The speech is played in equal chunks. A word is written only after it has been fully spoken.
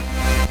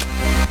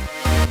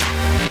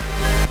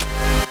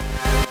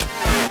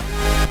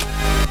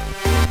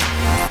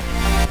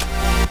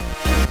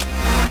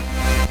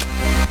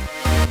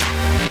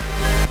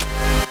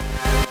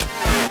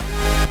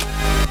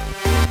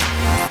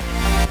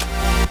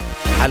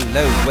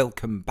Hello,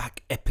 welcome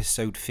back,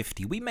 episode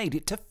 50. We made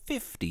it to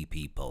 50,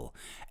 people.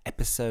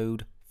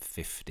 Episode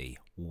 50.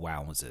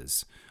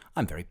 Wowzers.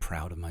 I'm very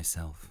proud of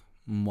myself.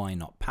 Why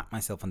not? Pat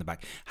myself on the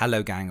back.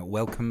 Hello, gang.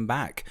 Welcome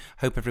back.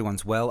 Hope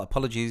everyone's well.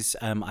 Apologies.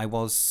 I am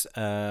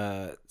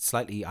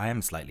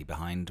slightly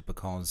behind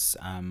because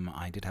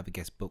I did have a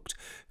guest booked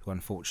who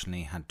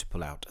unfortunately had to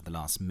pull out at the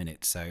last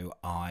minute. So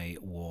I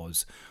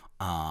was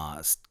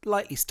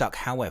slightly stuck.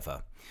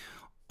 However,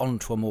 on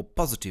to a more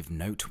positive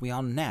note, we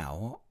are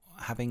now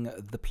having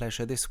the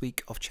pleasure this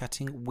week of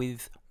chatting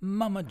with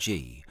Mama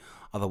G,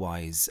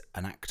 otherwise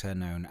an actor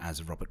known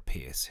as Robert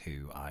Pearce,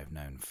 who I've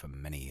known for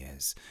many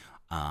years,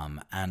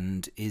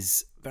 and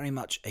is very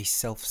much a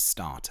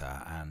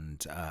self-starter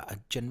and a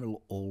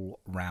general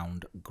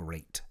all-round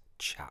great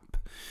chap.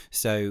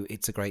 So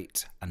it's a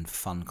great and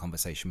fun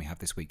conversation we have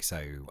this week,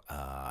 so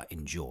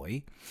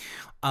enjoy.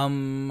 A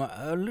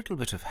little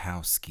bit of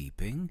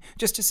housekeeping,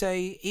 just to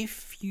say,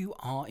 if you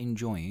are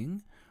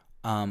enjoying,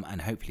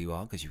 and hopefully you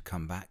are because you've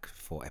come back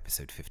for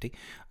episode 50,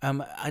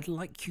 I'd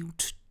like you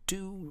to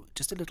do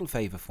just a little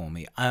favour for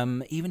me.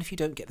 Even if you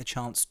don't get the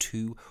chance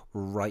to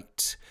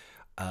write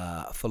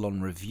a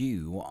full-on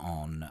review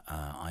on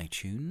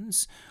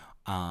iTunes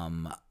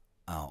or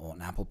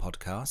on Apple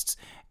Podcasts,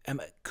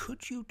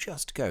 could you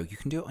just go? You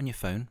can do it on your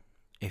phone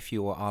if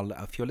you're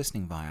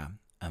listening via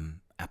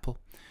Apple.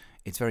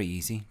 It's very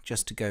easy,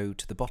 just to go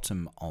to the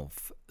bottom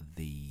of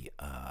the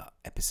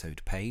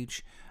episode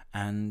page,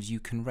 and you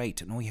can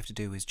rate, and all you have to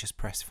do is just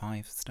press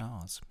 5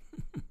 stars.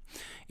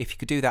 If you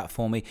could do that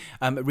for me,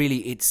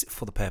 really it's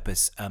for the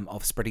purpose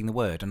of spreading the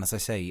word. And as I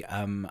say,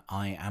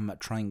 I am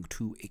trying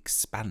to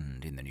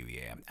expand in the new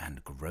year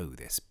and grow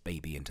this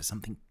baby into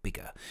something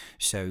bigger.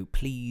 So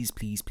please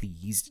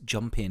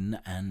jump in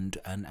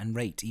and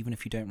rate, even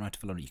if you don't write a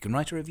full. You can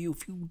write a review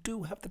if you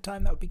do have the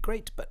time, that would be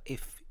great. But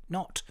if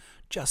not,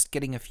 just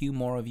getting a few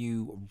more of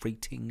you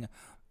rating.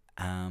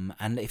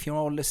 And if you're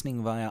all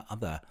listening via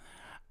other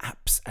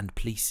apps and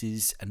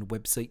places and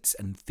websites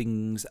and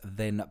things,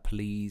 then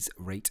please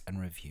rate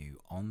and review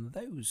on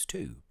those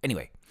too.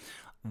 Anyway,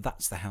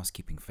 that's the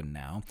housekeeping for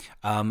now.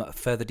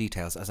 Further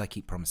details, as I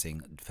keep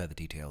promising, further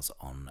details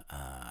on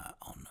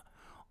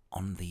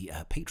the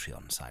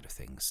Patreon side of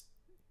things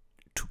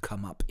to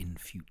come up in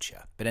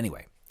future. But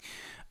anyway,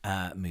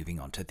 moving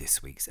on to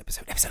this week's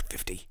episode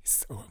 50.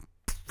 So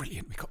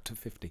brilliant, we got to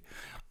 50.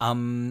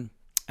 And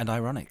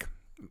ironic.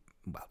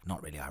 Well,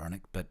 not really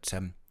ironic, but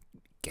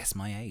guess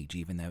my age,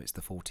 even though it's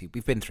the 40.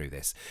 We've been through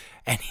this.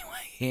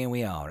 Anyway, here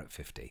we are at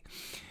 50.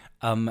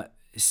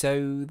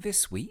 So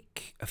this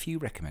week, a few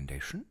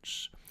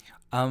recommendations.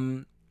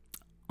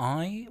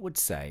 I would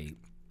say,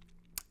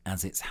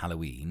 as it's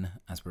Halloween,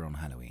 as we're on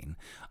Halloween,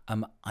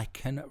 I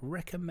can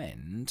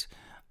recommend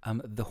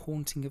The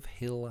Haunting of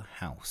Hill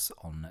House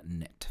on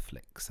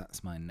Netflix.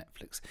 That's my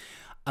Netflix.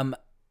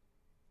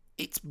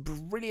 It's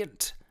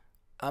brilliant.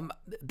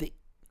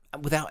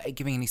 Without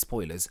giving any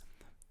spoilers,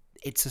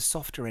 it's a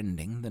softer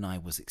ending than I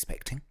was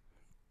expecting.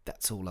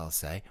 That's all I'll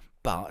say.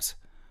 But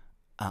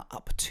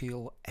up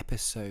till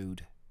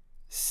episode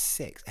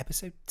 6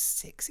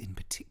 in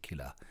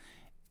particular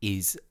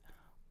is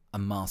a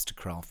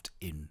mastercraft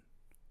in...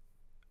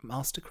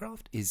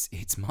 Mastercraft?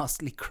 It's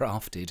masterly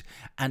crafted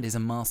and is a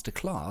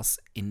masterclass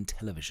in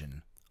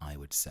television, I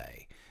would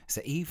say.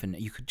 So even,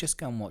 you could just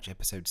go and watch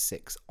episode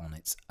 6 on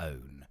its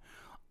own.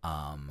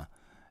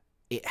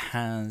 It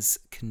has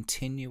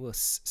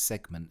continuous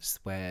segments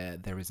where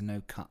there is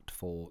no cut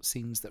for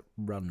scenes that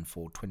run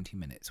for 20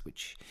 minutes,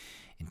 which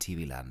in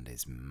TV land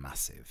is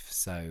massive.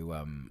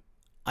 So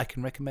I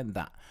can recommend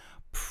that.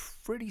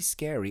 Pretty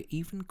scary,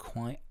 even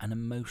quite an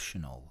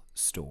emotional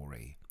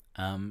story.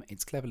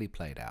 It's cleverly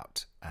played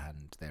out,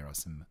 and there are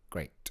some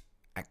great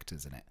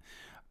actors in it.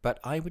 But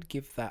I would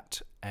give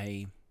that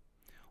a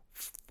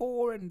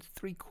 4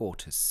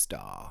 3/4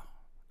 star.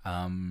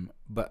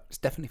 But it's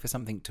definitely for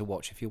something to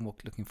watch if you're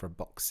looking for a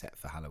box set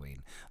for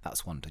Halloween.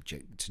 That's one to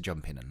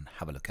jump in and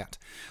have a look at.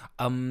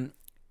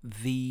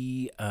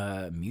 The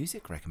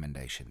music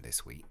recommendation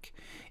this week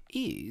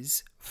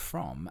is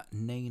from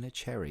Nana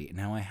Cherry.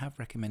 Now, I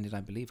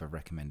believe I've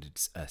recommended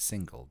a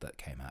single that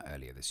came out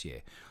earlier this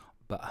year,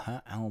 but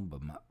her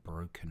album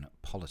Broken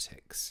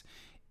Politics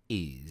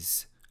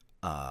is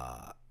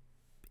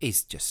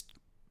just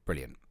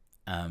brilliant.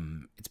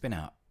 It's been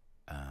out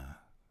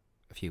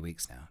a few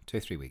weeks now, 2 or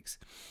 3 weeks,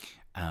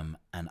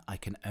 and I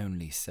can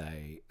only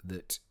say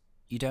that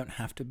you don't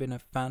have to have been a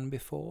fan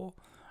before.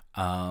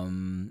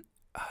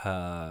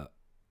 Her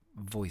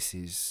voice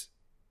is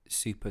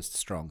super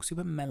strong,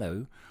 super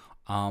mellow,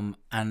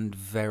 and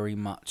very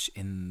much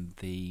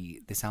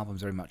this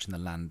album's very much in the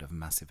land of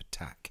Massive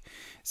Attack.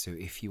 So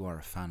if you are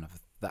a fan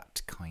of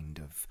that kind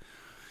of,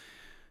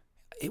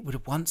 it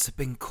would once have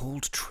been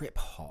called trip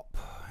hop.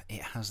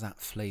 It has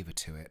that flavour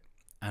to it.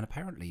 And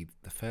apparently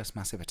the first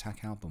Massive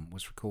Attack album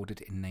was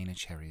recorded in Nana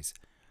Cherry's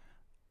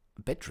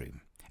bedroom.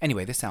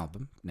 Anyway, this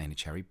album, Nana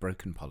Cherry,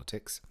 Broken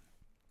Politics,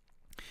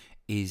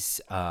 is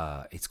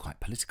it's quite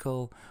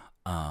political.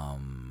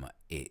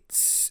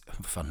 It's,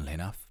 funnily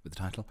enough, with the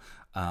title,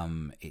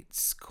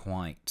 it's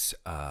quite,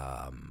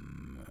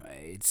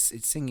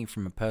 it's singing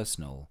from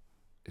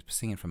it's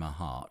singing from her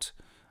heart,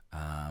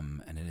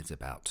 and it is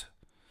about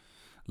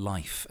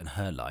life and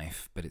her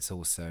life, but it's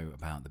also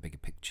about the bigger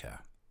picture,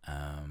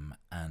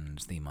 and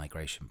the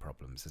migration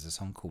problems. There's a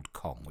song called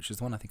Kong, which is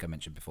the one I think I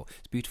mentioned before.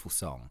 It's a beautiful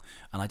song,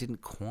 and I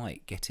didn't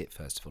quite get it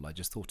first of all. I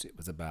just thought it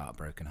was about a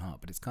broken heart,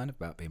 but it's kind of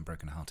about being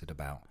brokenhearted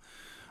about...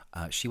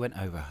 she went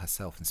over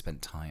herself and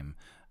spent time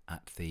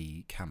at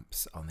the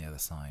camps on the other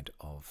side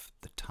of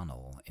the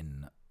tunnel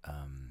in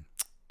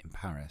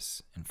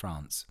Paris, in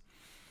France,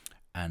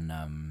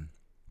 and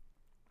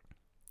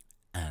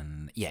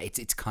yeah,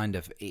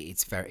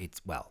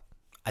 well,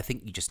 I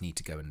think you just need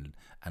to go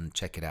and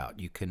check it out.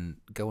 You can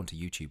go onto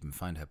YouTube and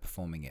find her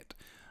performing it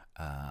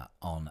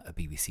on a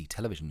BBC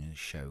television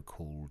show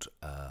called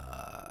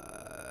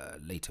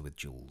Later with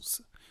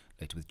Jules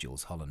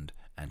Holland,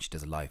 and she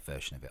does a live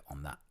version of it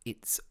on that.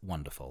 It's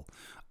wonderful.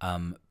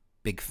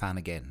 Big fan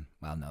again.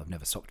 Well, no, I've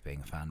never stopped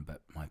being a fan, but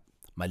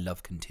my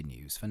love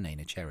continues for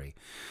Neneh Cherry.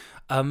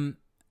 And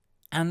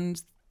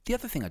the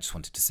other thing I just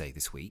wanted to say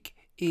this week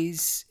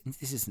is,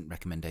 this isn't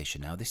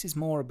recommendation now, this is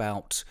more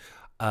about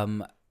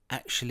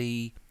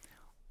actually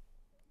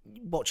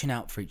watching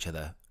out for each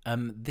other.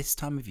 This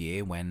time of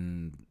year,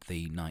 when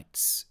the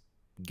nights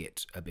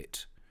get a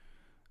bit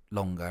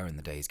longer and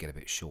the days get a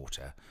bit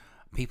shorter,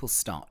 people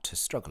start to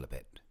struggle a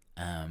bit.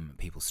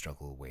 People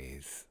struggle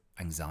with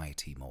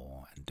anxiety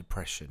more, and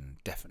depression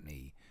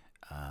definitely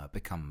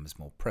becomes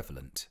more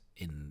prevalent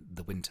in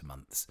the winter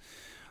months.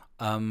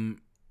 And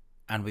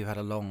we've had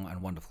a long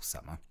and wonderful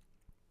summer.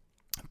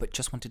 But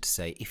just wanted to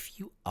say, if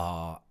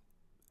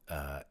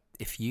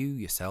you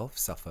yourself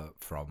suffer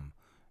from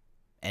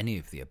any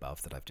of the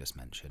above that I've just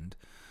mentioned,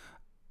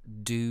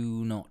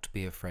 do not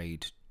be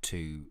afraid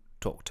to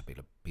talk to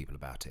people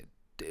about it.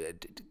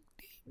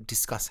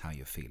 Discuss how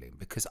you're feeling,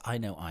 because I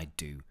know I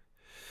do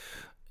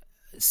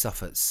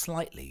suffer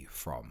slightly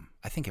from,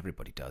 I think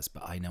everybody does,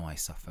 but I know I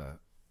suffer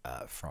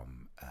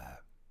from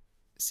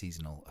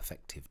seasonal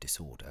affective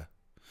disorder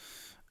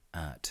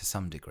to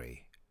some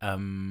degree.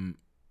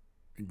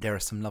 There are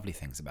some lovely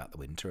things about the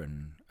winter,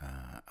 and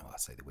I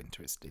say the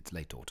winter, it's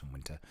late autumn,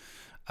 winter.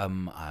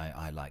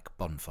 I like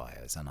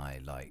bonfires, and I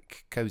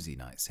like cosy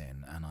nights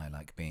in, and I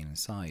like being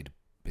inside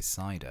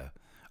beside a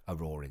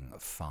roaring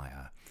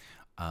fire,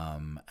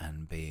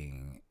 and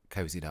being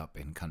cozied up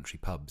in country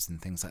pubs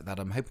and things like that.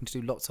 I'm hoping to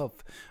do lots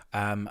of,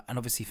 and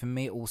obviously for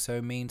me it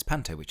also means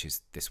panto, which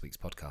is this week's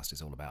podcast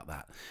is all about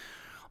that.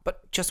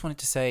 But just wanted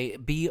to say,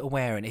 be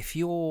aware, and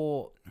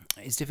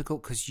it's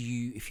difficult because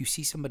if you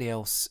see somebody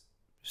else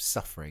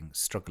suffering,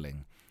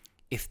 struggling,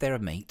 if they're a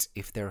mate,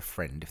 if they're a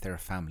friend, if they're a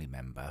family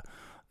member,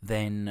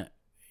 then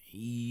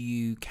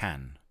you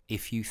can,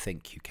 if you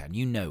think you can,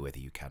 you know whether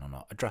you can or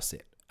not, address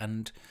it.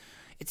 And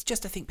it's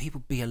just, I think,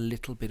 people be a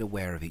little bit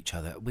aware of each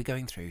other. We're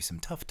going through some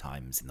tough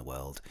times in the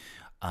world.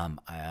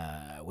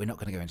 We're not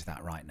going to go into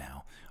that right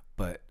now,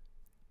 but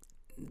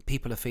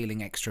people are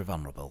feeling extra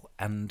vulnerable.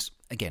 And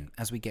again,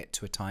 as we get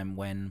to a time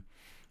when,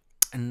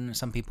 and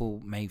some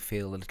people may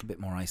feel a little bit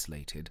more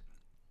isolated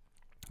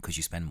because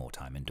you spend more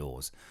time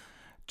indoors,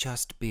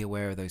 just be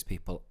aware of those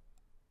people.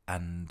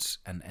 And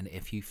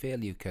if you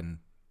feel you can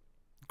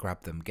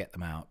grab them, get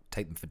them out,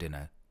 take them for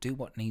dinner, do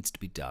what needs to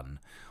be done,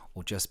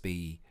 or just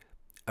be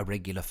a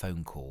regular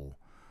phone call,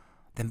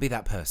 then be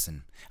that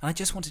person. And I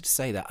just wanted to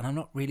say that, and I'm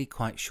not really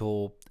quite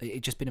sure.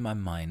 It's just been in my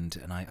mind,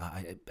 and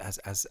I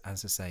as I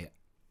say,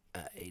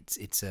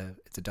 it's a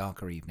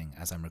darker evening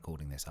as I'm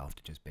recording this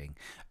after just being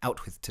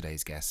out with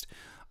today's guest,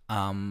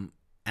 and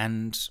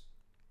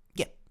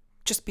yeah,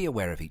 just be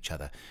aware of each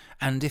other.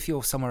 And if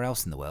you're somewhere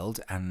else in the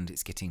world and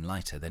it's getting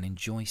lighter, then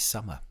enjoy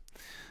summer,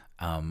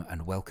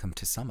 and welcome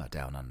to summer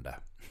down under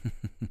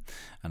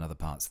and other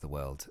parts of the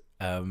world.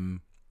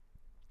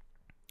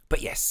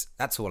 But yes,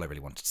 that's all I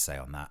really wanted to say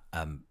on that.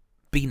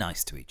 Be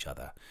nice to each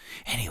other.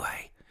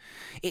 Anyway,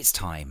 it's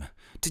time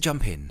to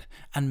jump in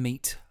and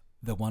meet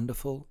the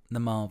wonderful,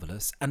 the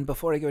marvellous. And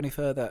before I go any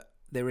further,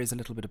 there is a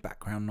little bit of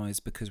background noise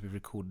because we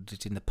recorded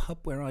it in the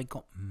pub where I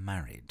got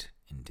married,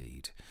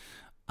 indeed.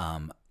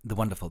 The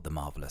wonderful, the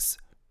marvellous,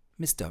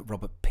 Mr.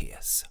 Robert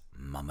Pearce,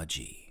 Mama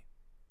G.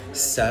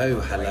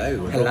 So,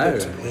 hello.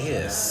 Robert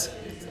Pearce.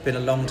 It's been a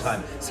long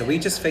time. So we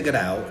just figured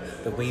out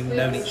that we've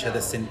known each other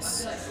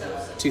since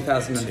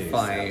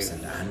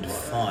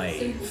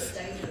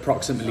 2005.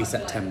 Approximately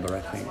September,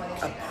 I think.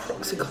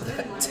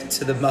 Approximately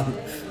to the month.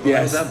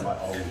 Yes.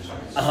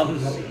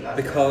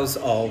 Because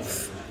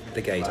of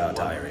the Gaydar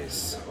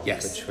Diaries.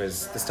 Yes. Which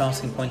was the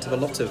starting point of a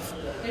lot of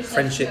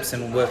friendships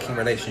and working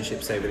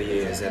relationships over the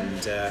years,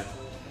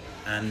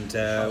 and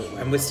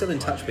we're still in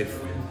touch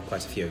with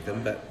quite a few of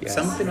them, but yes.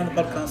 Some have been on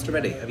the podcast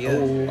already. Have you?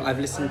 Oh, I've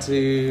listened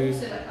to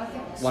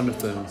one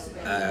of them.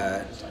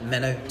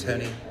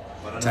 Tony,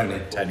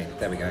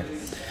 there we go.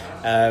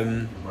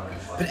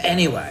 But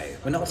anyway,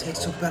 we're not here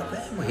to talk about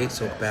them, we're here to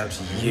talk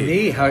about you.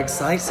 Me, how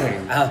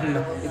exciting.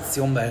 It's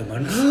your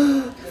moment.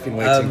 I've been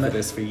waiting for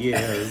this for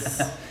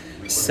years.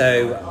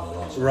 So,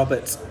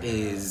 Robert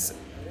is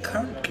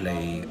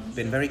currently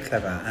been very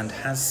clever and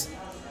has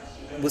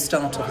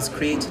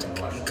created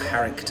a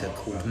character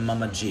called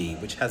Mama G,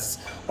 which has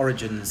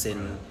origins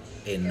in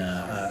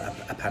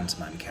a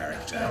pantomime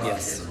character.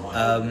 Yes.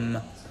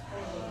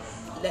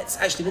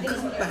 We'll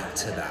come back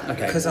to that,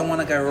 Okay. because I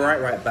want to go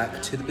right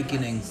back to the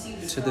beginning,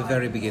 to the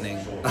very beginning,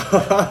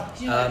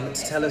 to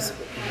tell us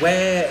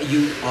where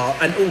you are.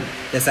 And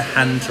there's a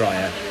hand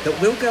dryer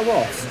that will go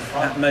off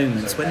at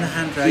moments. When the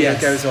hand dryer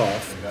goes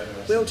off,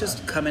 we'll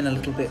just come in a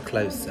little bit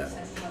closer,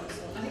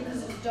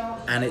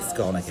 and it's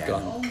gone again.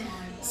 Gone.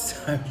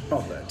 So,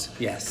 Robert,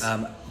 Yes.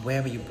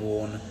 Where were you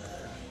born?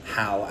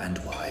 How and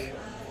why?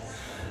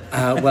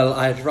 Well,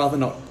 I'd rather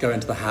not go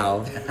into the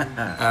how,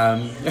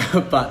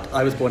 but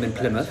I was born in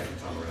Plymouth.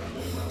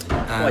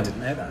 I didn't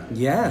know that.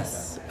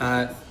 Yes.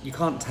 You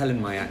can't tell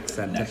in my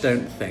accent, I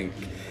don't think.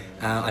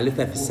 I lived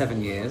there for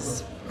 7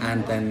 years,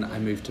 and then I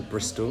moved to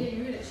Bristol,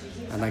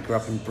 and I grew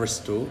up in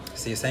Bristol.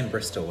 So you're saying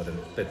Bristol,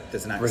 but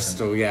there's an accent.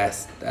 Bristol,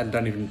 yes. And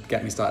don't even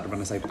get me started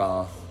when I say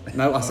Bath.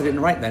 No, I said it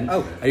right then.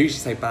 Oh. I usually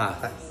say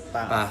Bath.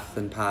 Bath. Bath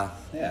and Path.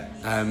 Yeah.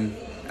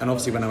 And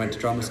obviously when I went to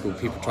drama school,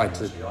 people tried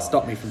to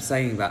stop me from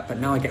saying that, but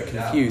now I get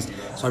confused.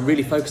 So I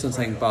really focus on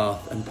saying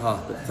Bath and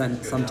Path, but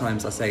then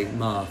sometimes I say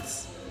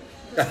Maths.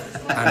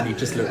 And you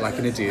just look like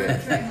an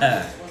idiot.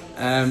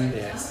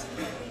 Yes.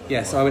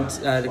 Yeah, so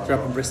I grew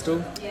up in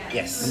Bristol.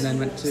 Yes. And then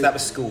went to... So that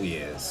was school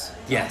years.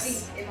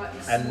 Yes.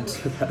 And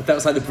That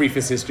was like the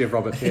briefest history of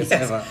Robert Pearce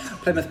yes, ever.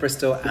 Plymouth,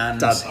 Bristol, and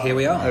Done. here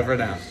we are. Over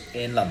and out.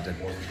 In London.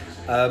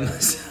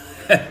 So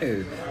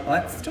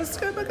let's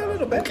just go back a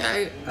little bit.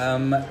 Okay.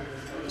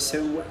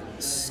 So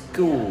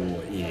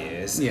school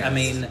years. Yes. I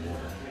mean,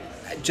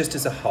 just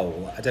as a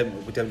whole,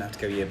 we don't have to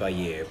go year by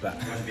year, but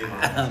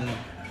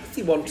if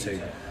you want to.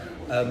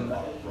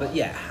 But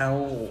yeah,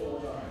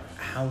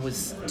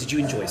 did you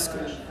enjoy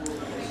school?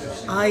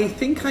 I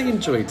think I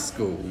enjoyed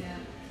school.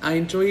 I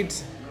enjoyed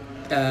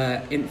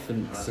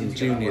infants and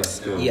junior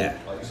school. Yeah.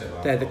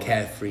 They're the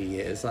carefree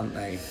years, aren't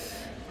they?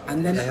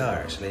 And then They are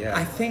actually, yeah.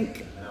 I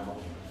think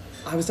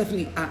I was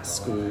definitely at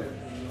school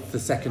for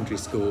secondary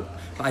school,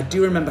 but I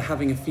do remember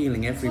having a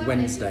feeling every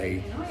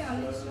Wednesday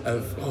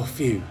of,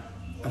 phew,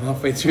 I'm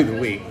halfway through the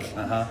week.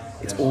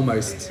 It's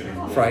almost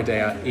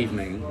Friday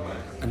evening.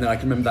 And then I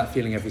can remember that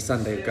feeling every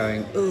Sunday of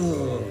going,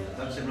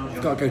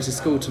 I've got to go to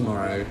school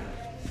tomorrow.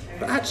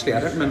 But actually, I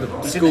don't remember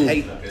school.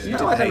 I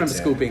don't remember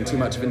school being too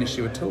much of an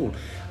issue at all.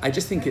 I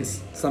just think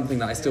it's something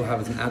that I still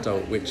have as an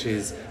adult, which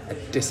is a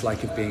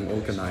dislike of being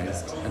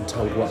organised and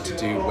told what to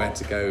do, where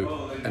to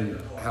go,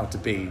 and how to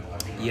be.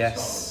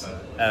 Yes,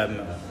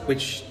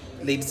 which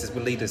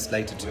will lead us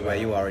later to where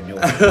you are in your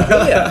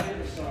career,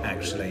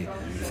 actually,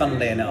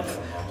 funnily enough.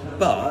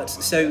 But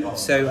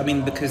so I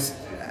mean, because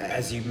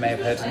as you may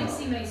have heard,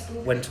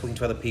 when talking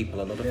to other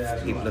people, a lot of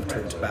people have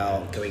talked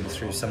about going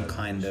through some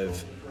kind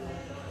of,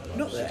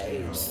 not that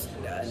it's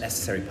a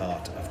necessary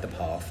part of the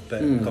path,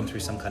 but gone through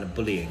some kind of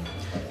bullying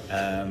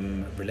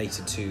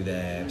related to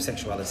their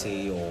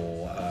sexuality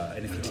or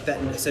anything.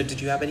 So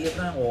did you have any of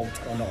that or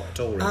not at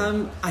all?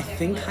 Really? I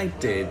think I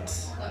did.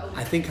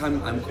 I think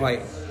I'm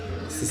quite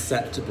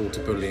susceptible to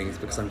bullying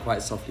because I'm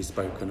quite softly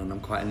spoken and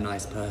I'm quite a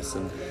nice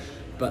person.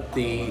 But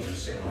the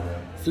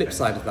flip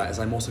side of that is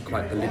I'm also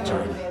quite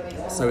belligerent.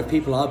 So if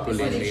people are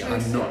bullying me,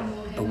 I'm not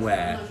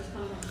aware.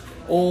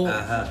 Or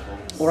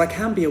I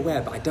can be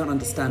aware, but I don't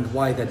understand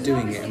why they're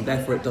doing it, and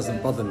therefore it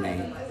doesn't bother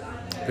me.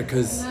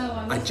 Because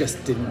I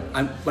just didn't...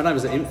 when I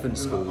was at infant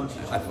school,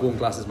 I've worn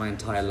glasses my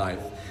entire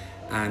life,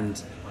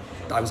 and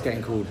I was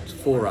getting called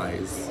Four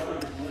Eyes.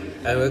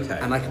 Oh, okay.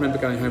 And I can remember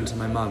going home to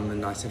my mum,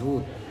 and I said,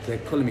 they're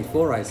calling me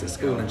Four Eyes at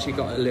school, and she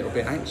got a little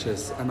bit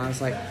anxious, and I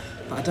was like...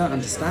 But I don't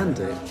understand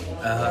it.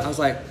 I was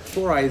like,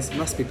 4 eyes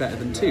must be better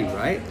than 2,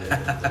 right?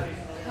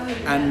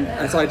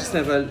 and so I just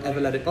never ever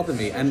let it bother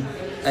me. And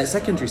at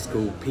secondary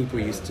school, people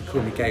used to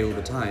call me gay all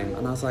the time,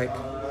 and I was like,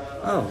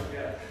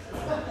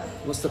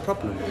 what's the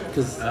problem?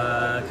 Because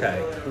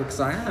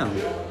I am.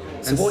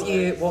 So what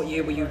years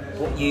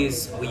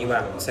were you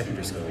at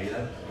secondary school?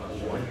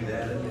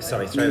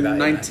 Sorry, throw that in.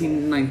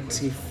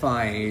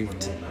 1995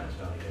 to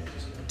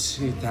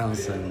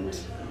 2000.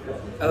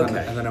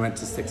 Okay. And then I went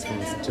to sixth form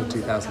until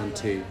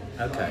 2002.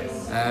 Okay.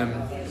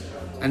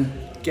 And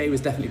gay was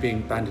definitely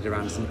being bandied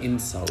around as an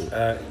insult.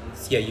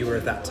 Yeah, you were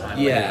at that time.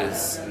 Yeah. When it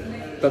was,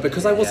 but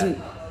because I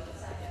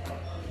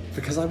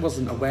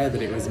wasn't aware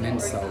that it was an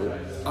insult,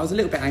 I was a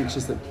little bit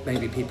anxious that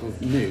maybe people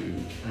knew.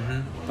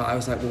 But I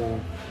was like,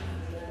 well,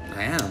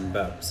 I am.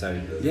 But so.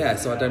 Yeah,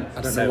 so I don't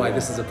know why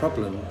this is a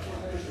problem.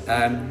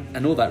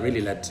 And all that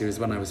really led to is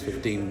when I was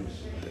 15,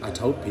 I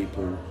told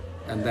people,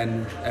 and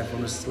then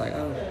everyone was just like,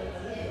 oh.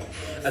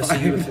 So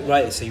you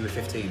were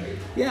 15.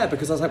 Yeah,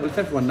 because I was like, well, if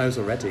everyone knows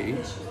already,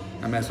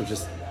 I may as well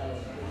just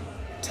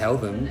tell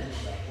them.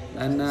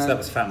 And so that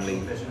was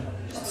family,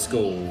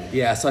 school.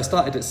 Yeah, so I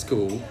started at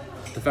school.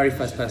 The very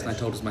first person I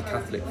told was my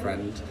Catholic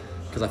friend,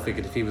 because I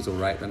figured if he was all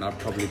right, then I'd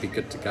probably be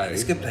good to go.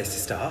 It's a good place to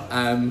start.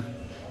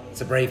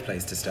 It's a brave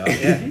place to start.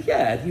 Yeah.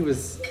 Yeah,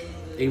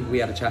 we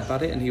had a chat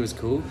about it, and he was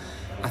cool.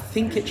 I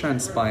think it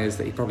transpires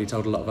that he probably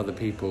told a lot of other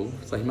people,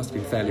 so he must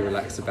have been fairly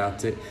relaxed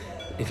about it.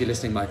 If you're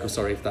listening, Michael,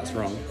 sorry if that's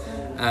wrong.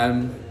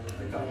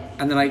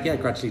 And then I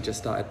gradually just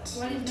started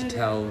to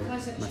tell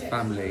my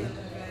family.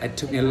 It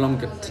took me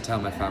longer to tell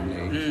my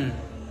family.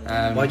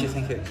 Why do you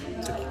think it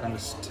took you longer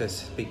to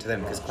speak to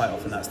them? Because quite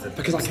often that's the...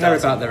 Because I care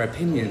about their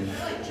opinion.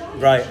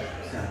 Right.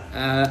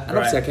 And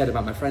obviously I cared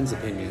about my friends'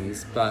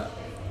 opinions, but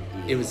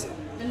it was...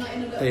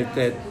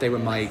 They were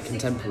my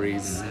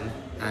contemporaries,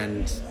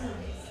 and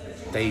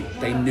they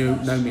know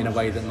me in a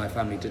way that my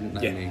family didn't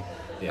know me.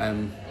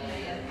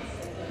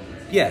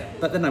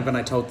 But then when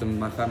I told them,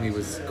 my family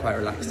was quite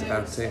relaxed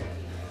about it.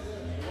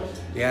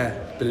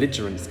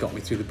 Belligerence got me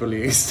through the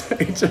bullying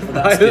stage of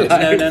my life.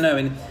 No,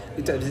 and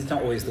it's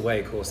not always the way,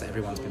 of course, that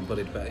everyone's been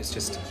bullied, but it's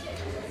just,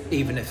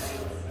 even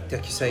if,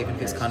 like you say, even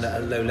if it's kind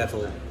of a low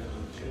level,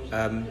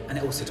 and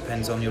it also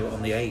depends on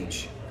the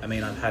age. I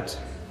mean, I've had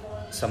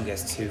some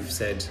guests who've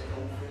said,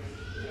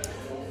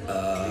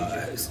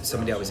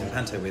 somebody I was in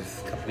Panto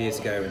with a couple of years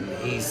ago, and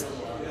he's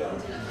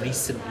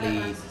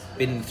recently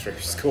been through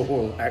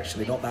school,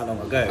 actually not that long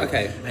ago,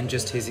 and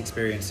just his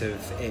experience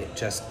of it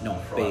just not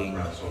being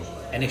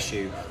an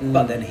issue.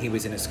 But then he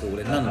was in a school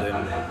in London.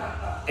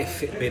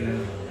 If it'd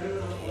been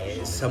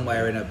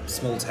somewhere in a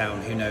small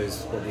town, who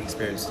knows what the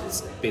experience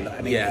has been like.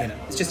 I mean,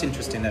 it's just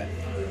interesting that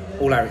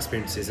all our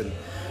experiences, and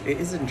it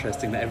is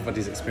interesting that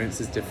everybody's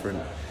experience is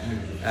different.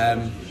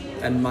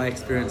 And my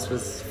experience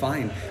was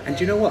fine. And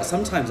do you know what?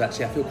 Sometimes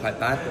actually I feel quite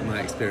bad that my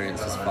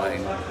experience was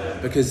fine,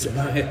 because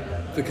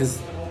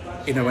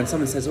when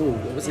someone says, "Oh,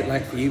 what was it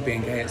like for you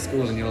being gay at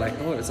school?" and you're like,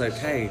 "Oh, it was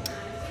okay,"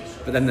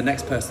 but then the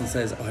next person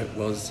says, "Oh, it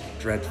was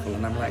dreadful,"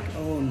 and I'm like,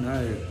 "Oh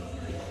no,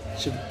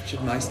 should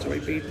my story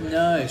be?"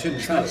 No, it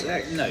shouldn't.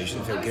 No, you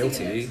shouldn't feel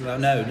guilty. Well,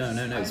 no.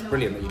 It's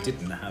brilliant that you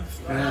didn't have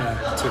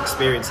to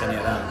experience any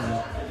of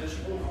that.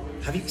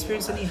 Have you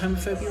experienced any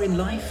homophobia in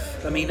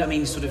life? I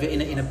mean, sort of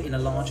in a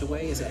larger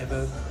way. Has it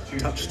ever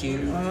touched you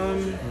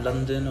in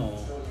London or?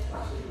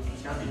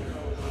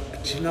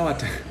 Do you know, I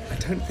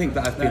don't think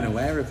that I've been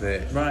aware of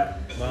it. Right,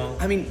 well...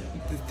 I mean,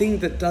 the thing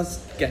that does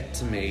get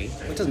to me,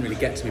 well, it doesn't really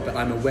get to me, but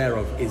I'm aware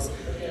of, is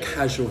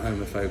casual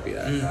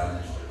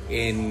homophobia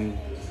in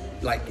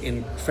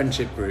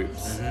friendship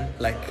groups.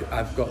 Like,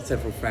 I've got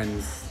several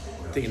friends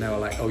that, are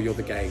like, "Oh, you're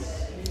the gay.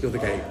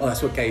 Oh,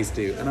 that's what gays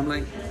do." And I'm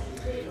like,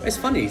 it's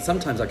funny.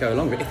 Sometimes I go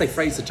along with it. If they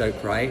phrase the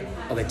joke right,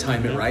 or they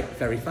time it right,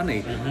 very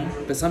funny.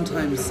 But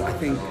sometimes I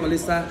think, well,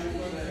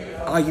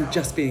 are you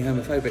just being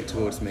homophobic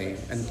towards me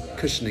and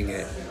cushioning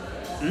it?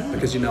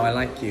 Because I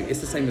like you. It's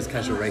the same as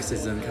casual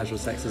racism, casual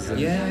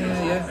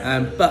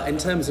sexism. But in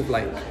terms of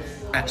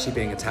actually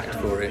being attacked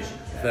for it,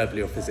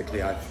 verbally or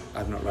physically,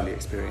 I've not really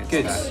experienced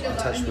that.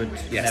 Touch wood,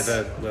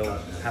 never will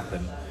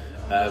happen.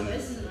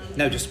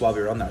 No, just while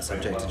we were on that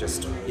subject, it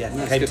just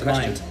came to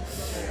mind.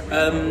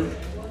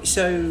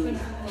 So,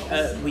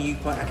 were you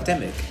quite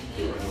academic?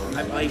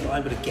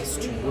 I would have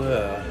guessed you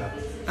were.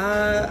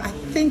 I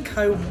think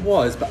I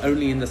was, but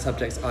only in the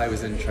subjects I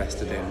was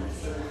interested in.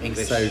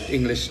 English. So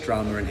English,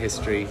 drama and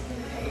history.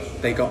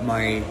 They got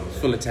my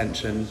full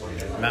attention.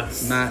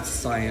 Maths,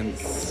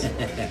 science.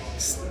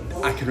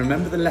 I can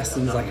remember the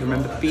lessons, I can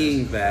remember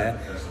being there,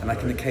 and I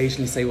can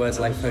occasionally say words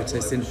like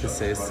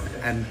photosynthesis,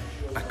 and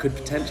I could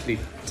potentially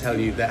tell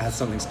you that has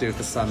something to do with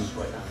the sun.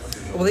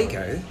 Well, there you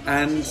go.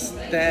 And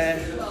there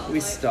we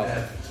stop.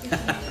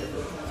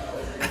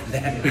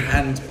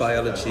 And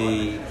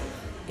biology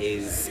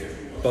is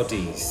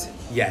bodies.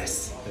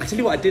 Yes. I tell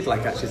you what I did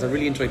like, actually, is I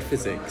really enjoyed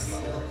physics.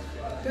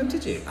 Oh,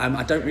 did you?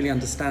 I don't really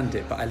understand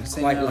it, but I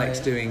quite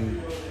liked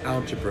doing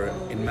algebra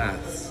in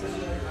maths.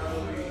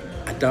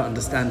 I don't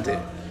understand it,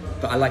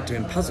 but I like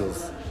doing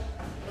puzzles.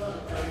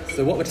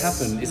 So what would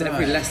happen is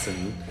every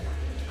lesson,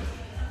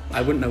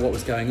 I wouldn't know what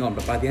was going on,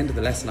 but by the end of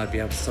the lesson I'd be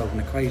able to solve an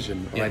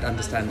equation, or I'd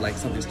understand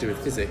something to do with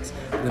physics.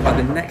 And then by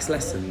the next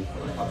lesson,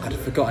 I'd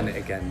have forgotten it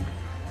again,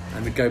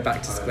 and we'd go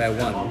back to square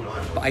one.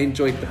 But I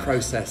enjoyed the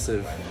process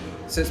of...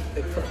 So it's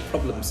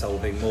problem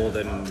solving more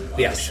than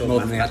the actual more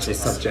than the actual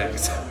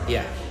subject.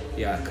 Yeah,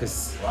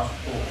 because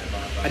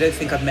I don't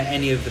think I've met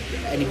any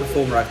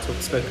performer I've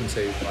spoken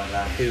to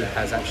who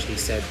has actually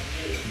said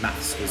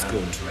maths was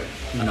good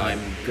and I'm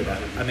good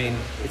at it. I mean,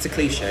 it's a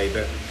cliche,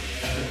 but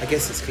I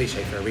guess it's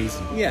cliche for a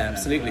reason. Yeah,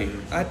 absolutely.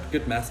 I had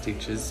good maths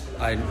teachers.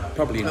 I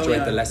probably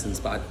enjoyed the lessons,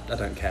 but I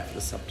don't care for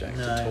the subject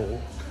at all.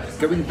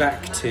 Going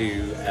back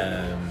to...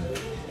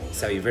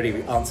 so you've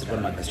already answered one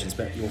of my questions,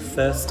 but your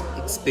first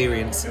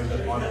experience, and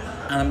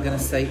I'm going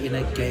to say in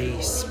a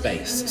gay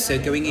space. So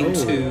going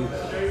into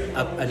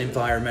an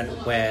environment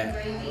where,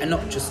 and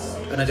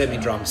I don't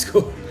mean drama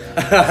school,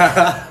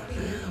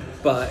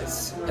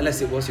 but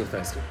unless it was your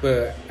first,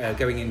 but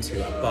going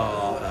into a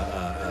bar,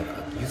 a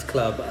youth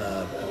club,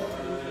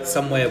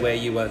 somewhere where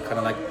you were kind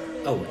of like,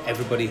 oh,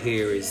 everybody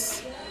here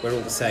we're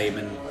all the same,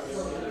 and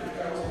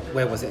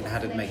where was it and how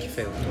did it make you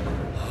feel?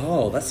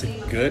 Oh, that's a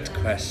good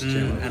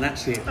question. And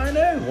actually, I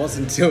know it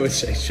wasn't until it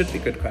should be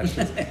good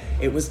questions.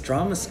 It was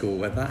drama school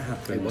where that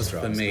happened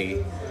for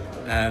me.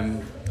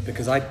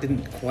 Because I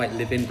didn't quite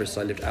live in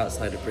Bristol. I lived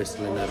outside of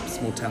Bristol in a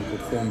small town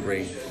called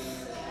Thornbury.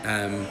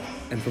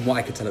 And from what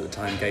I could tell at the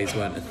time, gays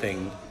weren't a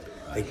thing.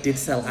 They did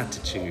sell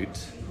Attitude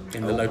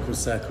in the local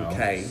Circle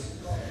K,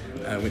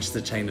 which is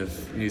a chain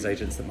of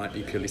newsagents that might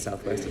be purely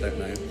Southwest, I don't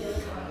know.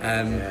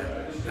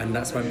 And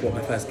that's when I bought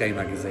my first gay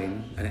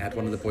magazine, and it had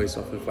one of the boys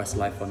off of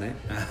Westlife on it.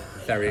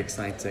 Very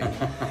exciting.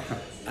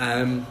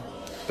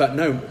 But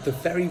no, the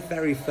very,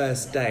 very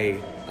first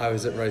day I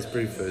was at Rose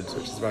Bruford,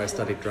 which is where I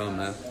studied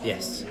drama.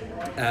 Yes.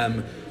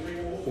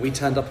 We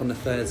turned up on a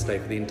Thursday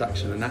for the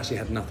induction and actually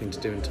had nothing to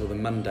do until the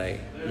Monday.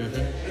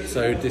 Mm-hmm.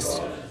 So this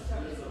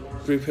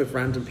group of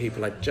random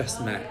people I'd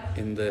just met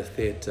in the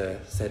theatre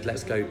said,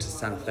 let's go to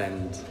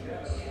Southend.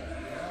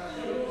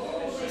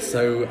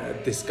 So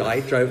this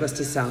guy drove us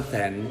to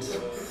Southend,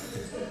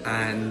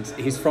 and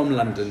he's from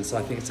London, so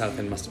I think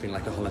Southend must have been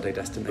like a holiday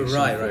destination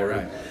for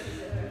him.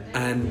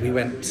 And we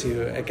went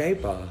to a gay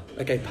pub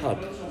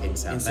in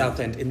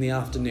Southend in the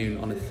afternoon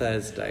on a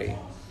Thursday.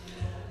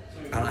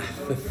 And I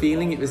have a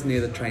feeling it was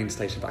near the train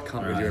station, but I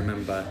can't really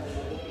remember.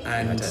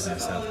 And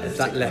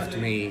that left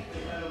me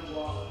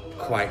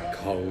quite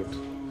cold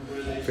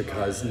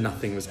because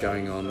nothing was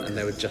going on, and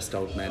there were just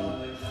old men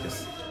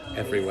just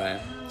everywhere.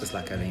 Just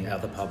like any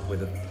other pub in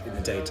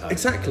the daytime.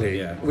 Exactly,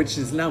 yeah. Which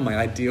is now my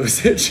ideal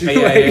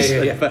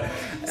situation. Yeah. But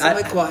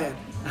somewhere quiet.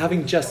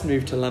 Having just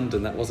moved to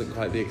London, that wasn't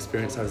quite the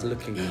experience I was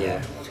looking for.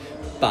 Yeah.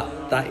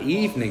 But that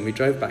evening, we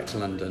drove back to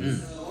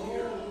London,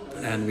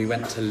 and we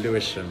went to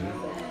Lewisham.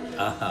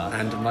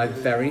 And my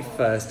very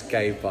first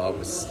gay bar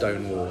was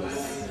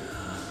Stonewall's.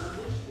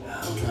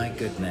 Oh my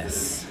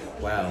goodness!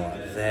 Wow,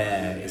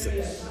 there is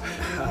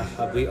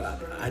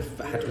I've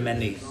had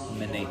many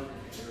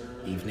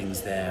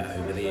evenings there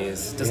over the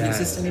years. Doesn't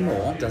exist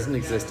anymore. Doesn't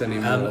exist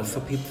anymore.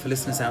 For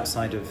listeners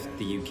outside of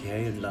the UK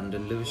and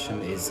London,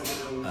 Lewisham is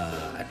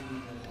a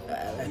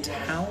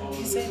town.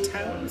 Is it a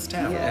town? It's a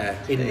town. Yeah,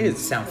 it is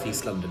South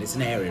East London. It's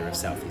an area of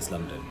South East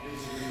London,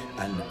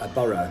 and a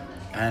borough.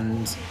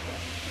 And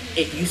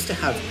it used to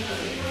have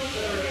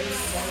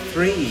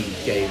 3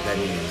 gay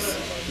venues.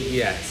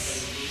 Yes.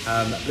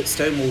 But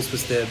Stonewall's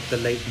was the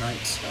late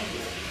night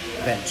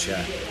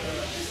venture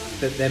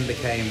that then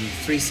became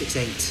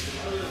 368.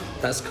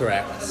 That's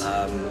correct.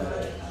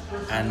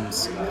 And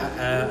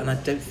I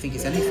don't think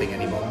it's anything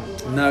anymore.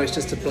 No, it's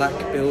just a black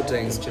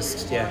building. It's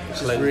just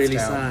which is really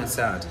down.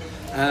 sad.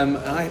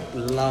 I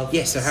love.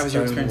 Yes. So how was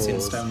your experience in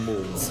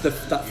Stonewall's?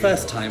 That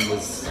first time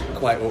was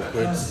quite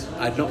awkward.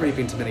 I'd not really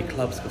been to many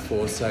clubs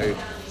before, so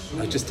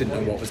I just didn't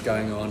know what was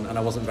going on, and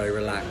I wasn't very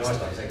relaxed.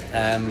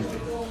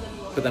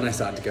 But then I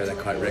started to go there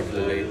quite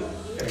regularly.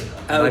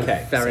 I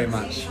very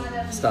much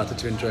started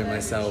to enjoy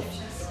myself.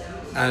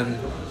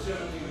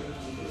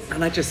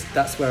 And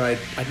that's where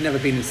I'd never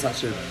been in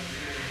such a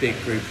big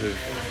group of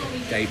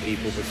gay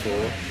people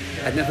before.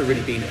 I'd never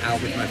really been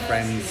out with my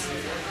friends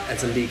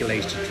as a legal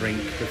age to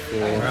drink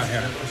before.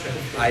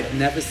 I'd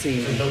never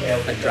seen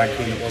a drag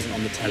queen that wasn't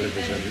on the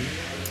television.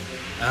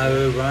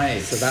 Oh,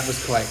 right. So that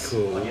was quite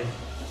cool.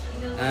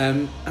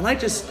 And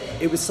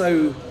it was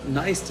so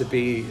nice to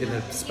be in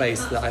a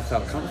space that I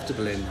felt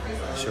comfortable in.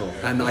 Sure.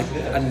 And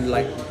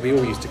we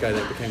all used to go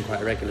there, it became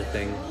quite a regular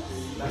thing.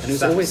 And it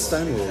was always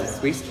Stonewall's.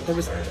 There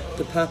was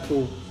the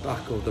Purple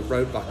Buck or the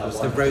Roebuck or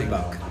something. The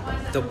Roebuck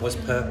that was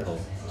purple.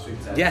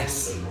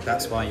 Yes.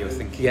 That's why you were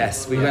thinking.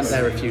 Yes, we went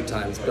there a few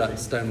times, but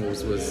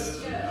Stonewall's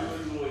was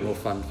more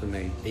fun for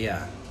me.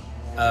 Yeah.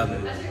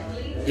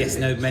 Yes,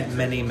 no,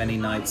 many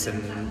nights,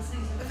 and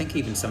I think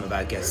even some of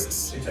our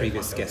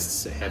previous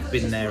guests have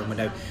been there and we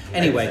know.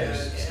 Anyway,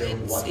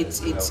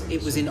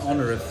 it was in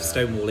honour of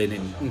Stonewall Inn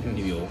in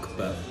New York,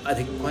 but I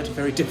think quite a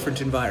very different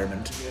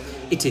environment.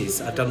 It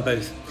is. I've done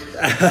both.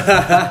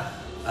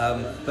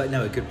 But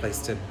no,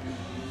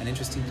 an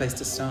interesting place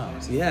to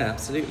start. Yeah,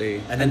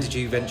 absolutely. And then did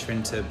you venture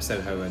into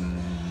Soho and...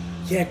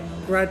 Yeah,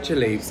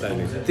 gradually.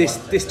 Slowly.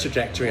 This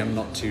trajectory I'm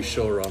not too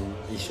sure on.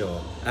 Are you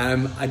sure?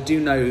 I do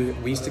know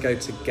we used to go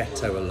to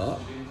Ghetto a lot.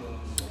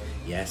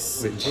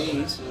 Yes, which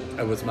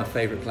was my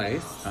favourite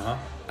place.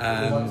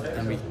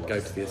 And we'd go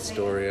to the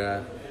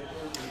Astoria.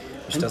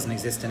 Which doesn't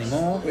exist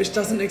anymore. Which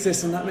doesn't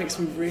exist, and that makes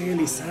me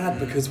really sad,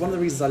 because one of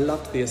the reasons I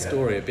loved the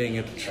Astoria, being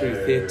a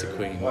true theatre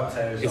queen,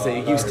 is that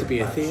it used to be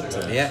a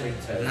theatre. Yeah.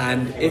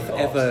 And if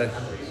ever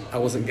I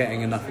wasn't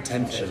getting enough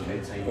attention,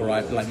 or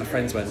my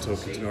friends weren't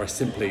talking to me, or I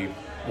simply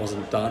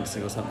wasn't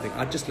dancing or something,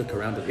 I'd just look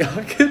around at the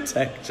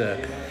architecture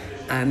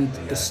and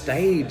the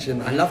stage,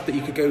 and I loved that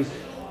you could go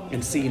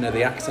and see,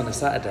 the acts on a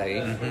Saturday,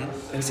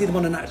 and see them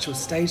on an actual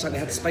stage, like they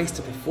had space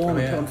to perform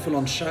and put on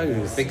full-on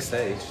shows. Big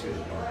stage.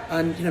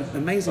 And,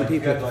 amazing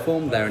people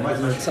performed there, and it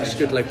was in such a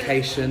good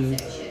location.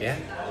 Yeah.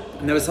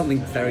 And there was something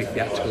very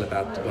theatrical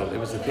about it. Well, it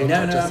was a theatre,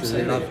 I just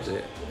loved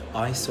it.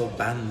 I saw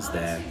bands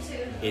there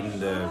in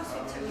the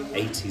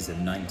 80s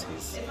and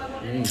 90s.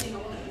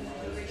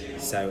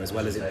 So, as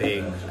well as it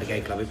being a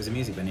gay club, it was a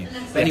music venue.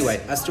 But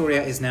anyway,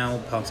 Astoria is now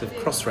part of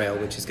Crossrail,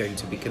 which is going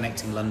to be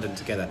connecting London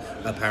together,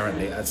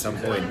 apparently, at some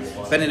point.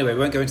 But anyway, we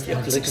won't go into the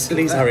politics.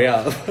 Please hurry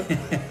up.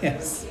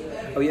 Yes.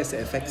 Oh, yes,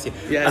 it affects you.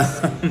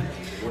 Yes.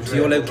 To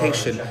your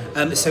location.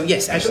 So,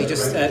 yes, actually,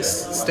 just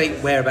state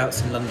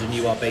whereabouts in London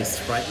you are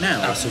based right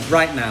now. So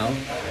right now,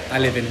 I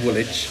live in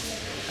Woolwich.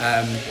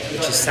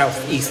 Which is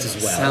southeast as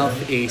well.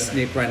 Southeast,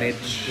 near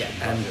Greenwich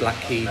and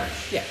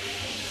Blackheath. Yeah.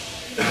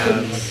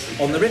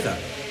 On the river.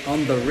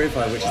 On the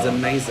river, which is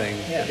amazing.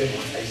 Yeah.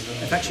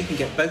 In fact, you can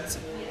get boats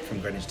from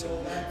Greenwich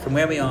from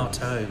where we are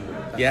to home.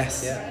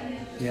 Yes. Yeah.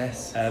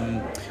 Yes.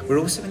 We're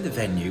also in the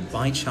venue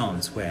by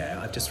chance where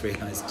I've just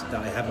realised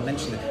that I haven't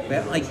mentioned it,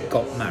 where I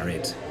got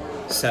married.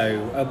 So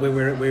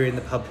we're in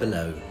the pub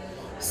below.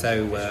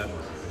 So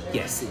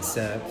yes, it's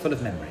full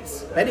of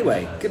memories.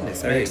 Anyway,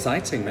 goodness, very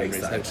exciting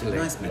memories. Hopefully,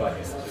 nice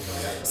memories.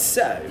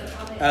 So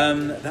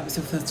that was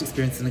your first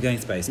experience in the going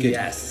space. Good.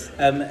 Yes.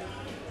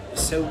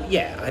 So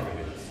yeah, at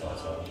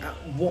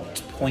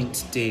what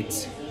point did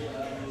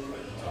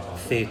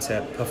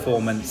theatre,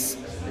 performance,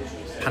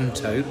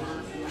 panto,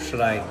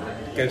 should I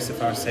go so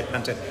far as to say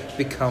panto,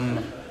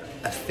 become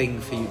a thing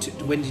for you?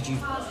 When did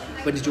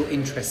your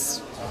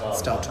interests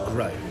start to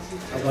grow?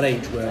 At what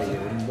age were you,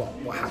 and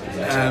what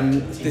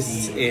happened?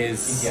 This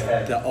is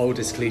the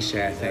oldest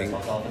cliche, I think.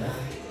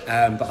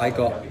 But I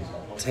got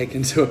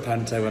taken to a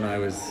panto when I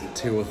was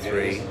 2 or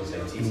 3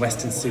 in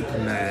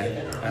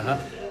Weston-super-Mare.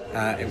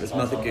 It was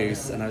Mother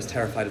Goose, and I was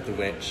terrified of the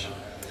witch.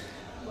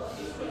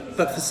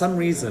 But for some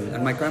reason,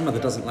 and my grandmother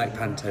doesn't like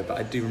panto, but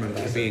I do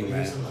remember her being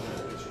there.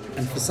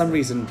 And for some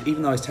reason,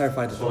 even though I was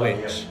terrified of the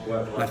witch,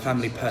 my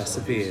family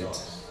persevered.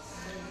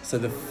 So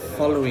the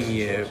following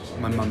year,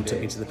 my mum took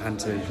me to the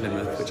panto in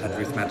Plymouth, which had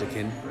Ruth Maddock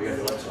in.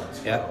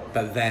 Yeah.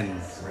 But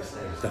then,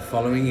 the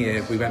following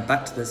year, we went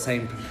back to the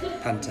same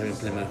panto in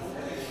Plymouth,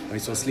 and we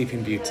saw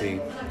Sleeping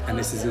Beauty, and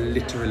this is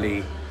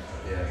literally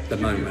the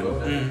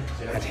moment.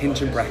 Had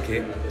Hinge and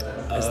Bracket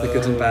as the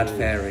good and bad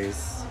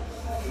fairies.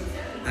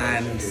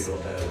 And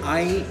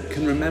I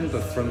can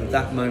remember from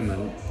that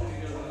moment,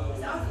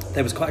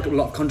 there was quite a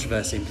lot of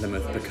controversy in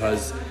Plymouth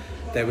because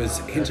there was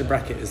Hinge and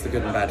Bracket as the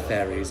good and bad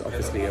fairies,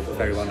 obviously a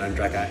very well-known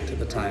drag act at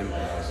the time,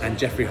 and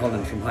Geoffrey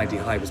Holland from Heidi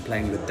High was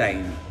playing the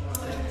Dane.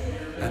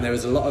 And there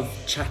was a lot of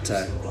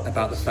chatter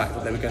about the fact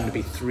that there were going to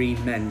be 3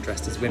 men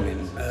dressed as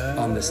women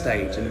on the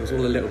stage, and it was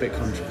all a little bit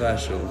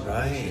controversial.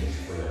 Right.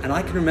 And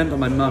I can remember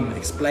my mum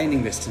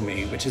explaining this to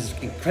me, which is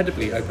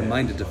incredibly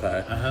open-minded of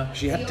her.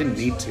 She didn't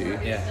need to.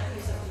 Yeah.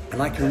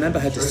 And I can remember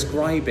her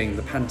describing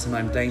the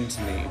pantomime Dane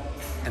to me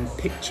and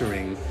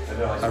picturing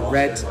a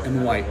red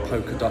and white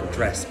polka dot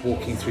dress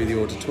walking through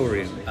the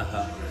auditorium.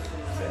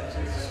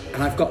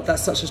 And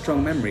that's such a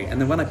strong memory.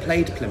 And then when I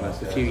played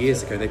Plymouth a few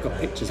years ago, they've got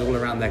pictures all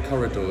around their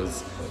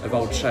corridors of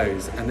old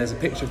shows, and there's a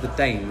picture of the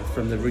Dane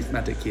from the Ruth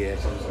Maddock year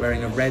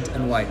wearing a red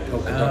and white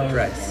polka dot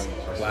dress.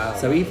 Wow.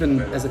 So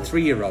even as a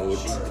 3-year-old,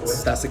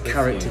 that's a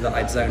character that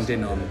I'd zoned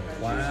in on.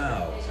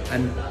 Wow.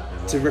 And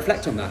to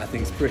reflect on that, I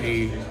think is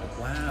pretty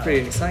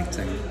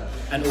exciting.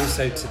 And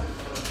also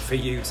for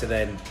you to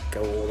then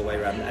go all the way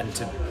around and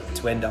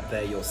to end up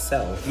there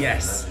yourself.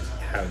 Yes.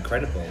 How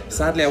incredible.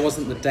 Sadly, I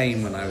wasn't the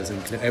Dane when I was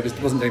in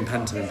Plymouth. Wasn't doing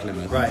panto in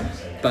Plymouth. Right.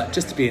 But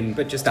just to be in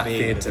that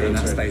theatre in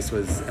that space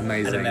was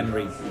amazing. And a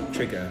memory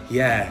trigger.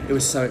 Yeah, it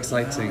was so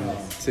exciting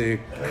to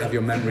have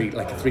your memory,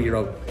 like a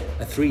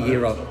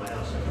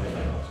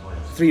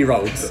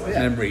 3-year-old's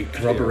memory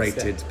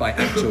corroborated by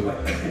actual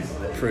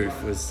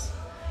proof was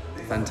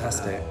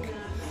fantastic.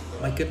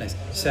 My goodness.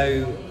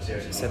 So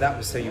that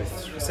was you were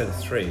the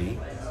 3.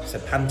 So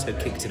panto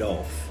kicked it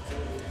off.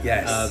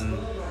 Yes.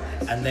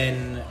 And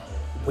then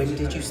when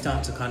did you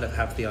start to kind of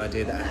have the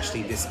idea that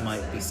actually this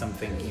might be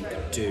something you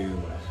could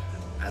do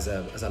as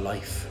a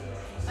life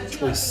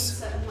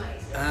choice,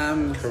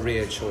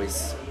 career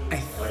choice? I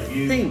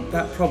think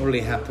that probably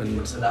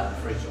happened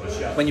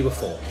when you were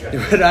 4.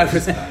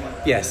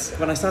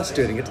 When I started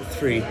doing it at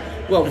 3.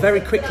 Well, very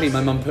quickly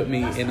my mum put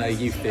me in a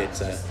youth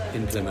theatre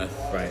in Plymouth.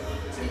 Right.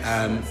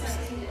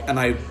 And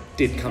I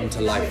did come to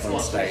life on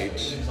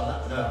stage.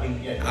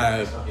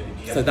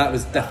 So that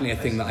was definitely a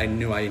thing that I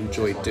knew I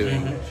enjoyed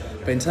doing.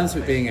 But in terms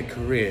of it being a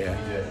career,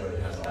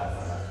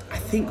 I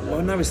think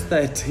when I was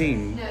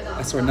 13,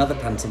 I saw another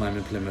pantomime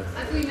in Plymouth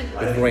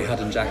with Roy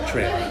Hudd and Jack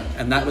Tripp,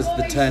 and that was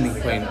the turning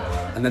point.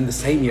 And then the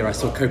same year I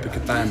saw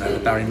Copacabana, the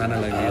Barry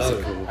Manilow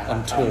musical,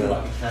 on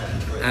tour.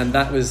 And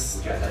that's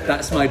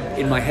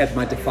in my head,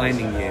 my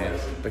defining year,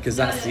 because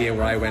that's the year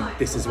where I went,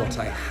 this is what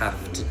I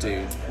have to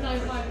do.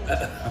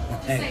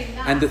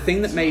 And the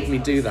thing that made me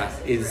do that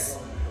is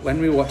when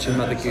we were watching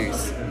Mother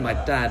Goose, my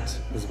dad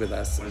was with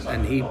us,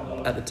 and he,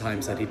 at the time,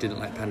 said he didn't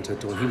like panto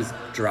at all. He was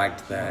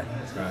dragged there.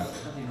 Right.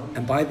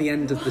 And by the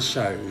end of the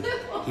show,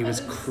 he was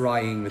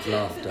crying with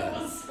laughter.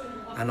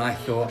 And I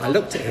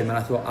looked at him and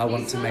I thought, I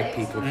want to make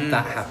people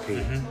that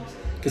happy.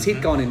 Because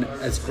he'd gone in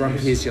as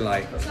grumpy as you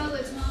like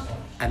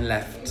and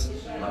left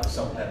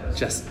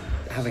just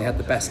having had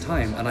the best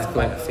time. And I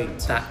thought,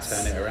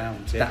 turn it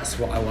around. Yeah. That's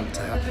what I want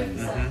to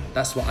happen.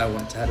 That's what I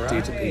want to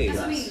do to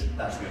people.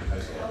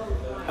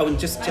 Oh, and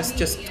just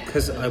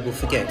because I will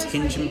forget,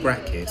 Hinge and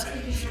Bracket,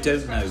 if you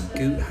don't know,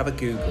 have a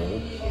Google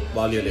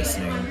while you're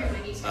listening,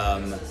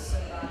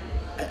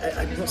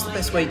 what's the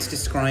best way to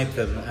describe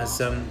them?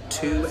 As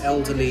two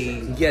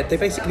elderly... Yeah, they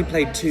basically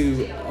played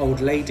two old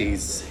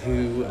ladies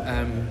who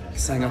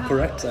sang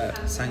operetta.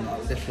 Sang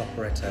little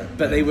operetta.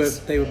 But they were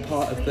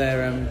part of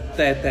their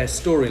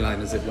storyline,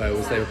 as it were,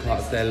 was they were part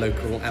of their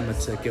local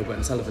amateur Gilbert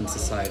and Sullivan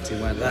Society,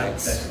 weren't they?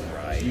 That's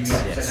right,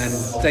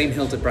 yes. And Dame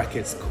Hilda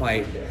Brackett's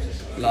quite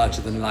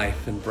larger than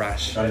life and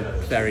brash and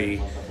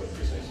very...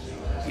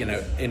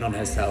 in on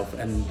herself,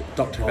 and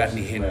Dr.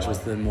 Evadne Hinge was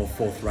the more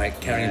forthright,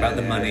 caring about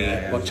the money,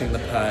 watching the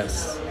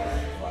purse.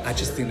 I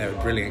just think they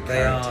were brilliant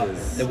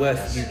characters. They're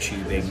worth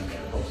YouTubing,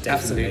 definitely.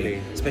 Absolutely.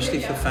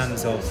 Especially for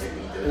fans of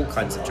all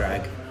kinds of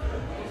drag,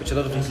 which a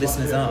lot of these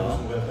listeners are.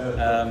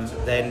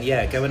 Then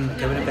go and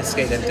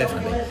investigate them,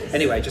 definitely.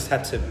 Anyway, just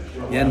had to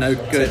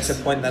to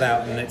point that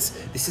out, and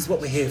this is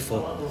what we're here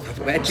for.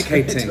 We're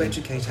educating, to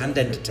educate and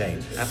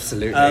entertain.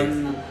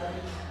 Absolutely.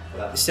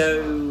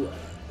 So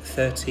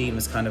 13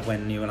 was kind of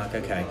when you were like,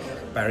 okay,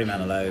 Barry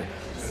Manilow,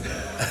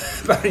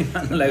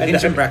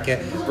 Hinge and Brackett,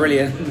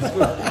 brilliant.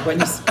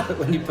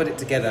 when you put it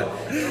together,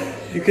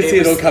 you could see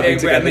it all coming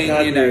together.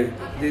 I mean,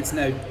 there's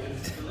no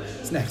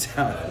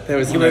doubt. There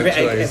was you no were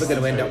choice. ever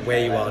going to end up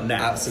where you are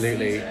now.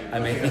 Absolutely. I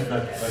mean,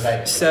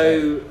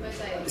 so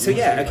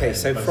yeah, okay.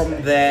 So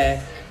from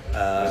there,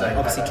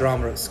 obviously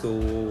drama at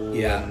school.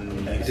 Yeah,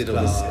 and you did all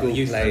the school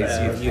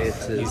plays,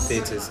 youth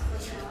theatres.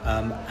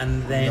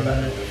 And then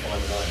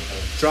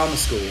drama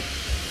school.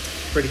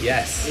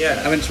 Yes.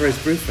 Yeah. I went to Rose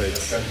Bruford.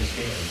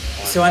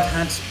 So I've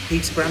had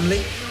Peter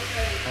Bramley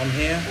on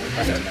here.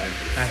 I don't know.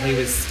 And he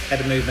was head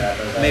of movement,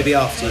 maybe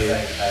after you.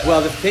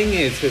 Well, the thing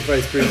is with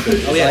Rose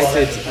Bruford,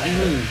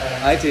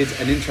 I did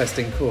an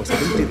interesting course. I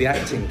didn't do the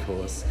acting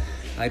course.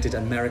 I did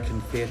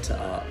American Theatre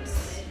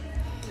Arts.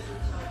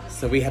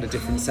 So we had a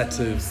different set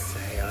of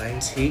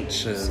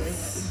teachers.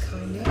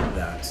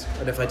 That.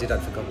 And if I did,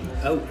 I'd forgotten.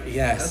 Oh,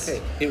 yes.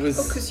 Okay. It was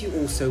because you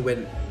also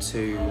went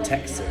to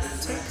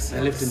Texas.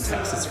 I lived in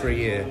Texas for a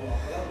year.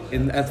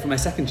 For my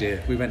second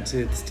year, we went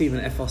to Stephen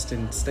F.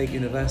 Austin State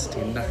University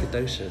in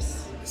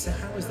Nacogdoches. So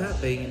how was that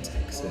being in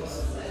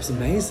Texas? It was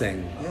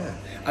amazing.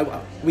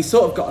 Yeah. We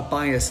sort of got a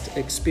biased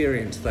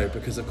experience though,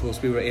 because of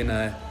course we were in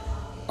a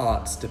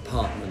arts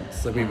department,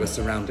 so we were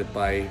surrounded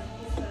by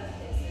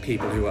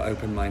people who were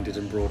open-minded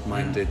and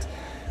broad-minded.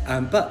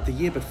 But the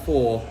year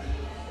before,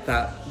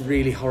 that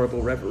really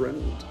horrible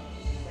reverend.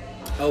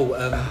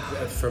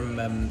 From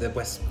the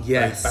West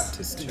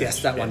Baptist Church.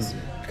 Yes, that one.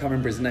 I can't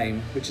remember his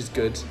name, which is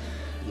good.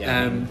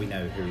 Yeah, we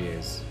know who he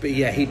is. But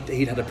yeah,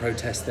 he'd had a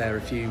protest there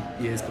a few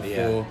years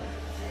before.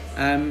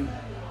 Yeah.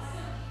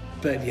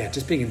 But yeah,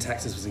 just being in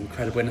Texas was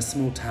incredible. In a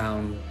small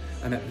town,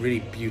 I met really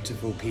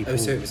beautiful people. Oh,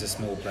 so it was a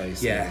small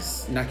place.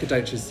 Yes.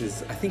 Nacogdoches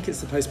is, I think it's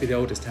supposed to be the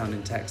oldest town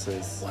in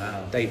Texas.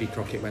 Wow. Davy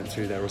Crockett went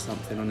through there or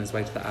something on his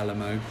way to the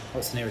Alamo.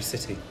 What's the nearest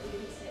city?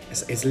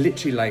 It's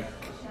literally like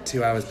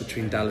 2 hours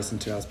between Dallas and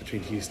 2 hours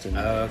between Houston.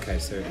 Oh, okay,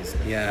 so it is.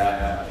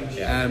 Yeah.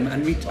 And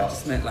I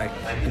just met like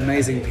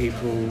amazing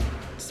people,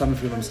 some of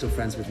whom I'm still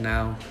friends with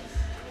now.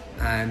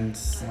 And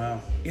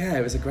yeah,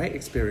 it was a great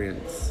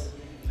experience.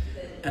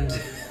 And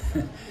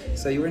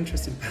so you were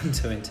interested in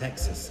panto in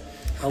Texas?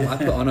 Oh, I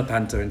put on a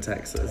panto in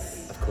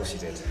Texas. Of course you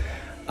did.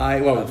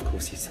 Of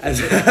course you did.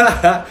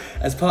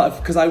 As part of,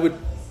 because I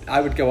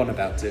would go on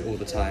about it all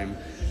the time,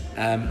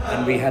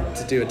 and we had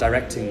to do a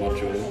directing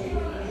module.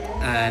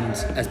 And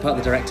as part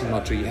of the directing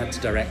module, you had to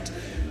direct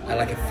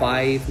like a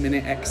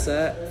 5-minute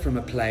excerpt from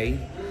a play.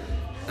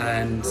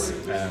 And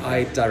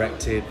I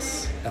directed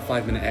a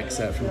 5-minute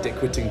excerpt from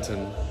Dick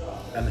Whittington.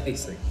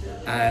 Amazing.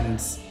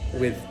 And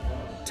with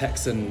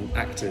Texan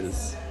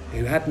actors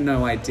who had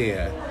no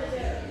idea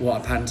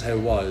what a panto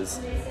was.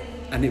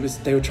 And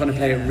they were trying to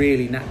play it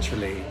really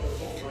naturally.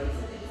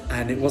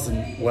 And it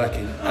wasn't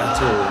working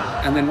at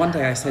all. And then one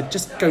day I said,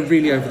 just go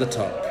really over the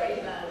top.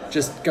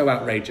 Just go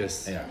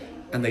outrageous. Yeah.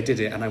 And they did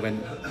it, and I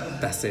went,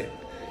 that's it.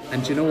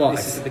 And do you know what?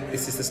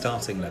 This is the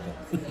starting level.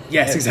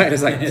 Yes, exactly.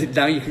 It's like,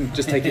 now you can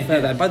just take it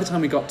further. And by the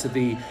time we got to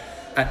the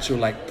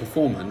actual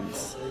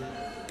performance,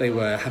 they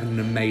were having an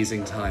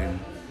amazing time.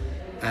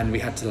 And I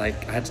had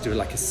to do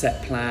a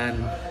set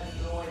plan.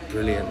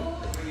 Brilliant.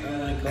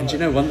 And do you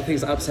know, one of the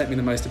things that upset me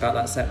the most about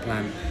that set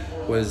plan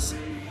was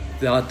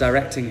our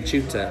directing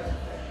tutor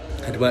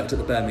had worked at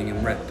the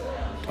Birmingham Rep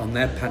on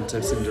their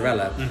panto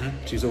Cinderella,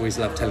 which he's always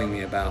loved telling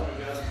me about.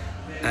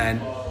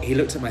 And he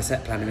looked at my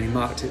set plan and he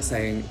marked it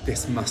saying,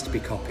 this must be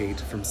copied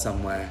from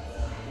somewhere.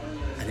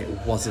 And it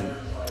wasn't.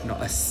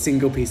 Not a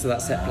single piece of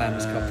that set plan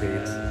was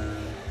copied.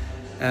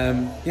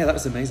 Yeah, that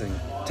was amazing.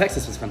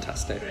 Texas was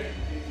fantastic.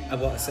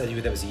 What I said you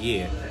that was a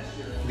year?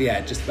 Yeah,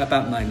 just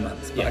about 9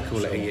 months, but I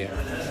call it a year.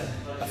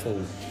 A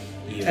full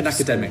year. An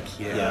academic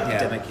year. Yeah,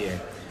 academic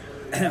year.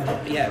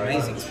 Yeah,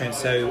 amazing experience.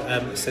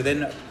 So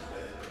then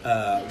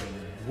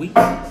we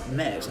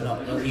met,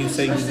 not you.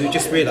 So you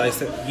just realised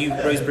that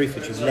Rose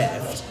Bruford, you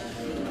left.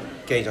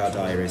 Gaydar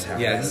Diaries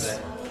happened. Yes.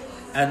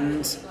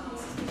 And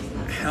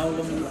how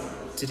long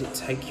did it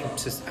take you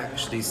to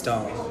actually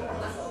start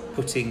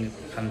putting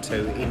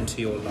panto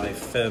into your life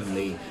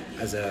firmly?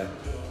 I'm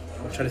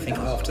trying to think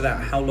after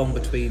that. How long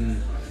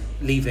between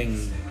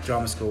leaving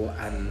drama school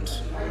and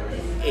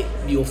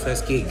your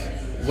first gig?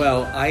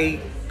 Well, I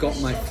got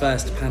my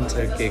first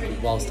panto gig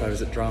whilst I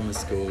was at drama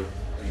school.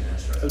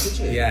 Oh, did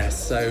you? Yeah,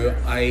 so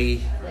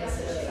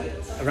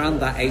around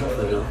that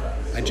April,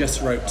 I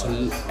just wrote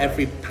to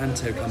every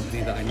panto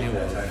company that I knew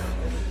of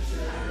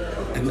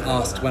and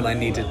asked when I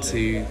needed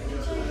to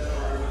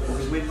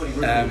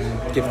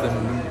give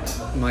them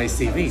my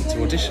CV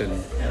to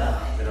audition.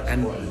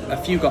 And a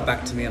few got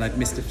back to me and I'd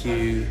missed a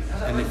few,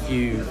 and a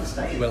few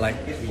were like,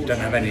 you don't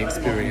have any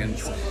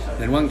experience. And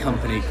then one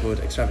company called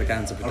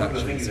Extravaganza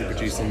Productions, who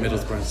produce in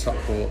Middlesbrough and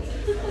Stockport,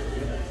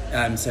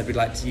 said we'd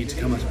like you to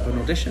come up for an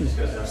audition.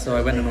 So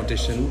I went and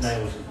auditioned.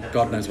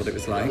 God knows what it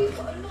was like.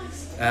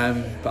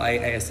 But I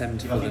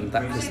ASM'd for them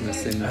that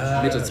Christmas in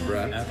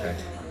Middlesbrough. Okay.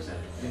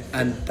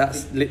 And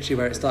that's literally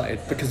where it started,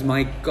 because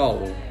my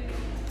goal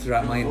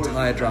throughout my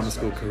entire drama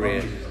school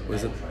career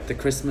was that the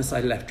Christmas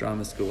I left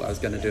drama school, I was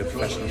going to do a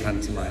professional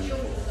pantomime.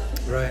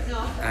 Right.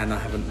 And I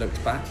haven't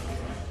looked back.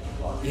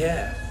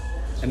 Yeah.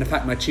 And in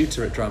fact, my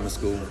tutor at drama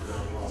school,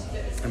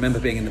 I remember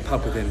being in the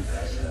pub with him,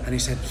 and he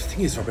said, "The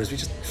thing is, Robert, we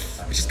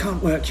just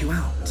can't work you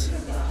out.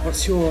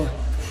 What's your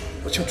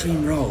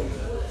dream role?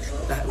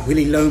 That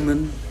Willy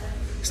Loman,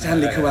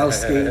 Stanley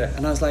Kowalski?"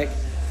 And I was like,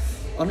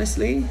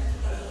 honestly,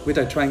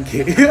 Widow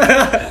Tranky.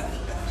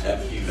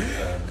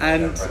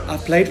 And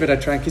I've played Widow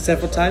Tranky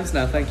several times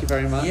now. Thank you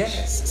very much.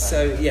 Yes.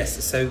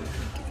 So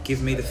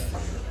give me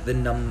the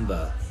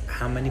number.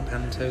 How many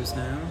pantos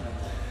now?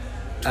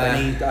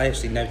 20. I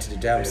actually noted it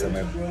down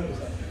somewhere.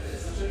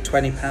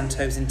 20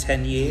 pantos in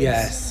 10 years.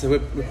 Yes. So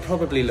we're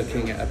probably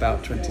looking at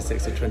about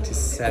 26 or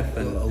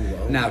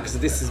 27 now, because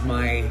this is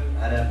my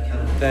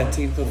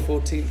 13th or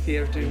 14th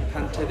year of doing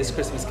panto. This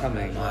Christmas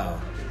coming. Wow.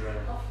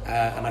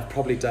 And I've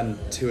probably done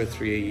 2 or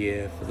 3 a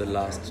year for the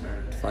last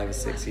 5 or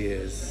 6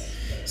 years.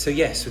 So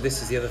yes, so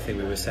this is the other thing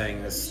we were saying,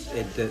 is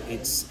that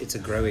it's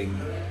an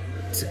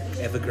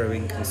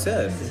ever-growing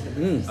concern,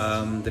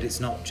 that it's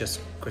not just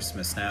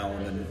Christmas now,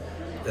 and then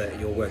that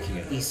you're working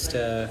at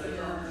Easter,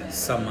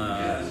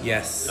 summer.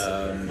 Yes.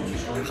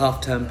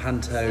 Half-term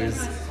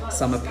pantos,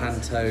 summer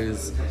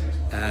pantos.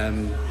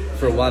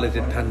 For a while I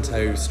did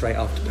panto straight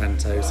after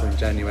panto, so in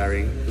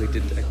January we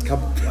did a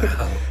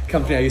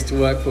company I used to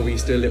work for. We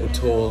used to do a little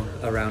tour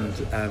around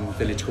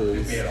village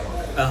halls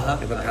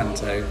with a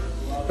panto.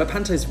 But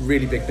panto is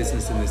really big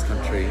business in this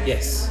country.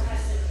 Yes.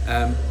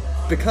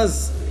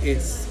 Because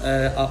it's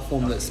an art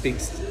form that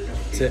speaks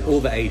to all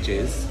the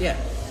ages. Yeah.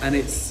 And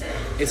it's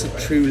a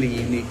truly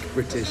unique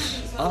British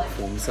art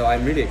form. So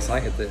I'm really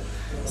excited that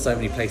so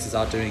many places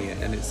are doing it,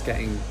 and it's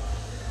getting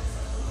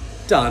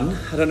done.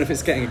 I don't know if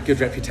it's getting a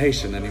good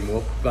reputation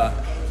anymore, but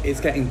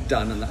it's getting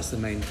done, and that's the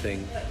main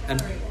thing.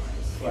 And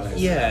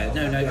yeah,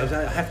 no,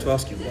 I have to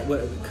ask you,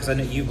 because I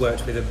know you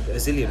worked with a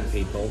zillion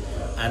people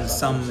and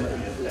some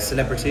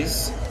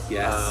celebrities.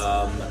 Yes.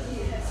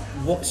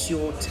 What's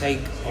your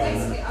take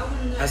on,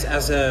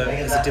 as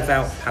a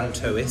devout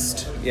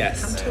pantoist?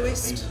 Yes.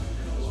 Pantoist?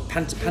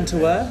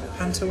 Pantoer?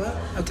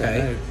 Pantoer?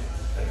 Okay.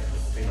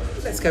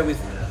 Let's go with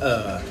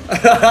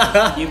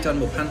You've done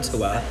more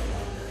pantoer.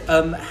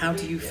 How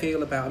do you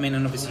feel about, I mean,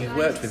 and obviously you've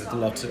worked with it a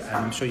lot, and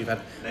I'm sure you've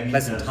had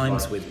pleasant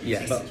times with.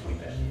 Yes. But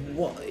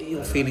what are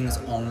your feelings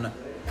on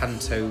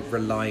panto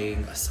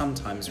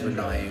sometimes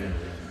relying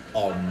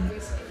on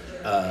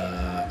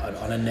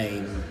a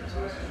name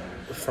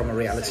from a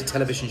reality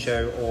television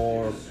show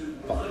or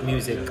pop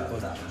music? Or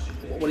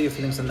what are your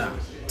feelings on that?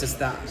 Does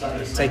that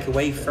take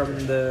away from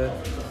the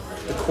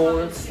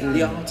core of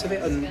the art of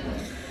it? And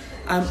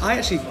I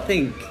actually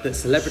think that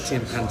celebrity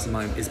in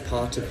pantomime is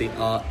part of the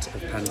art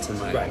of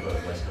pantomime. Right.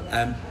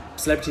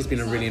 Celebrity has been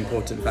a really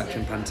important factor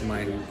in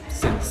pantomime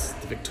since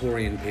the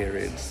Victorian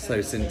period.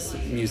 So since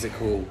music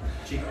hall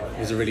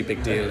was a really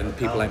big deal, and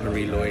people like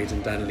Marie Lloyd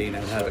and Dan Leno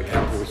and Herbert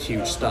Campbell were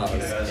huge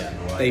stars.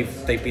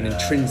 They've been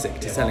intrinsic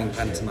to selling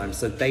pantomime,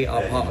 so they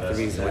are part of the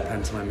reason why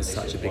pantomime is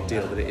such a big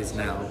deal that it is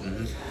now.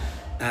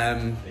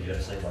 And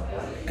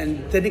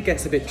then it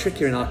gets a bit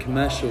trickier in our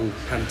commercial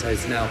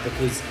pantos now,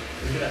 because,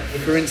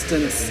 for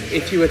instance,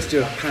 if you were to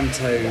do a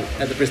panto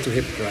at the Bristol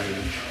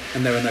Hippodrome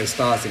and there were no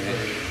stars in it,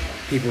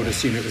 people would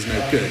assume it was no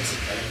good.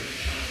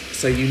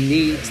 So you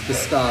need the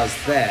stars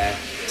there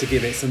to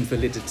give it some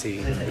validity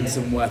and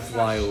some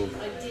worthwhile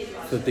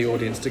for the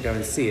audience to go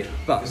and see it.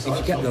 But if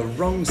you get the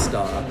wrong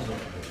star,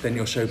 then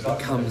your show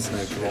becomes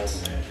no good.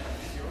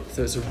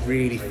 So it's a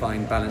really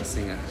fine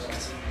balancing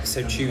act.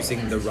 so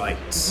choosing the right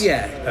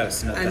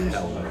person at the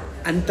helm.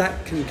 And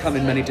that can come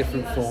in many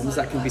different forms.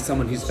 That can be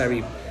someone who's got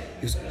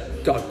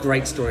a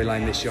great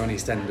storyline this year on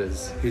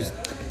EastEnders, who's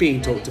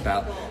being talked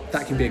about.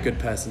 That can be a good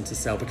person to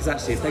sell, because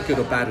actually if they're good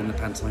or bad in the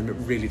pantomime, it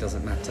really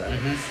doesn't matter.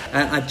 Mm-hmm.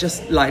 And I'd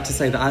just like to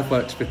say that I've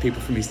worked with people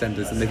from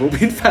EastEnders and they've all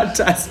been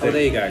fantastic. Oh,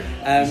 there you go.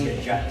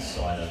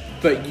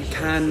 But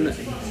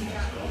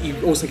you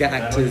also get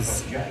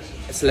actors,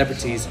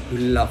 celebrities who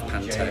love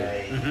panto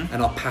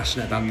and are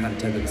passionate about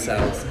panto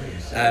themselves.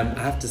 I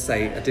have to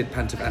say, I did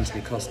panto with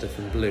Anthony Costa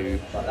from Blue.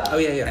 Oh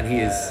yeah. And he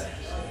is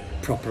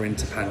proper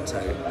into panto.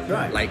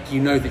 Right. Like,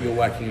 you know that you're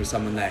working with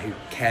someone there who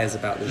cares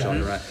about the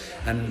genre.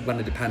 And when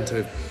I did panto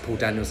with Paul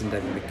Daniels and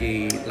David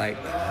McGee, like,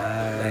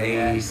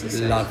 they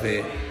love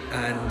it.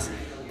 And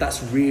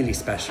that's really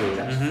special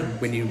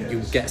when you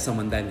get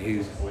someone then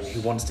who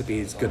wants to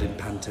be as good in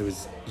panto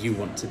as you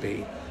want to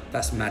be.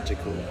 That's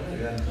magical.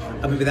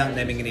 I mean, without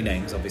naming any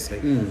names,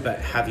 obviously, but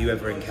have you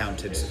ever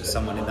encountered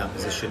someone in that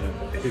position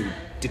who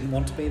didn't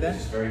want to be there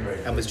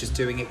and was just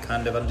doing it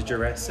kind of under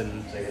duress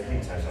and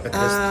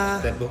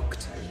because they're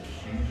booked?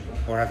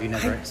 Or have you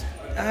never?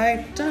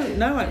 I don't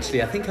know,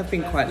 actually. I think I've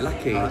been quite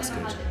lucky. Oh, that's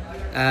good.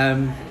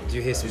 Do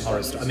you hear some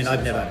horror stories? I mean,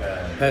 I've never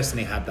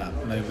personally had that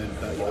moment,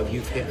 but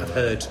I've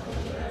heard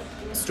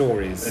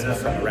stories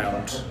from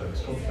around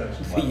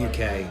the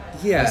UK.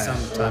 Yeah.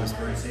 Sometimes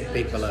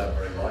people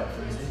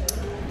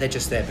they're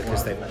just there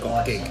because they've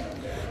got a gig.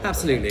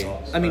 Absolutely.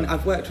 I mean,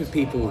 I've worked with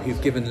people who've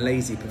given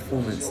lazy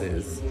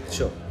performances.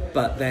 Sure.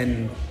 But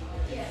then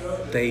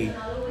they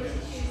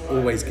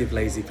always give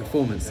lazy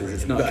performances.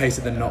 It's not a case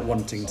of them not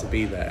wanting to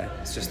be there.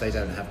 It's just they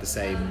don't have the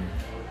same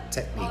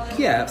technique.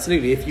 Yeah,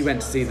 absolutely. If you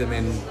went to see them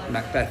in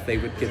Macbeth, they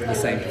would give the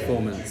same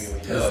performance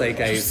as they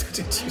gave.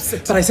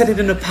 But I said it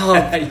in a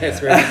pub.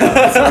 Yes, really.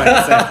 That's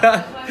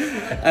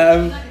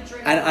right.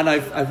 And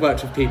I've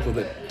worked with people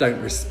that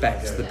don't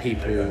respect the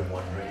people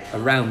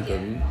around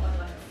them,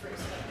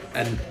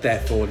 and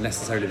therefore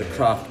necessarily the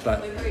craft,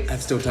 but have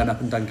still turned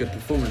up and done good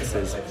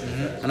performances.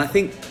 And I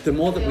think the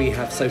more that we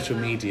have social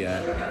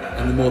media,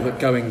 and the more that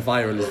going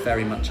viral is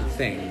very much a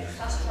thing,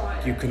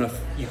 you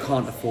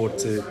can't afford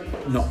to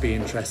not be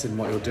interested in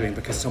what you're doing,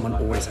 because someone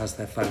always has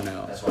their phone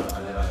out.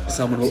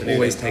 Someone will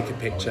always take a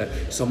picture.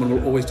 Someone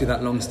will always do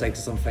that long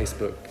status on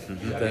Facebook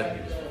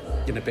that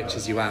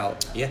bitches you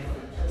out. Yeah.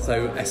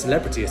 So a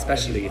celebrity,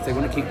 especially, if they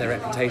want to keep their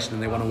reputation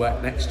and they want to work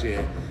next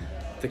year,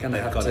 they're going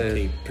to have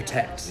to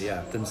protect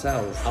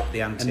themselves, up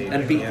the ante,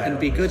 and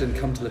be good and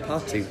come to the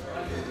party.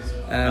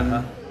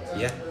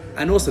 Yeah.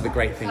 And also the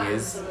great thing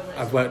is,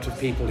 I've worked with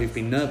people who've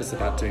been nervous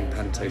about doing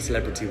panto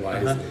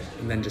celebrity-wise,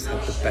 and then just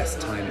had the best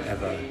time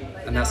ever,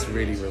 and that's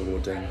really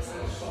rewarding.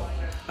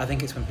 I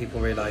think it's when people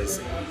realise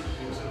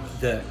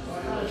that,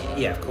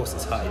 of course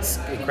it's hard. It's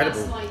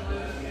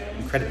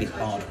incredibly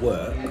hard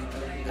work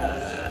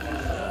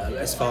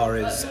as far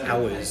as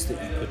hours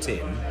that you put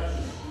in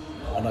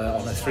on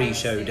a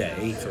 3-show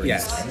day, for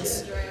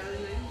instance.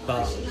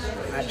 But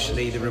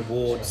actually, the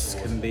rewards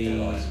can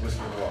be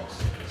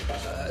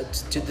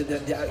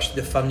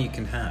the fun you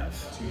can have.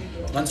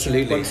 Once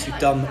you've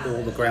done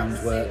all the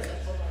groundwork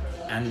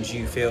and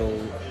you feel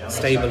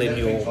stable in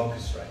your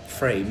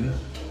frame,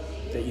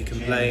 that you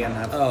can play and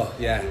have. Oh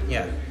yeah.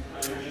 Yeah.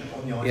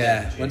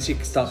 Once you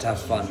start to have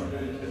fun,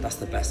 that's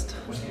the best.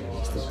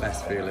 It's the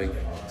best feeling.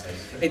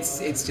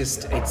 It's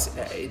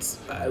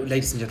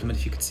ladies and gentlemen,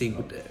 if you could see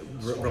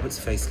Robert's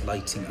face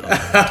lighting up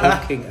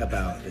talking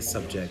about this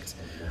subject,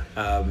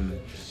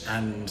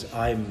 and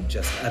I'm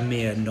just a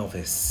mere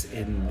novice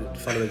in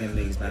following in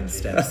these man's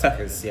steps,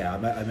 because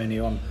I'm only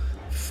on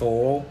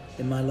 4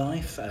 in my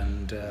life,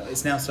 and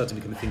it's now starting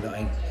to become a thing that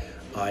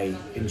I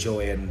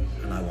enjoy and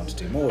I want to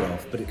do more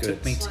of. But it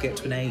took me to get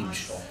to an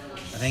age.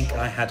 I think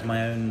I had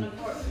my own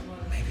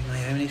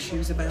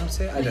issues about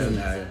it. I don't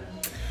know.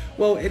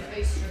 Well,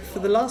 for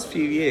the last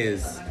few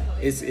years,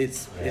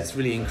 it's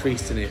really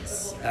increased in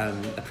its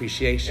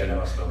appreciation.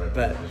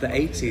 But the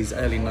 80s,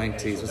 early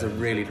 90s was a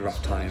really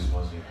rough time.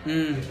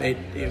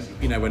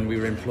 When we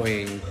were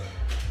employing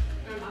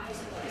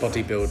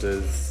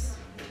bodybuilders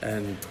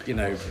and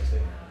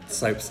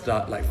soap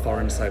star, like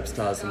foreign soap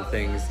stars and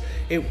things.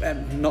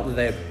 Not that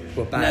they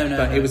were bad,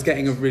 but it was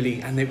getting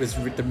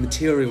the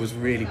material was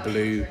really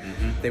blue.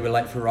 They were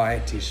like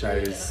variety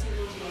shows,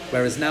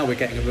 whereas now we're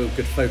getting a real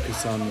good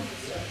focus on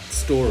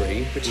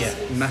story, which is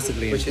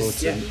massively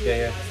important.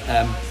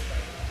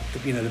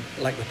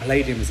 Like the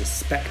Palladium is a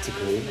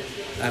spectacle,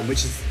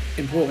 which is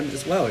important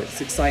as well.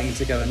 It's exciting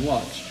to go and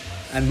watch,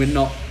 and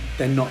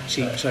they're not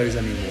cheap shows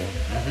anymore.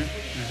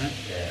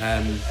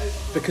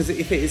 Because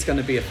if it is going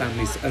to be a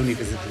family's only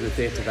visit to the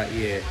theatre that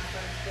year,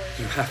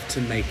 you have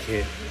to make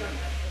it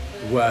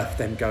worth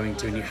them going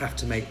to, and you have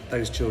to make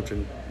those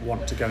children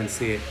want to go and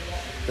see it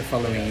the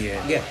following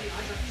year. Yeah.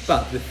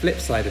 But the flip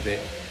side of it,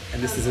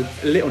 and this is a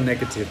little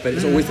negative, but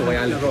it's always the way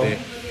I look at it,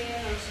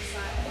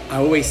 I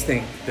always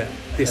think that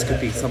this could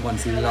be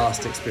someone's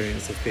last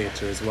experience of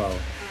theatre as well.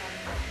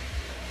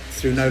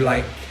 Through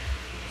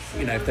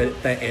if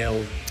they're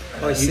ill,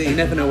 you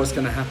never know what's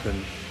going to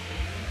happen.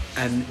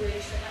 And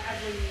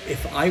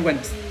if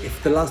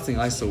the last thing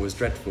I saw was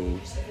dreadful,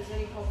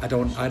 I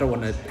don't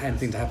want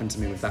anything to happen to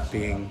me with that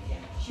being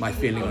my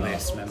feeling on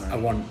it. I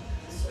want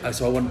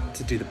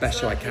to do the best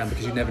show I can,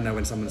 because you never know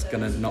when someone's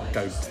going to not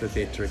go to the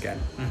theatre again.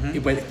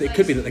 It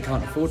could be that they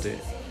can't afford it,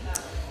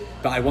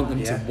 but I want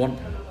them to want,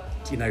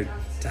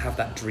 to have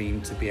that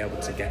dream to be able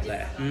to get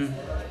there.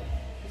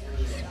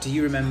 Do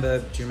you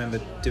remember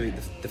doing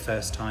the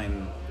first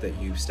time that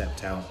you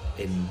stepped out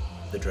in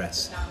the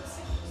dress?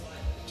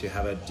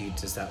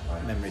 Does that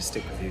memory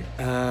stick with you?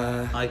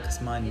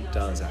 Because mine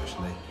does,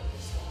 actually.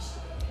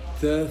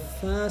 The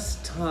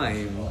first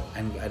time...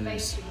 and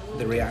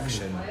the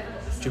reaction.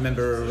 Do you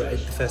remember the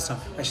first time?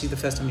 Actually, the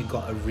first time you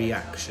got a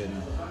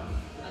reaction,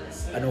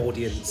 an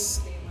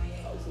audience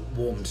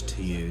warmed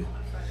to you.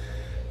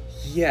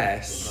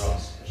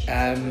 Yes.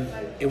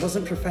 It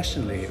wasn't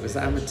professionally, it was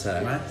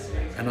amateur. Right.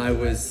 And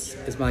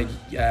as my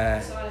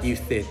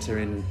youth theatre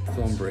in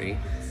Thornbury,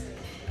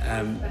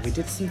 we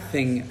did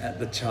something at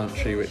the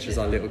Chantry, which was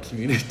our little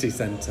community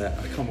centre.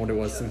 I can't remember what it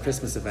was, some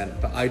Christmas event,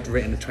 but I'd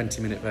written a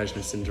 20-minute version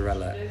of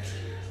Cinderella.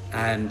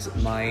 And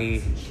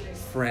my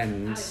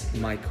friend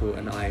Michael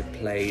and I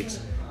played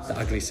the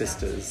Ugly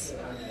Sisters.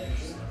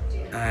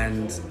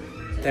 And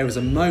there was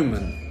a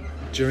moment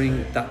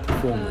during that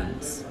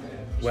performance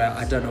where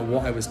I don't know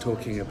what I was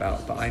talking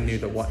about, but I knew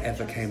that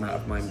whatever came out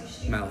of my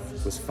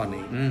mouth was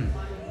funny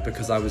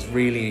because I was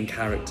really in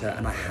character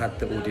and I had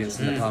the audience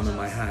in the palm of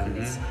my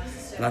hands.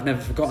 And I've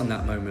never forgotten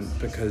that moment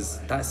because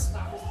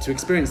to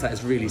experience that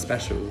is really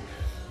special.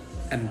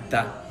 And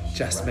that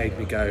just made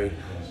me go,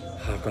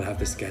 oh, I've got to have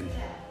this again.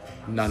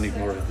 I need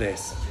more of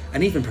this.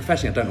 And even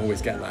professionally, I don't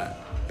always get that.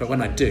 But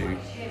when I do,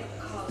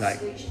 like,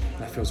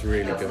 that feels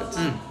really good.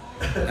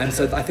 And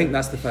so I think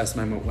that's the first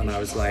moment when I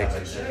was like,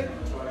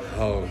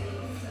 oh,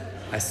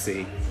 I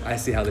see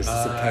how this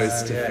is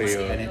supposed to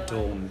feel. And it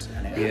dawned.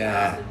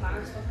 Yeah.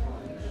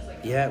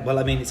 Yeah, well,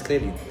 I mean, it's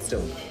clearly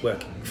still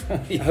working for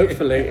you.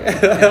 Hopefully.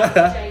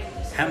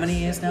 How many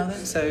years now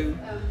then? So,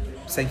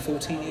 say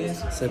 14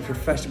 years? So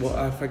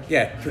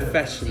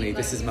professionally,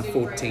 this is my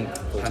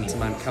 14th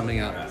pantomime coming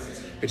up,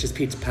 which is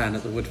Peter Pan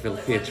at the Woodville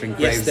Theatre in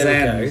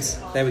Gravesend.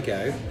 There we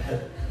go.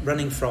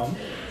 Running from?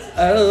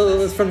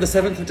 Oh, it's from the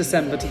 7th of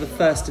December to the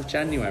 1st of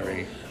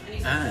January.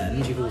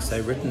 And you've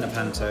also written a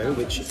panto,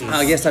 which is...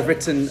 Oh, yes, I've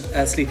written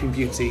Sleeping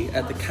Beauty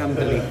at the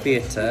Camberley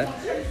Theatre,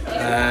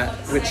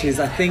 which is,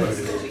 I think...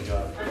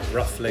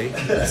 Roughly.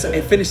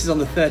 It finishes on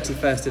the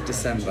 31st of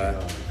December.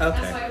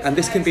 Okay. And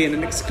this can be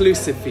an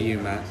exclusive for you,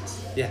 Matt.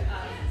 Yeah.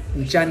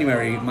 In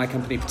January, my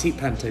company, Petite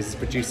Pantos, is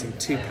producing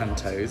 2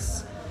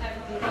 pantos.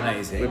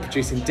 Amazing. We're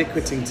producing Dick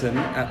Whittington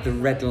at the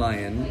Red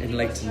Lion in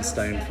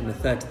Leytonstone from the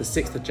 3rd to the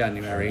 6th of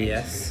January.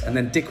 Yes. And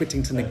then Dick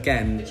Whittington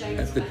again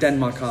at the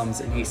Denmark Arms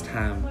in East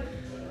Ham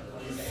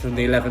from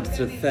the 11th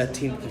to the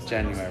 13th of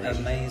January.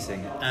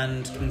 Amazing.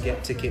 And can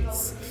get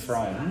tickets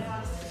from...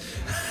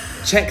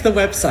 Check the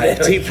website,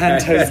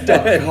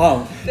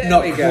 petitepantos.com.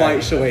 Not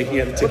quite sure where you can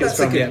get the tickets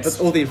from yet, but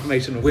all the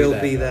information will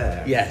be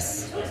there.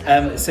 Yes.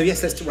 So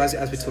yes, as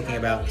we're talking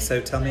about,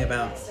 so tell me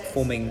about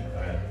forming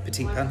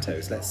Petite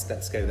Pantos.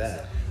 Let's go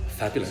there.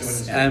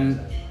 Fabulous.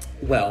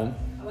 Well,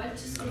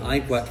 I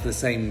worked for the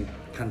same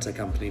panto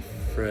company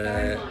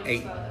for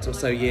 8 or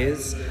so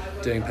years,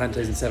 doing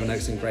pantos in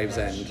Sevenoaks and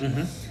Gravesend.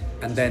 Mm-hmm.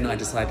 And then I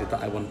decided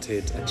that I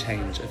wanted a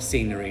change of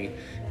scenery,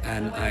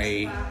 and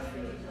I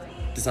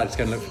decided to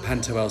go and look for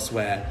panto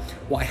elsewhere.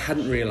 What I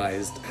hadn't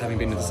realised, having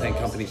been with the same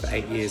company for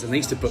 8 years, and they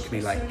used to book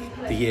me like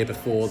the year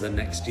before, the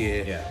next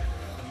year,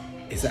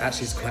 is that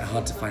actually it's quite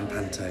hard to find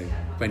panto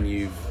when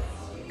you're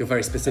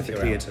very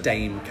specifically a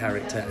dame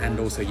character,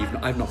 and also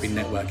I've not been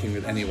networking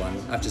with anyone.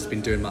 I've just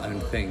been doing my own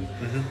thing.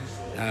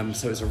 Mm-hmm.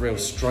 So it's a real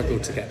struggle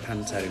to get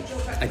panto.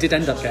 I did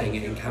end up getting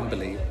it in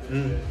Camberley,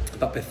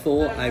 but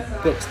before I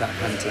booked that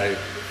panto,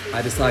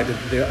 I decided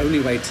the only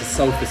way to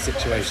solve this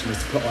situation was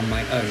to put on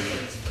my own.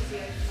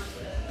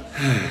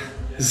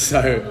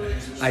 So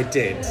I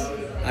did.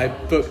 I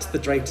booked the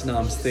Drayton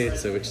Arms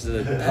Theatre, which is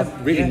a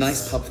really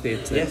nice pub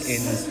theatre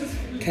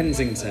in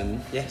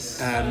Kensington. Yes.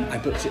 I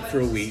booked it for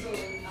a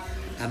week,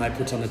 and I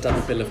put on a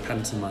double bill of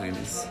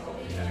pantomimes.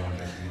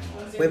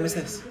 When was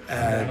this?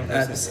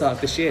 At the start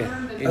of this year.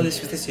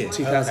 This was this year?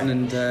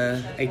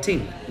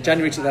 2018.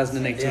 January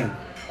 2018.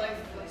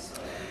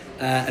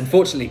 Yeah.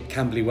 Unfortunately,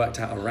 Camberley worked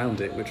out around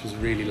it, which was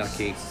really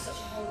lucky.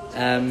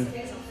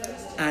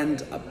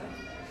 And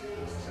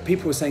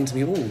people were saying to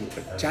me, oh,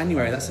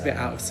 January, that's a bit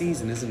out of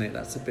season, isn't it?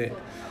 That's a bit...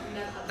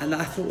 And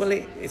I thought, well,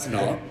 it's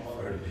not.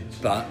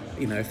 But,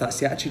 if that's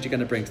the attitude you're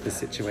going to bring to this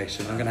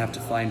situation, I'm going to have to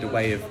find a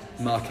way of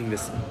marking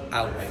this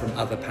out from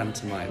other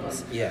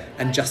pantomimes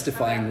and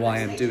justifying why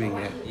I'm doing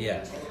it.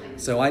 Yeah.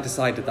 So I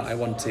decided that I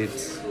wanted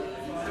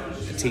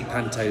Petite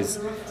Pantos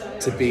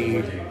to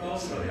be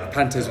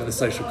pantos with a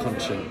social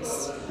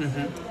conscience.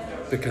 Mm-hmm.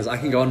 Because I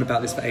can go on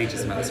about this for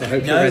ages, Matt, so I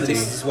hope you're ready.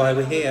 This is why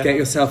we're here. Get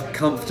yourself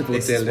comfortable,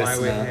 dear listener. This is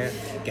why we're here.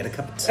 Get a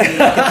cup of tea,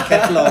 get the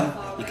kettle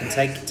on. You can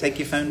take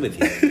your phone with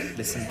you.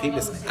 Keep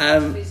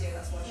listening.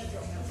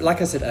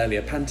 Like I said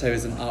earlier, panto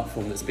is an art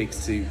form that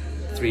speaks to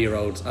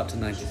 3-year-olds up to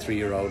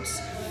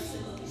 93-year-olds,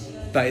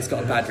 but it's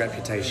got a bad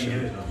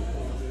reputation.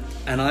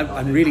 And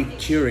I'm really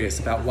curious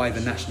about why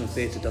the National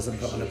Theatre doesn't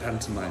put on a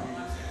pantomime.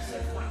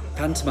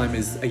 Pantomime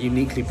is a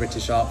uniquely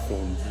British art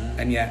form,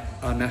 and yet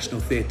our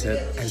National Theatre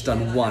has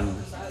done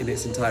one in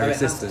its entire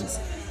existence,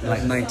 in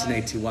like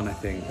 1981, I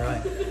think.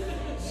 Right.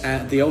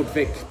 The Old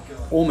Vic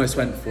almost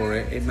went for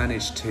it. It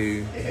managed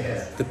to.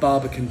 The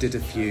Barbican did a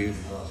few.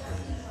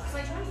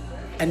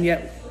 And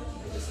yet,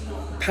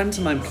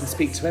 pantomime can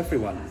speak to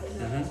everyone.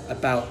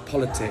 about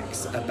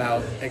politics,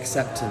 about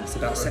acceptance,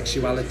 about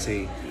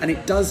sexuality, and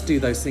it does do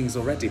those things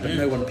already, but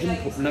no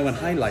one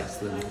highlights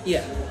them.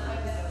 Yeah.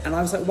 And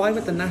I was like, why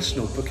would the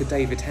National book a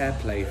David Hare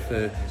play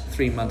for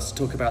 3 months to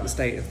talk about the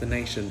state of the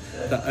nation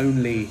that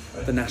only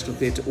the National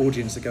Theatre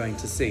audience are going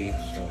to see,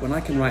 when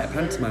I can write a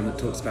pantomime that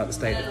talks about the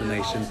state of the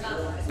nation,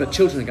 but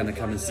children are going to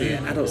come and see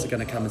it, adults are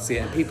going to come and see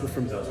it, and people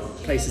from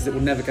places that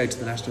will never go to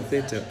the National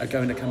Theatre are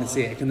going to come and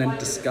see it. It can then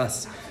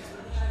discuss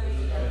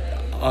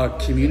our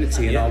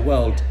community and our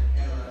world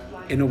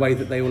in a way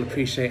that they all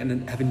appreciate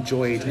and have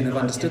enjoyed and have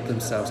understood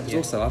themselves. Because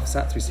also I've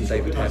sat through some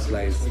David Hare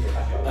plays,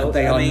 and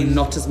they are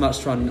not as much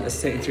fun as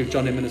sitting through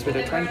John Inman's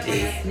Widow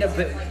Tranquil. No,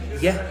 but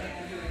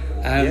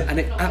and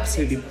it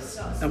absolutely.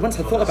 And once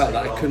I thought about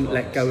that, I couldn't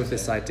let go of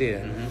this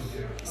idea.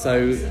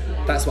 So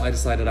that's what I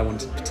decided I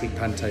wanted Petite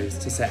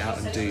Pantos to set out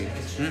and do.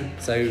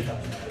 So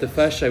the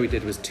first show we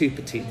did was 2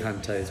 Petite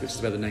Pantos, which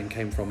is where the name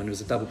came from, and it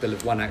was a double bill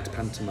of 1-act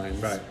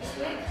pantomimes. Right.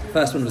 The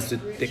first one was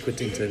Dick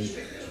Whittington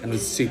and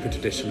was super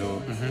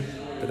traditional,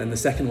 but then the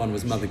second one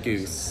was Mother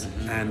Goose,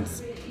 and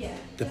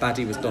the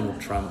baddie was Donald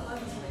Trump,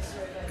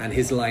 and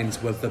his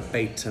lines were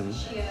verbatim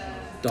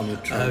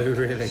Donald Trump. Oh,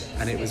 really?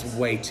 And it was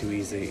way too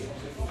easy.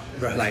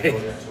 Right. Like,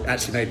 it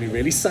actually made me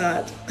really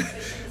sad.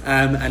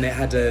 And it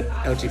had a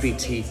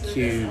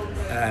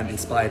LGBTQ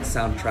inspired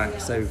soundtrack,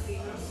 so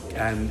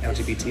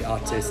LGBT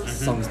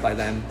artists, songs by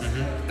them,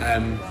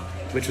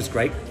 which was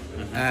great,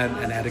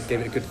 and it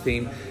gave it a good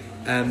theme.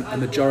 A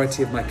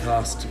majority of my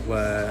cast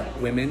were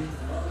women.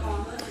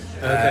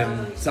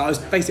 So I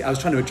was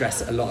trying to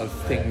address a lot of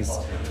things,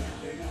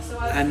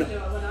 and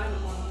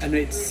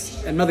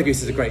Mother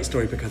Goose is a great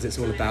story because it's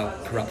all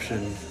about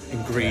corruption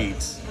and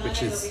greed,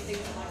 which is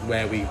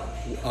where we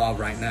are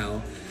right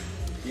now.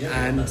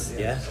 And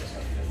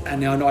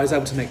I was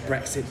able to make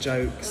Brexit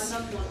jokes,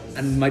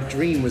 and my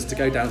dream was to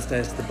go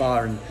downstairs to the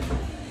bar and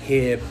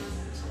hear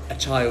a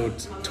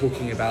child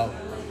talking about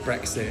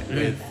Brexit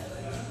with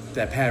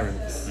their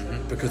parents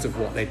because of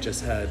what they'd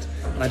just heard.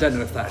 And I don't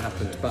know if that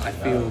happened, but I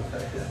feel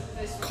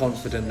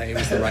confident that it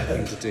was the right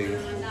thing to do.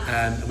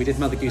 We did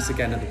Mother Goose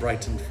again at the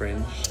Brighton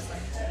Fringe.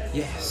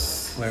 Yes.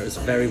 Where it was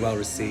very well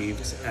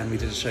received, and we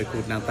did a show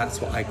called Now That's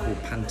What I Call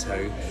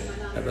Panto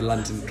at the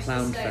London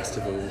Clown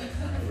Festival.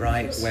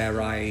 Right.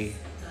 Where I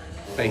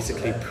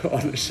basically put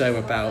on a show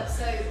about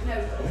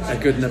a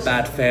good and a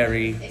bad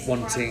fairy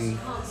wanting,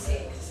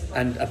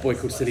 and a boy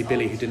called Silly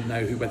Billy who didn't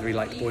know whether he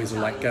liked boys or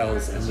liked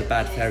girls, and the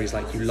bad fairy's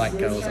like, you like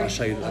girls, I'll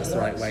show you that that's the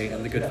right way,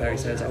 and the good fairy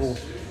says, oh,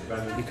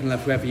 you can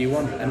love whoever you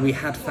want. And we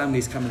had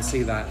families come and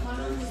see that,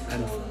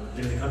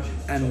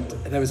 and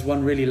there was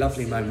one really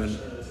lovely moment.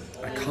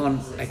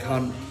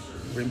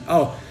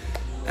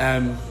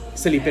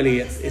 Silly Billy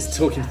is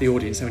talking to the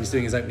audience, and when he's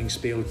doing his opening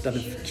spiel, done a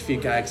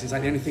few gags, he's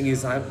like, the only thing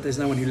is there's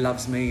no one who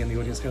loves me, and the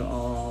audience go,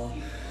 oh.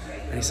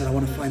 And he said, I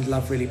want to find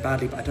love really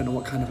badly, but I don't know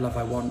what kind of love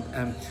I want.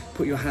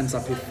 Put your hands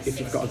up if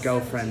you've got a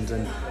girlfriend.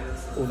 And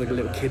all the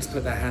little kids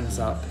put their hands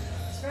up.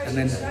 And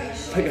then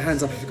put your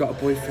hands up if you've got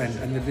a boyfriend.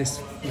 And then this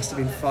must have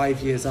been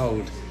 5 years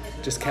old,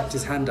 just kept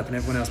his hand up, and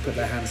everyone else put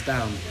their hands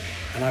down.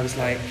 And I was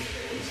like,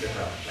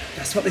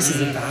 that's what this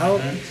is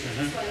about.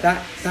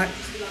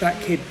 That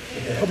kid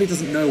probably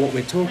doesn't know what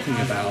we're talking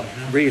about,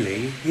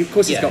 really. Of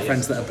course he's got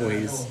friends that are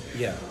boys.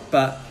 Yeah.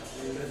 But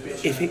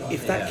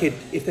if that kid,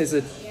 if there's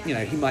a,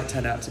 he might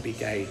turn out to be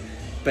gay,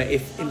 but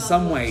if in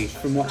some way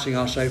from watching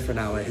our show for an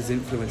hour has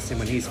influenced him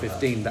when he's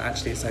 15 that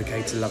actually it's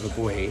okay to love a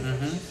boy,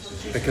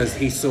 because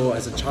he saw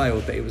as a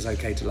child that it was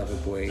okay to love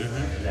a boy,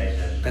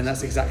 then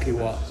that's exactly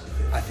what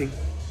I think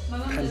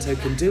Panto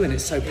can do, and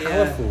it's so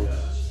powerful.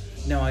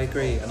 No, I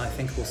agree, and I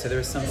think also there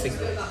is something,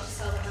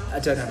 I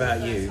don't know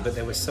about you, but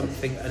there was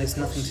something, and it's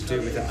nothing to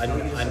do with it.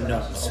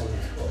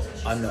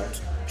 I'm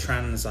not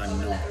trans, I'm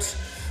not,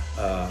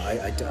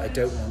 I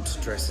don't want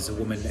to dress as a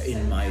woman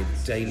in my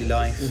daily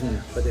life,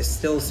 but there's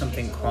still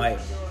something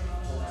quite,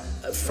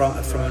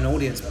 from an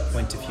audience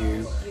point of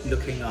view,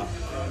 looking up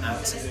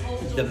at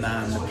the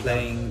man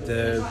playing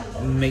the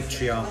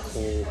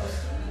matriarchal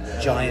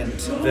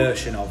giant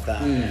version of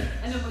that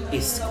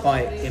is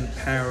quite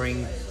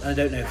empowering. I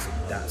don't know if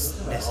that's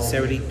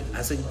necessarily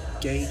as a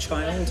gay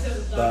child,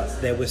 but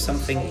there was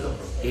something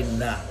in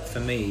that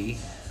for me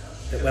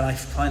that when I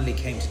finally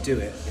came to do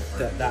it,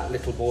 that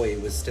little boy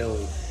was still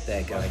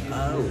there going,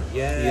 oh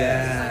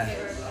yeah,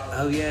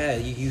 oh yeah,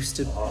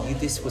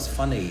 this was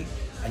funny,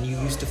 and you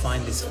used to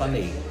find this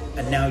funny,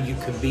 and now you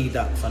can be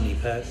that funny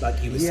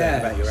like you were saying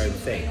about your own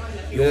thing.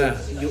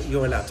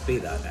 You're allowed to be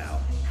that now.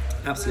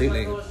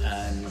 Absolutely.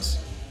 And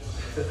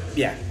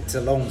it's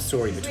a long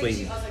story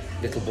between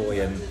little boy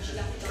and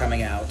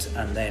coming out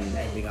and then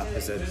ending up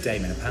as a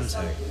dame in a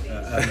panto.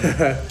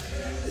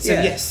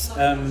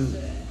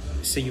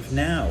 So you've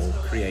now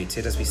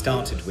created, as we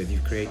started with,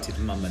 you've created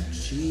Mama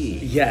G.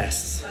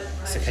 Yes.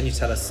 So can you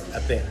tell us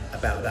a bit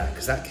about that?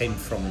 Because that came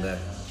from the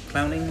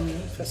clowning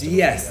festival?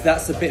 Yes,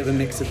 that's a bit of a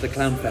mix of the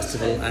clown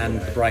festival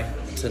and the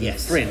Brighton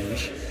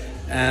Fringe.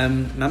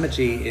 Mama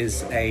G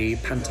is a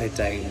panto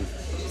dame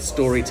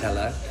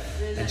storyteller,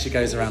 and she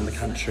goes around the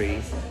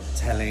country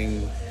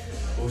telling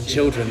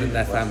children and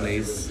their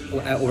families,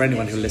 or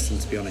anyone who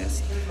listens, to be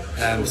honest,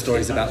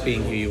 stories about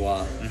being who you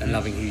are and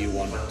loving who you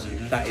want.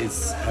 That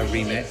is her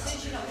remit.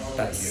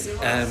 That's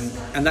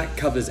and that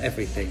covers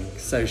everything.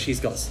 So she's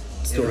got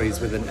stories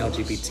with an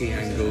LGBT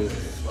angle.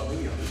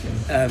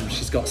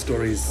 She's got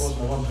stories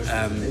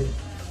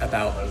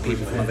about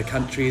people from other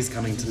countries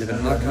coming to live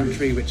in our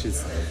country, which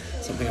is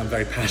something I'm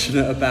very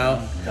passionate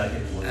about.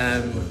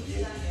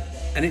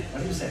 And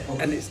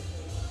it's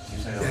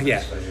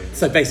yeah.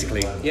 So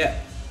basically, yeah.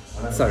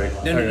 Sorry.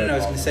 No. I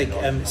was going to say.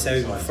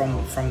 So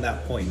from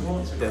that point,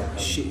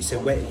 so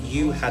where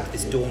you had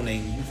this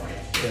dawning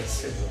that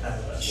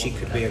she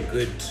could be a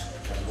good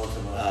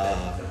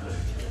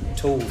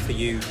tool for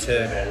you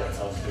to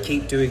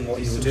keep doing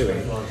what you were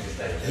doing.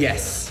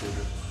 Yes,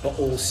 but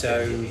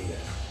also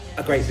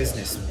a great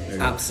business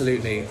move.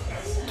 Absolutely.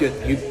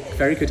 Good. You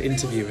very good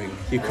interviewing.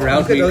 You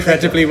corralled me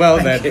incredibly well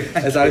then,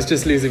 as I was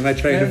just losing my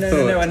train of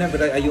thought. No, I know,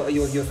 but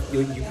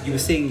you were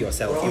seeing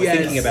yourself. You were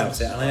thinking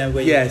about it. And I know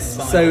where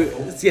So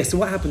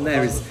what happened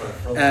there is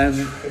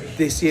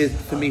this year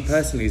for me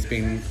personally has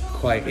been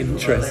quite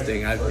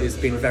interesting. It's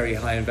been very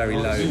high and very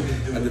low,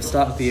 and the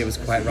start of the year was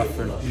quite rough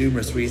for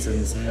numerous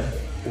reasons.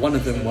 One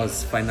of them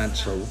was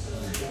financial,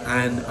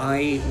 and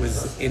I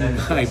was in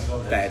my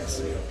bed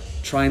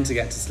trying to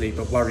get to sleep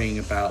but worrying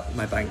about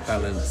my bank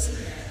balance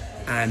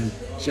and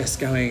just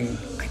going,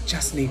 I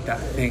just need that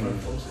thing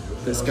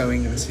that's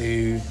going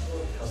to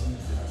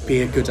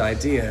be a good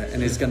idea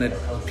and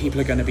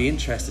people are going to be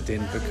interested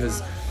in,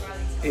 because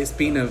it's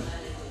been a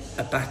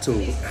battle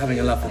having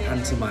a love for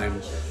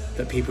pantomime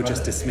that people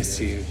just dismiss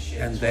you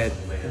and they're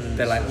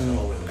like,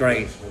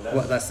 great,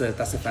 what, that's a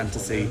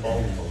fantasy,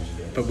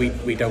 but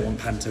we don't want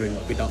pantomime,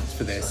 we don't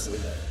for this.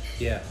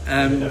 Yeah.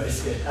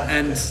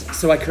 And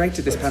so I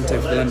created this panto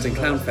for the London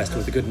Clown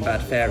Festival, The Good and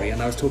Bad Fairy, and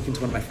I was talking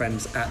to one of my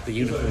friends at the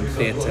Unicorn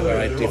Theatre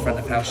where I do front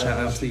of house shout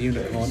out to the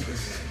Unicorn,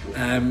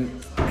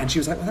 and she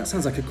was like, well, that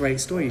sounds like a great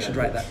story, you should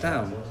write that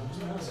down.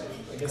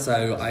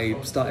 So I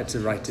started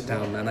to write it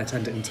down and I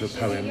turned it into a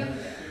poem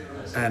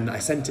and I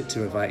sent it to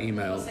her via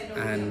email,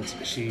 and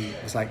she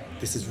was like,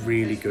 this is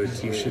really good,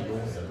 you should,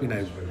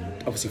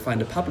 obviously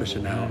find a publisher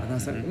now. And I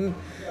was like,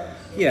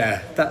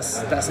 yeah,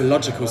 that's a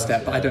logical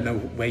step, but I don't know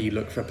where you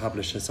look for a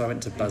publisher. So I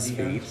went to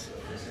BuzzFeed,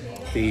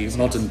 the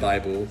modern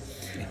Bible,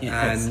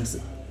 and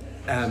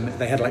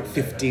they had like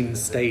 15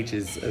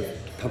 stages of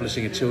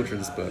publishing a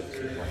children's book.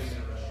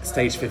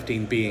 Stage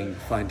 15 being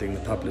finding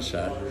the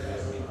publisher,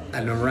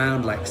 and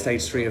around like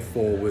stage 3 or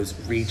 4 was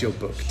read your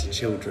book to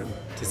children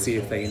to see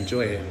if they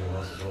enjoy it.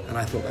 And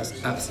I thought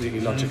that's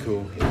absolutely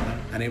logical.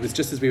 And it was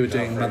just as we were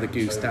doing Mother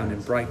Goose down in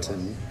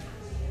Brighton.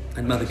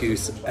 And Mother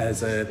Goose,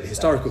 as a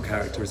historical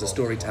character, as a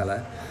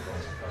storyteller.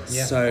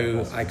 Yeah.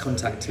 So I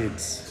contacted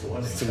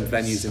some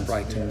venues in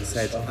Brighton and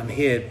said, I'm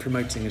here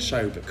promoting a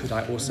show, but could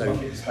I also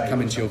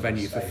come into your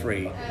venue for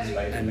free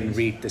and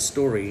read the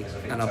story?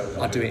 And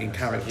I'll do it in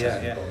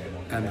character,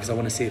 because I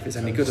want to see if it's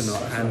any good or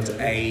not. And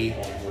a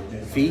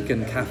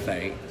vegan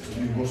cafe,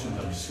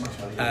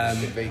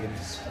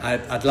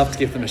 I'd love to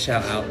give them a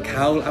shout out.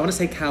 I want to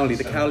say Cowley,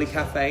 the Cowley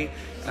Cafe.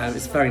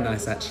 It's very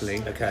nice,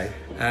 actually. Okay.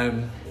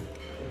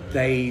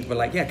 They were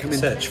like, yeah, come in.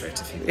 Search for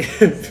it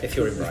if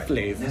you're in Brighton.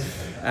 Please.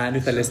 And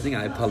if they're listening,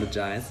 I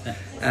apologise.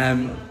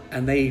 And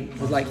they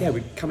were like, yeah,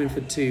 we'd come in for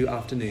 2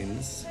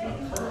 afternoons.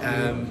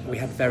 We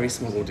had very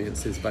small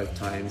audiences both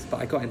times, but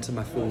I got into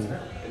my full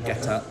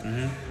get-up.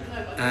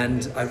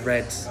 And I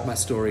read my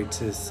story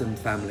to some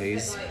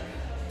families,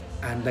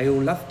 and they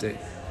all loved it.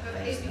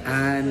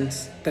 And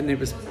then it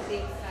was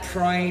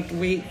Pride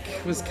Week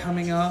was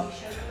coming up.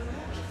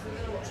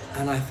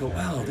 And I thought,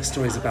 well, this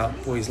story's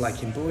about boys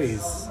liking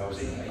boys.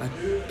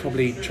 I'd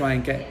probably try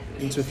and get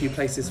into a few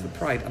places for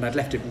Pride. And I'd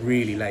left it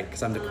really late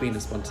because I'm the queen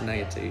of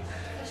spontaneity.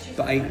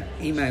 But I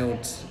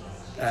emailed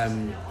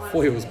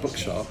Foyle's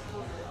bookshop,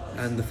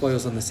 and the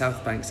Foyles on the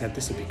South Bank said,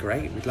 this would be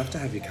great, we'd love to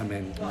have you come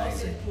in.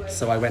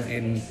 So I went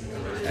in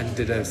and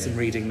did some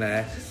reading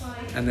there.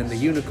 And then the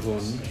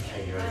Unicorn,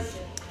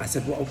 I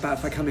said, what about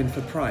if I come in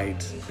for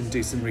Pride and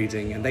do some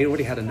reading? And they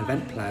already had an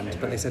event planned,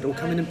 but they said, oh,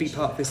 come in and be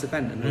part of this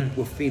event and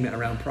we'll theme it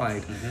around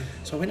Pride.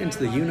 So I went into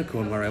the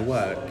Unicorn where I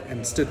work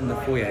and stood in the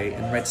foyer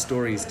and read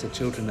stories to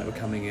children that were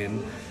coming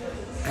in.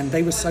 And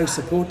they were so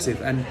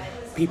supportive, and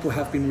people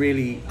have been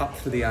really up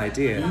for the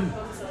idea.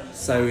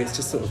 So it's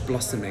just sort of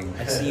blossoming.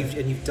 And so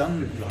you've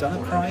done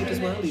a Pride as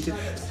well? You did?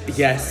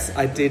 Yes,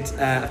 I did.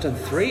 I've done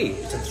 3.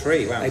 You've done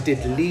 3, wow. I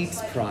did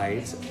Leeds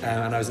Pride,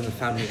 and I was in the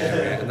family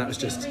area, and that was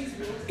just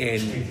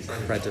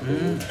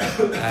incredible.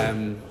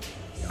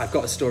 I've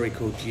got a story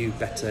called You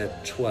Better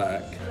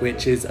Twerk,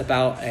 which is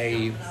about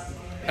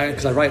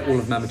because I write all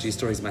of Mama G's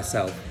stories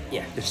myself.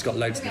 Yeah. She's got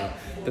loads now.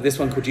 But this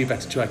one called You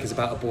Better Twerk is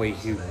about a boy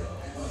who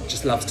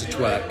just loves to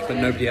twerk, but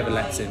nobody ever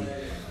lets him.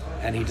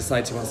 And he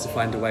decides he wants to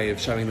find a way of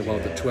showing the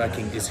world that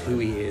twerking is who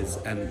he is,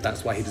 and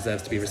that's why he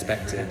deserves to be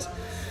respected.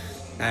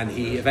 And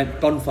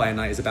Bonfire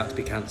Night is about to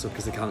be cancelled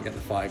because they can't get the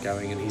fire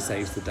going, and he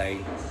saves the day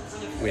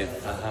with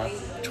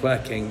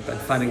twerking, but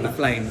fanning the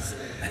flames.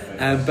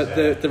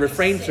 But the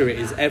refrain through it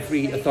is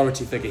every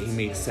authority figure he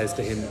meets says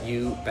to him,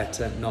 "You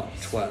better not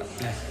twerk."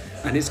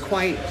 And it's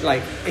quite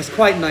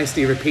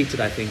nicely repeated,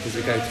 I think, as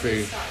we go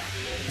through.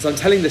 So I'm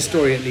telling this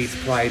story at Leeds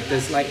Pride.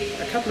 There's like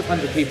a couple of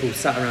hundred people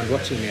sat around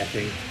watching me, I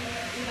think.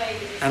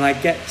 And I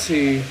get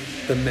to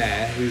the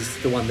mayor, who's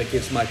the one that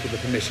gives Michael the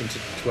permission to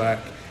twerk.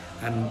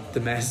 And the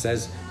mayor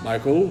says,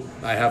 "Michael,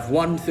 I have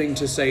one thing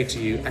to say to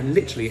you." And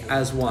literally,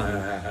 as one,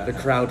 the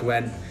crowd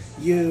went,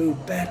 "You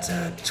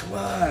better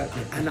twerk."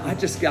 And I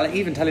just, like,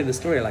 even telling the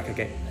story, like, I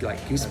get like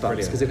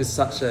goosebumps because it was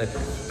such a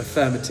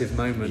affirmative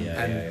moment.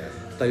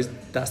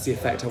 That's the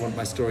effect I want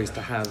my stories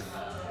to have.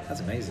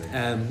 That's amazing.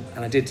 And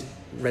I did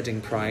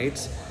Reading Pride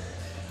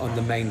on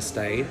the main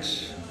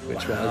stage,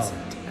 which was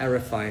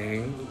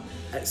terrifying.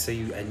 So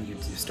you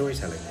do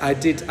storytelling? I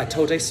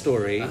told a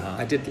story.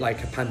 I did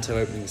like a panto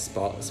opening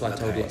spot, so I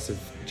told lots of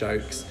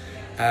jokes.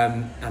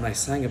 And I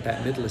sang a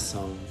Bette Midler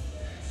song.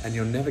 And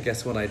you'll never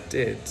guess what I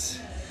did.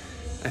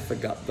 I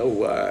forgot the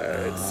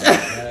words.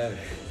 No.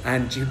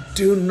 And you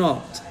do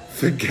not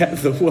forget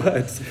the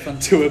words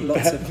to a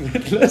Bette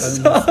Midler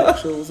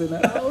song. In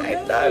it. Oh, no.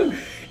 I know.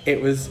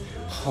 It was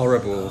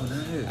horrible.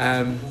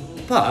 Oh, no.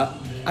 But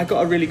I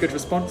got a really good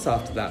response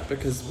after that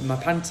because my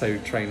panto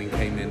training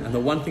came in, and the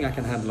one thing I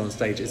can handle on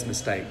stage is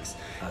mistakes.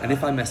 And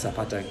if I mess up,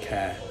 I don't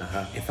care.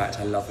 In fact,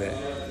 I love it.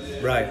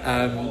 Right.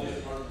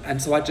 And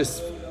so I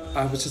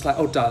was just like,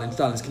 "Oh,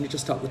 darlings, can you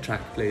just stop the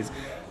track, please?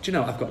 Do you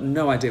know, I've got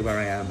no idea where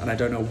I am and I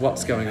don't know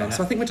what's going on.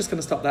 So I think we're just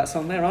going to stop that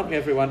song there, aren't we,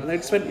 everyone?" And they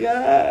just went,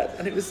 "Yeah."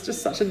 And it was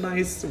just such a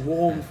nice,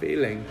 warm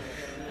feeling.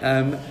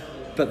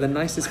 But the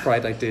nicest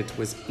Pride I did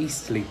was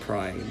Eastleigh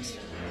Pride.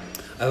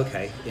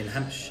 Okay, in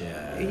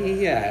Hampshire.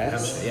 Yes,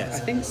 Hampshire,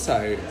 yes. I think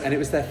so. And it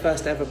was their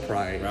first ever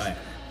Pride. Right.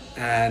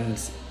 And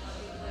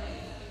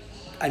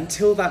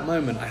until that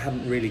moment, I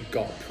hadn't really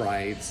got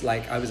Pride.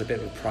 Like, I was a bit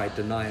of a Pride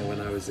denier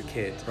when I was a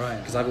kid. Right.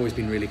 Because I've always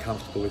been really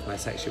comfortable with my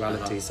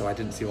sexuality, so I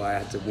didn't see why I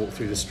had to walk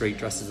through the street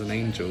dressed as an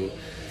angel.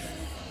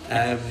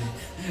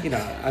 You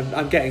know,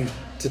 I'm getting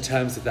to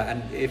terms with that,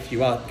 and if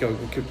you are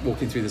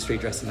walking through the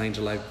street dressed as an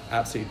angel, I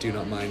absolutely do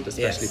not mind,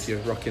 especially if you're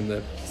rocking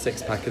the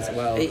six-pack as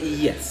well.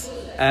 Yes.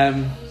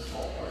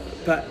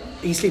 But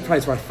Eastleigh Pride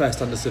is where I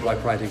first understood why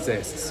Pride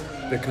exists,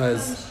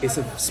 because it's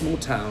a small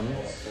town.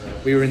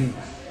 We were in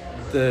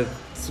the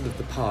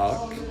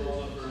park,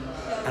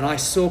 and I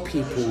saw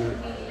people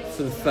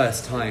for the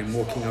first time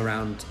walking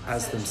around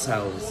as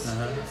themselves,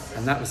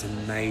 and that was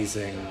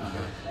amazing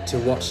to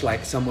watch,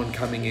 like, someone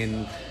coming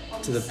in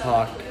to the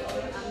park,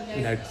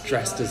 you know,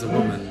 dressed as a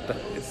woman, but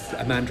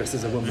a man dressed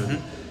as a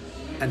woman,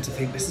 and to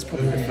think this is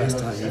probably the first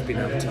time you've been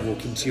able to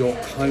walk into your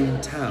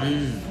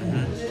hometown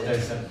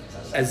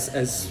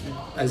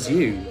as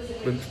you.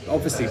 When,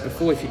 obviously,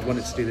 before, if you'd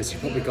wanted to do this, you'd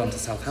probably gone to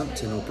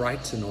Southampton or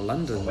Brighton or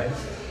London,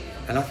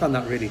 and I found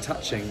that really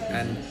touching.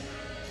 And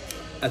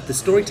the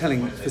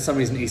storytelling, for some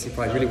reason, Eastleigh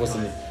Pride really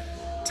wasn't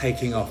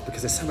taking off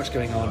because there's so much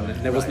going on,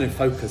 and there was no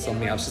focus on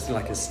me. I was just in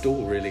like a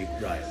stall, really.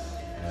 Right.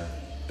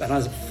 And I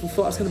thought it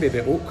was going to be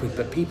a bit awkward,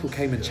 but people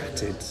came and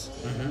chatted.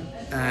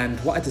 And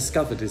what I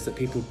discovered is that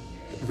people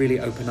really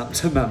open up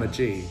to Mama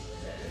G.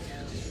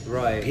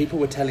 Right. People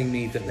were telling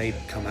me that they'd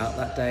come out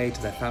that day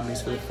to their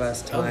families for the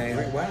first time.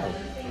 Oh,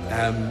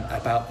 wow.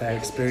 About their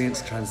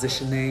experience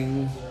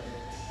transitioning.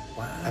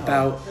 Wow.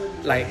 About,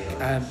 like,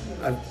 an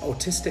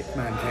autistic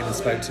man came and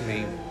spoke to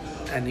me,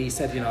 and he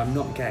said, you know, I'm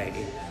not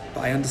gay,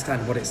 but I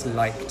understand what it's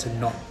like to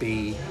not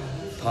be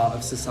part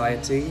of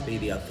society. Be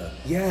the other.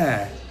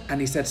 Yeah. And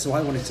he said, so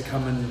I wanted to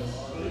come and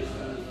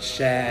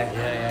share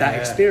that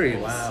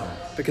experience. Wow.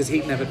 Because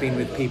he'd never been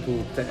with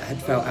people that had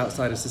felt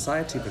outside of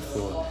society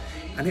before.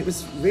 And it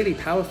was really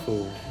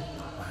powerful.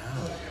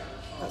 Wow.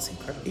 That's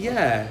incredible.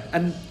 Yeah.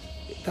 And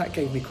that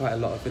gave me quite a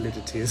lot of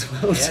validity as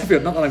well. Yeah.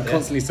 Not that I'm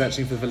constantly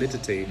searching for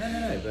validity.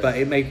 No. But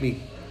it made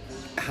me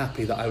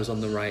happy that I was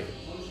on the right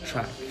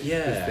track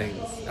with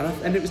things.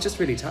 And it was just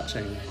really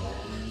touching.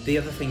 The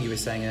other thing you were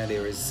saying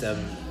earlier is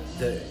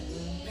that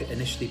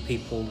initially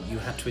you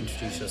had to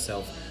introduce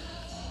yourself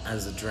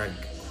as a drag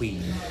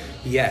queen.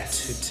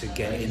 Yes. To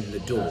get in the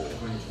door.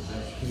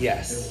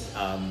 Yes.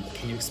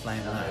 Can you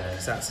explain that?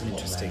 Because that's an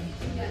interesting...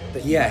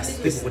 Yes.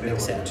 This wouldn't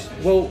accept.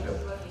 Well,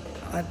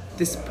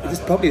 this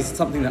probably is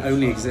something that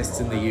only exists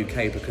in the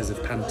UK because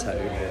of panto.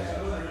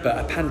 But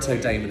a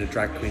panto dame and a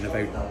drag queen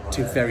are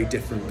two very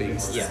different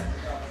beasts. Yeah.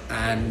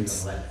 And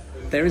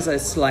there is a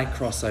slight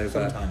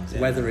crossover. Sometimes,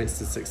 whether it's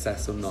a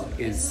success or not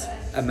is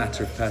a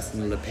matter of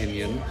personal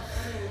opinion.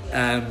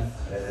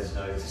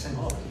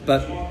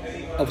 But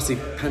obviously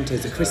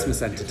panto's a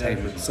Christmas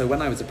entertainment, so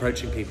when I was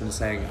approaching people and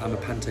saying I'm a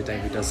panto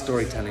dame who does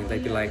storytelling,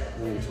 they'd be like,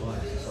 well,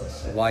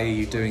 why are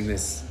you doing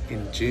this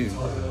in June?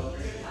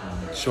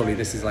 Surely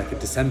this is like a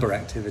December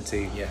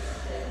activity. Yeah.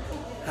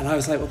 And I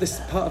was like, well, this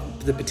is part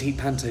of the Petite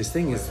Panto's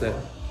thing, is that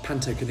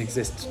panto can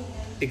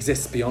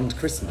exists beyond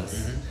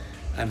Christmas,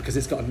 because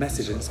it's got a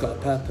message and it's got a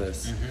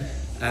purpose.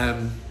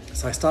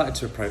 So I started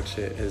to approach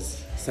it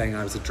as saying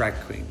I was a drag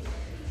queen.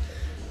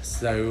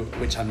 So,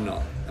 which I'm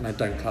not, and I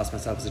don't class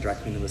myself as a drag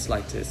queen in the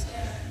slightest.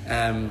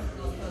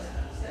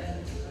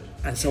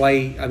 And so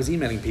I was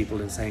emailing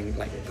people and saying,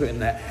 like, put in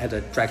their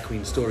header drag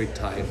queen story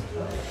time.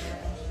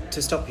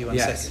 To stop you 1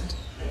 second,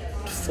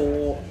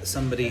 for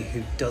somebody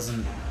who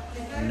doesn't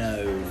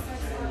know,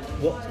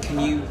 what can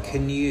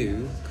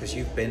you because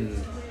you've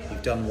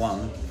done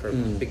one for a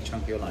big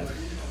chunk of your life,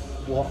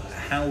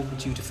 how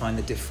would you define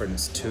the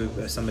difference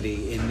to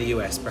somebody in the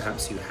US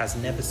perhaps who has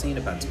never seen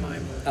a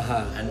pantomime,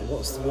 and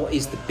what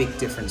is the big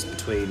difference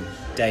between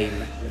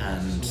dame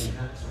and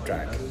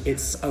drag?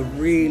 It's a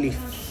really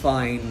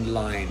fine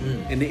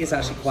line, and it is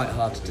actually quite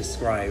hard to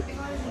describe,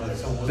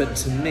 but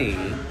to me,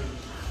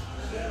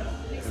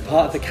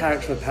 part of the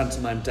character of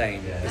pantomime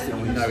dame is that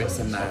you know it's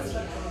a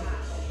man.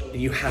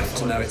 You have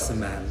to know it's a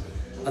man,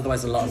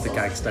 otherwise a lot of the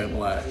gags don't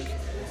work.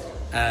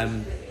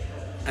 And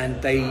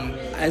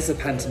as a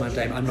pantomime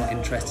dame, I'm not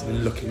interested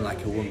in looking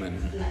like a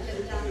woman.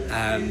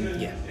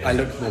 I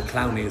look more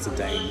clowny as a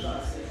dame.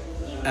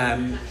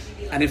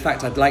 And in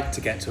fact, I'd like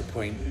to get to a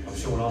point.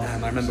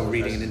 I remember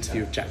reading an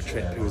interview with Jack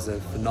Tripp, who was a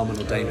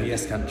phenomenal dame in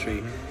this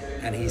country,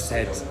 and he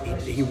said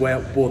he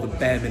wore the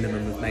bare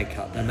minimum of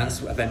makeup, and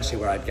that's eventually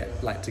where I'd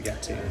like to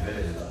get to.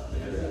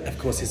 Of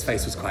course, his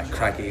face was quite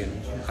craggy,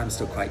 and I'm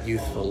still quite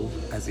youthful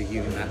as a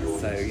human,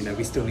 so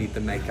we still need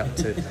the makeup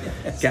to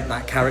get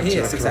that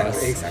character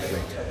across.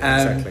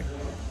 Exactly.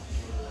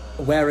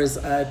 Whereas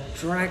a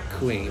drag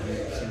queen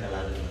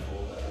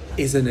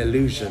is an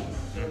illusion.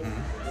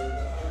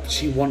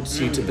 She wants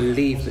you to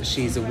believe that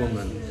she's a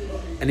woman,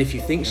 and if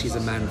you think she's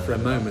a man for a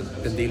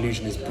moment, then the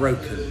illusion is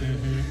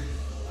broken.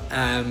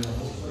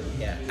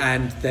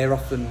 And they're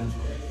often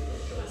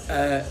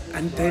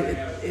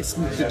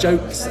the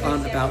jokes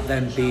aren't about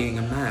them being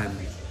a man.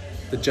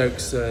 The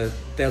jokes are,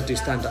 they'll do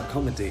stand-up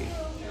comedy.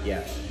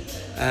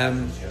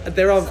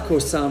 There are of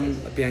course some.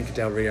 Bianca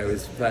Del Rio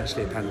is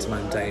virtually a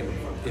pantomime dame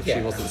if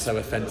she wasn't so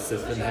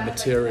offensive in her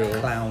material.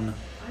 Clown.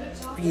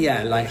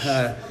 Yeah, like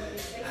her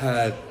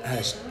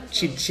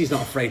she's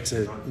not afraid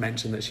to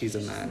mention that she's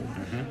a man.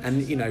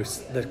 And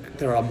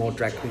there are more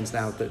drag queens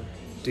now that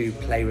do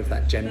play with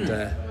that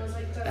gender,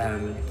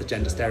 the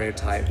gender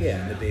stereotype.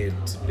 And the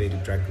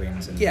bearded drag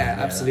queens. And,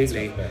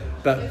 absolutely.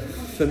 But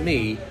for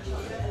me,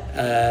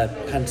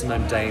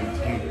 pantomime dame,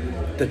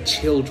 the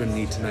children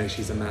need to know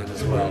she's a man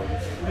as well,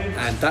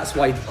 and that's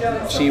why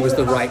she was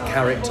the right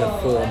character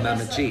for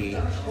Mama G,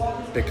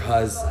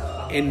 because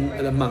in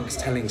amongst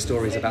telling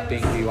stories about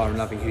being who you are and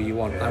loving who you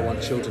want, I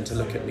want children to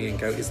look at me and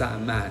go, is that a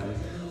man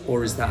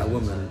or is that a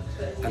woman?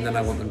 And then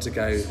I want them to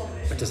go,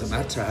 it doesn't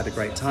matter, I had a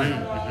great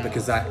time,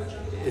 because that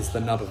is the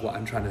nub of what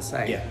I'm trying to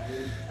say.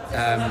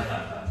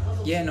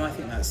 I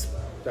think that's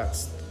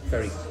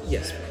very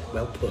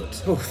well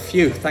put. Oh,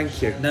 phew,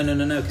 thank you. No,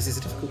 because it's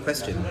a difficult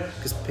question,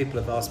 because people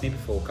have asked me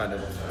before kind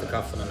of the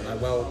cuff, and I'm like,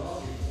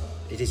 well,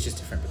 it is just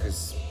different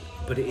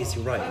but it is,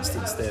 you're right, it's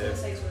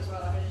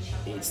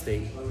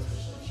the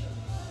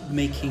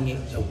making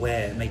it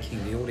aware,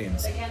 making the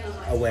audience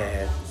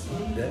aware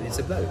that it's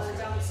a bloke.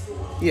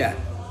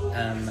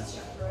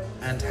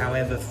 And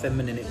however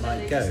feminine it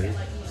might go,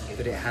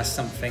 but it has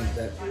something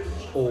that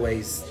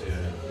always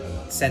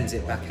sends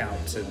it back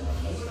out,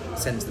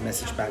 sends the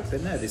message back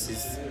that no, this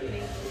is...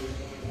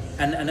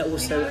 And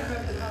also,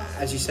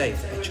 as you say,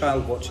 a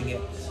child watching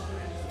it,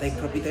 they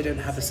don't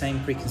have the same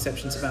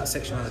preconceptions about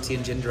sexuality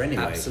and gender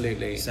anyway.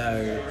 Absolutely.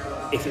 So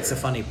if it's a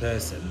funny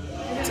person,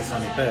 it's a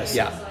funny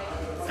person.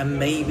 And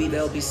maybe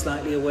they'll be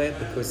slightly aware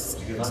because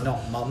it's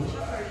not mum,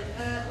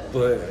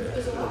 but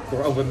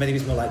maybe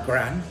it's more like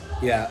gran.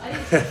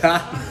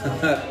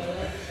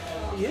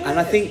 And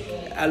I think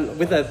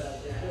with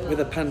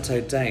a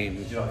panto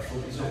dame,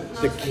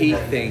 the key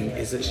thing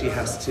is that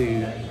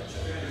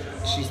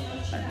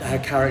her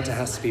character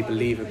has to be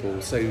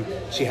believable, so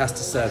she has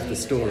to serve the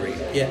story.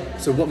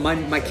 So what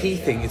my key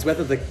thing is,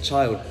 whether the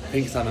child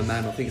thinks I'm a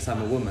man or thinks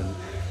I'm a woman,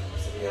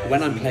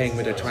 when I'm playing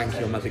Widow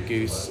Twankey or Mother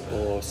Goose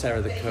or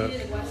Sarah the Cook,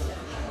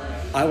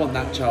 I want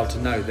that child to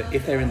know that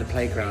if they're in the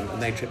playground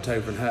and they tripped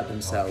over and hurt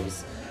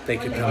themselves, they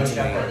could come to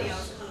me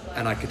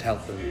and I could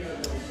help them. Do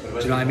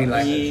you know what I mean?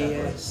 Like,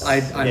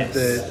 I'm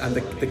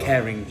the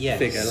caring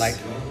figure. Like,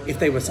 if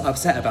they were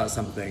upset about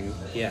something,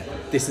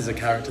 this is a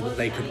character that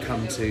they could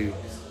come to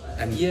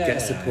and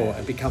get support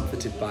and be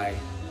comforted by,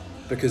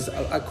 because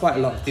quite a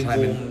lot of the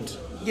time,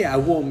 a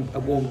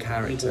warm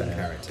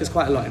character. Because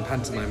quite a lot in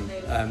pantomime,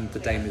 the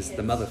dame is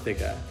the mother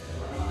figure,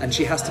 and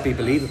she has to be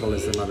believable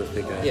as the mother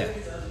figure.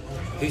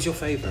 Who's your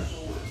favourite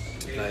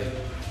to play?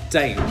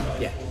 Dame.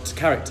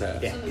 Character.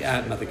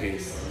 Mother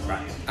Goose.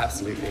 Right.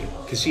 Absolutely,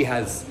 because she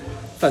has.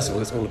 First of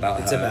all, it's all about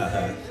her. It's about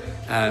her.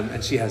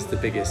 And she has the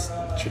biggest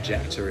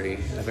trajectory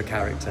of a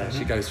character.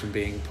 She goes from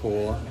being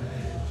poor,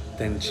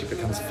 then she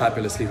becomes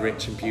fabulously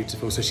rich and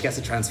beautiful. So she gets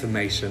a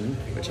transformation,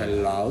 which I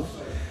love.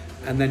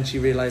 And then she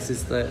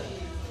realises that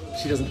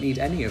she doesn't need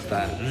any of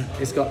that.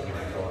 It's got...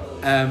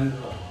 and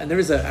there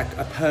is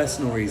a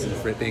personal reason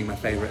for it being my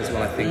favourite as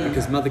well, I think,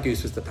 because Mother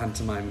Goose was the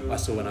pantomime I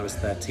saw when I was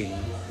 13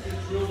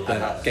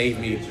 that gave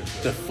me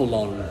the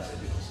full-on,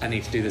 I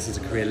need to do this as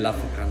a career, love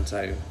for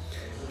panto.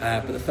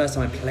 But the first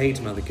time I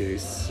played Mother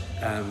Goose,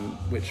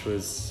 which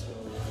was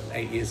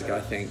 8 years ago,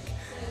 I think,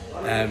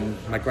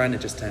 my gran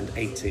had just turned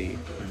 80,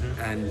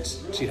 and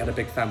she'd had a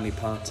big family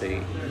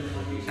party.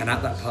 And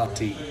at that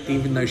party,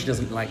 even though she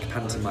doesn't like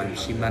pantomime,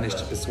 she managed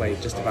to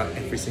persuade just about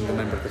every single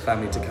member of the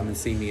family to come and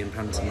see me in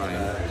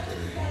pantomime.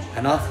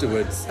 And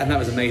afterwards, and that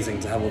was amazing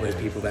to have all those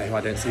people there who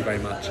I don't see very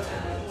much.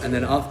 And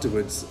then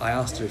afterwards, I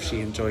asked her if she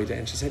enjoyed it,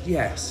 and she said,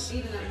 yes.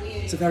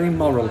 It's a very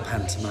moral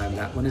pantomime,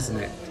 that one, isn't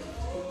it?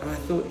 And I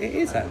thought, it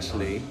is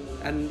actually.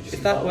 And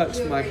if that works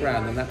for my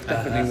gran, then that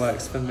definitely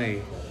works for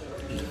me.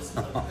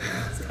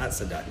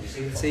 That's a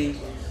nice. See,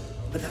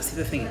 but that's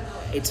the other thing.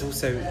 It's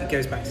also, it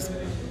goes back to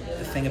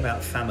the thing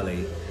about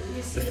family.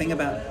 The thing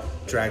about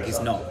drag is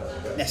not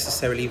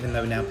necessarily, even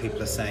though now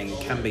people are saying it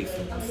can be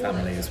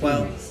family as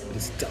well,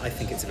 but I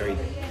think it's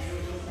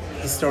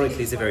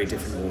historically it's a very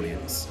different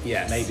audience.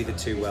 Yes. Maybe the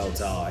two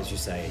worlds are, as you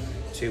say,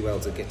 two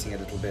worlds are getting a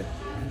little bit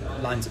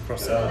lines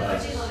across it. I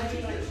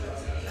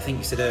think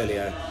you said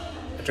earlier,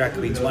 a drag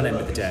queen's one end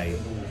of the day,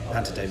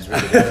 pantomime's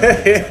really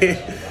good.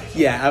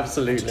 Yeah,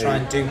 absolutely. To try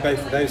and do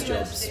both of those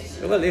jobs,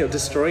 well, it'll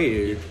destroy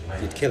you.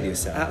 You'd kill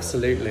yourself.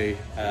 Absolutely.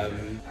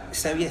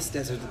 So yes,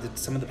 there's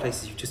some of the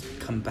places you've just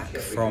come back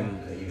from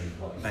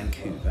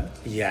Vancouver.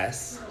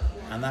 Yes.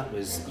 And that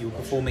was, you were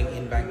performing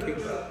in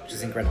Vancouver, which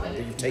is incredible.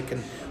 That you've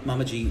taken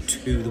Mama G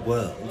to the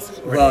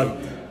world. Well,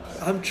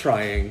 I'm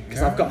trying,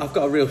 because I've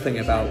got a real thing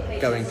about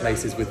going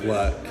places with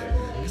work.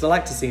 Because I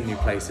like to see new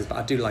places, but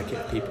I do like it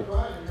if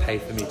people pay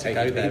for me to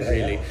go there,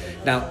 really.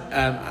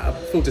 Now,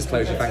 full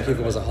disclosure,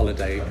 Vancouver was a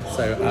holiday,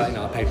 so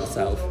I paid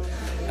myself.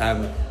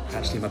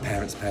 Actually, my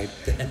parents paid.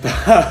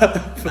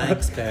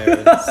 Thanks,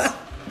 parents.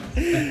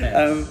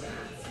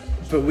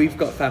 But we've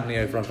got family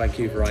over on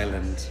Vancouver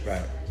Island.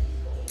 Right.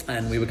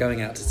 And we were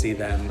going out to see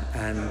them,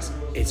 and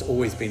it's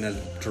always been a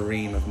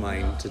dream of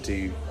mine to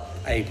do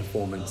a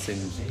performance in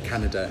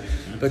Canada,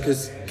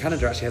 because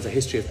Canada actually has a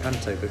history of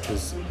panto,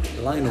 because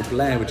Lionel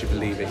Blair, would you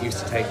believe it, used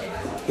to take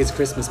his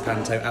Christmas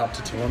panto out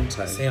to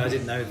Toronto. See, I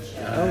didn't know.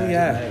 Oh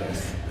yeah.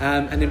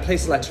 And in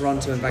places like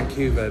Toronto and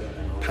Vancouver,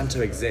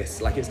 panto exists,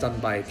 like it's done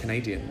by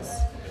Canadians.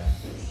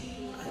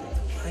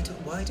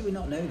 Why do we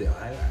not know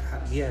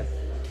that? Yeah.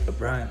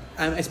 Right.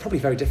 It's probably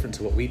very different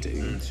to what we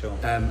do. Sure.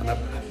 And I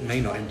may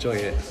not enjoy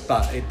it,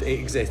 but it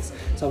exists.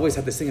 So I've always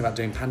had this thing about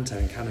doing panto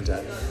in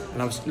Canada,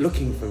 and I was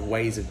looking for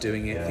ways of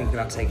doing it, thinking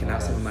about taking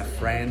out some of my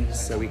friends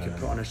so we could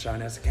put on a show,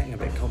 and it was getting a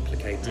bit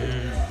complicated.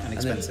 And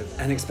expensive.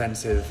 And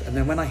expensive. And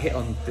then when I hit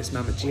on this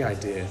Mama G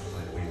idea,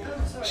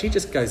 she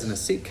just goes in a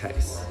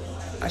suitcase.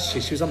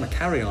 Actually, she was on my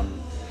carry-on,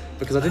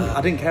 because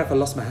I didn't care if I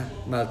lost my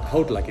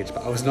hold luggage,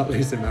 but I was not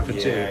losing Mama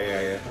G.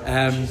 Yeah.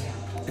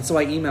 And so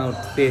I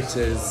emailed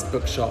theatres,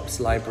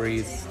 bookshops,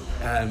 libraries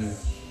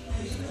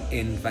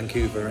in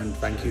Vancouver and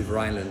Vancouver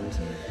Island,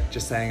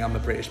 just saying, I'm a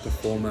British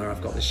performer,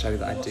 I've got this show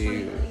that I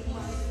do,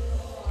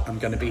 I'm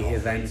going to be here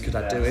then, could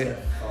I do it?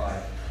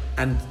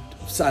 And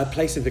so a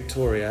place in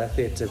Victoria,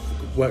 theatre,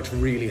 worked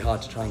really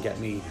hard to try and get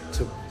me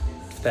to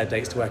their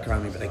dates to work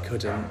around me, but they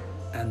couldn't.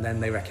 And then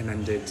they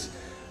recommended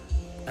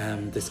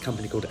this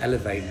company called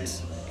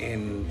Elevate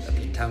in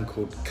a town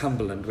called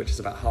Cumberland, which is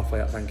about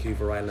halfway up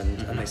Vancouver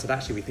Island. And they said,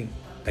 actually, we think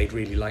they'd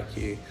really like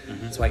you.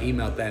 So I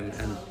emailed them,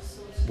 and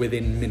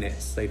within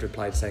minutes they'd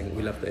replied saying,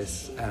 we love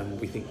this,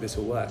 we think this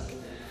will work.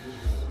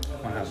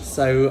 Wow.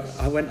 So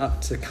I went up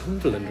to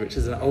Cumberland, which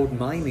is an old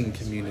mining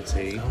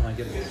community. Oh my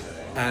goodness.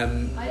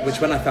 Which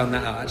when I found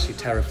that out actually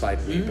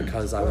terrified me,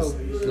 because I was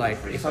like,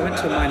 if I went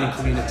to a mining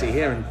community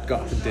here and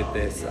got up and did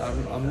this,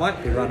 I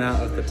might be run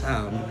out of the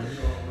town.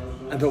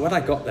 But when I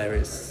got there,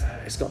 it's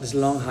got this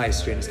long high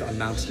street, it's got a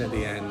mountain at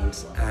the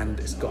end, and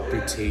it's got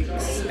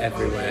boutiques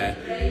everywhere.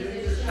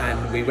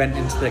 And we went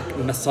into the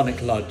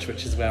Masonic Lodge,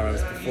 which is where I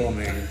was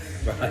performing.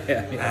 Right,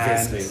 yeah, and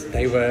obviously.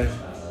 they were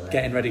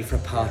getting ready for a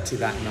party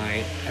that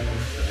night. And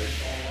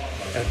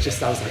I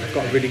was like, I've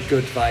got a really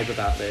good vibe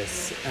about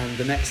this. And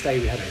the next day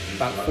we had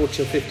about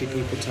 40 or 50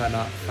 people turn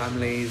up,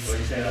 families,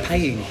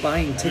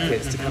 buying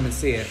tickets to come and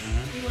see it.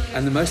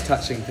 And the most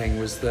touching thing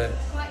was that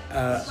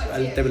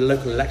there were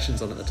local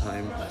elections on at the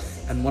time,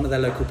 and one of their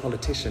local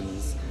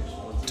politicians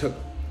took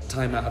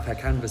time out of her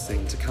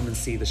canvassing to come and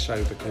see the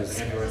show, because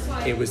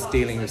it was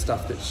dealing with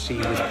stuff that she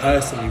was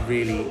personally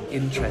really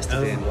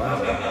interested in.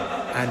 Wow.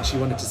 And she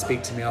wanted to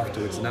speak to me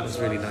afterwards, and that was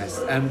really nice.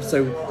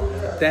 So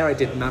there I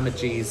did Mama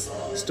G's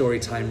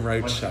Storytime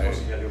Roadshow,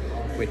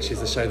 which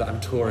is a show that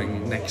I'm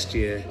touring next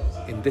year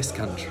in this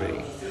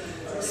country.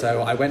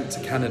 So I went to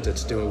Canada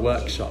to do a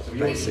workshop,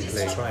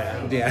 basically. To try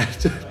out. Yeah,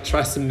 to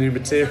try some new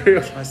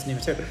material.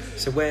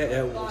 So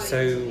where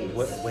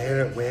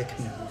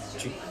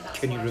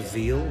can you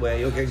reveal where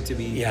you're going to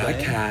be? Yeah,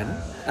 playing? I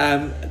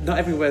can. Not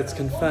everywhere's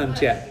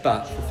confirmed yet,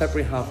 but for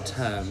February half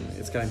term,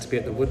 it's going to be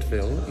at the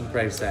Woodville in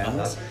Gravesend,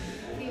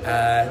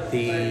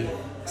 the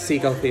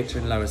Seagull Theatre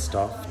in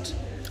Lowestoft,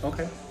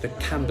 the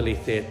Camberley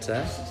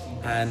Theatre,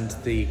 and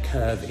the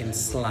Curve in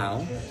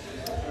Slough.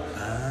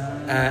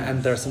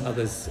 And there are some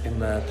others in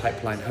the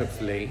pipeline,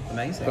 hopefully.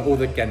 Amazing. But all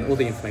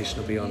the information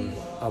will be on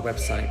our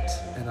website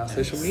and our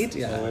social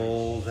media.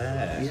 All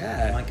there.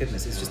 Yeah. My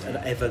goodness, it's just an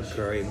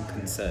ever-growing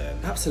concern.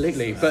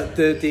 Absolutely. But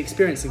the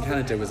experience in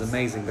Canada was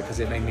amazing because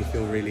it made me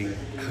feel really,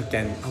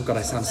 again, oh God,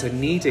 I sound so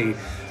needy,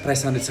 but I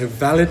sounded so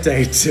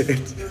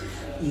validated.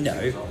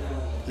 No,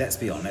 let's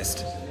be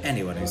honest.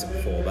 Anyone who's a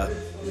performer,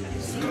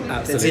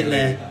 Absolutely. it's in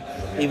there.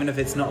 Even if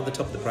it's not at the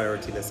top of the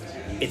priority list,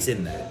 it's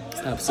in there.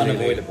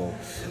 Absolutely. Unavoidable.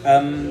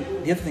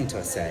 The other thing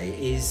to say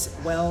is,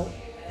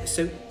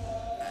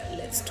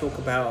 let's talk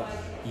about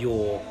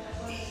your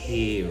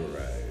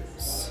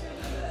heroes.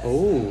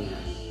 Oh.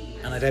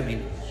 And I don't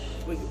mean,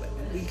 we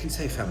can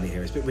say family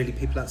heroes, but really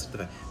people outside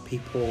the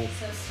people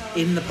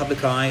in the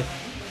public eye,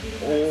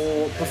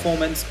 or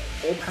performance,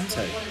 or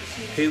panto,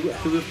 who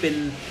have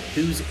been,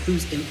 who's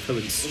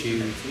influenced you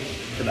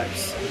the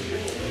most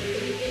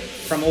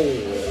from all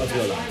of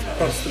your life,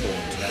 across the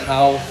board.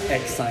 How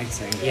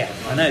exciting. Yeah,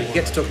 I know, you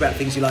get to talk about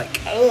things you like.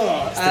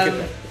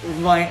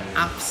 My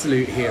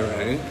absolute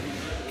hero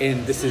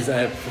this is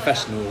a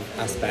professional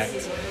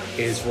aspect,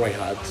 is Roy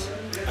Hudd.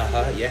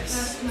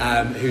 Yes.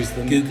 Who's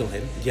the Google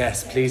him.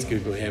 Yes, please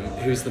Google him.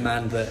 Who's the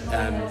man that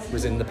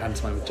was in the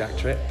pantomime with Jack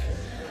Tripp,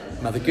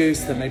 Mother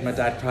Goose, that made my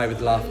dad cry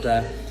with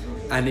laughter.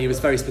 And he was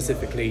very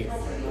specifically,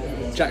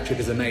 Jack Tripp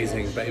is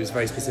amazing, but he was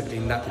very specifically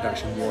in that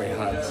production Roy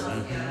Hudd,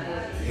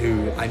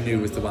 who I knew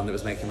was the one that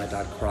was making my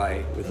dad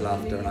cry with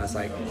laughter, and I was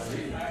like,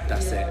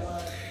 that's it.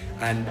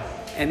 And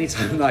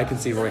anytime that I can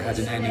see Roy Hudd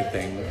in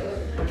anything,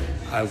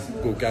 I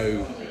will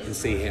go and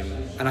see him.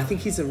 And I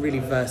think he's a really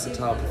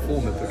versatile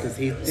performer because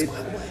he did...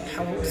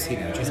 How old is he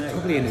now? He's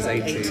probably in his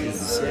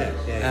 80s.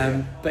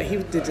 Yeah. But he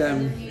did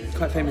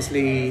quite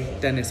famously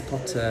Dennis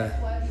Potter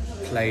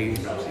play.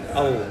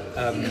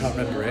 Can't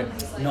remember it.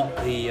 Not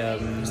the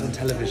It was on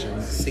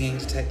television. Singing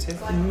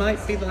Detective? It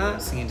might be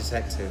that. Singing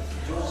Detective.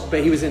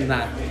 But he was in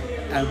that.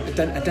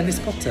 Dennis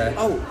Potter.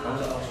 Oh,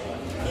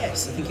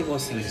 yes, I think it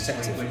was Singing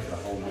Detective.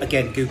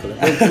 Again, Google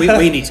it.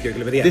 We need to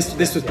Google it, but yeah.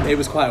 It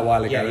was quite a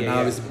while ago, and I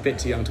yeah. was a bit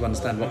too young to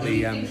understand what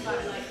the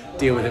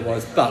deal with it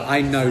was. But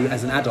I know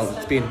as an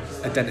adult, being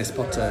a Dennis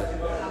Potter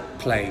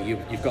play,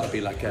 you've got to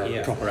be like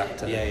a proper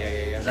actor.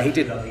 Yeah. He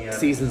did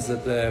seasons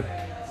at the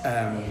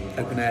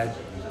open air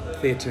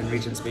theatre in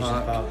Regent's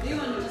Park.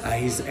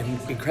 He's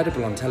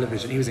incredible on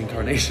television. He was in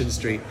Coronation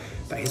Street,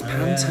 but his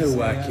panto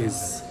work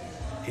is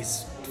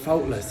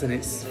faultless, and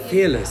it's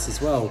fearless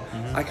as well.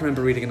 I can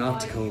remember reading an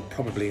article,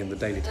 probably in the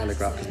Daily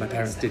Telegraph, because my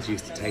parents did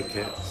used to take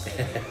it,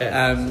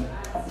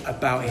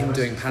 about him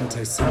doing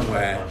panto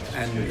somewhere,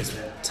 and it's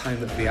time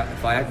that the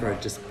Viagra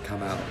had just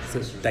come out, so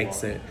it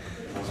dates it.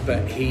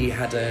 But he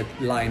had a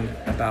line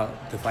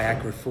about the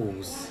Viagra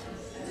falls,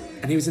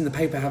 and he was in the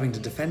paper having to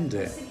defend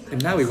it,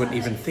 and now he wouldn't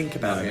even think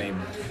about it.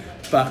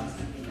 But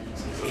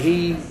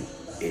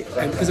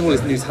and because of all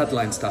his News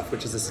Headline stuff,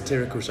 which is a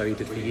satirical show he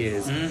did for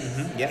years,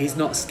 he's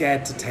not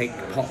scared to take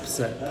pops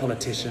at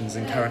politicians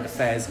and current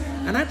affairs.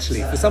 And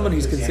actually, for someone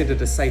who's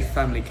considered a safe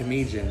family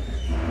comedian,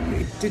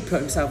 he did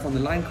put himself on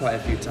the line quite a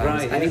few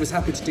times, and he was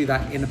happy to do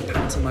that in a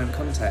pantomime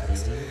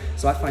context.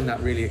 So I find that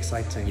really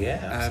exciting. Yeah,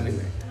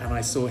 absolutely. And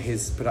I saw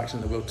his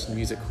production at the Wilton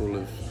Music Hall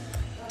of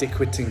Dick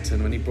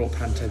Whittington when he brought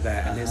panto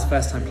there, and his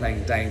first time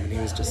playing Dame, and he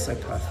was just so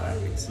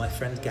perfect. My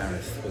friend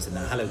Gareth was in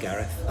that. Hello,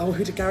 Gareth. Oh,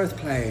 who did Gareth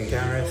play?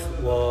 Gareth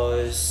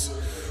was...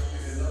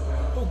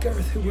 Oh,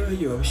 Gareth, who were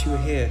you? I wish you were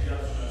here.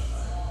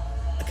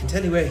 I can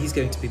tell you where he's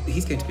going to be.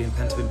 He's going to be in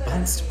panto in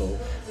Barnstaple,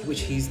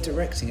 which he's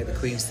directing at the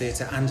Queen's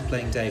Theatre and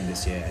playing Dame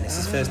this year, and it's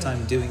his first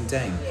time doing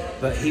Dame.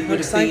 But he would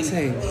have been...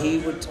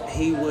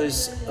 He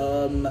was...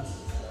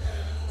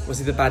 Was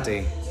he the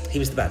baddie? He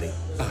was the baddie.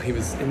 Oh, he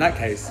was, in that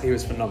case, he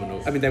was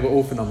phenomenal. I mean, they were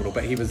all phenomenal,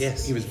 but he was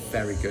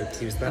very good.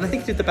 He was the baddie. And I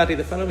think he did the baddie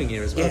the following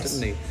year as well,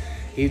 didn't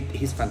he?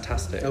 He's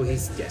fantastic. Oh,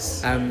 yes.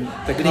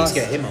 We need to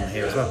get him on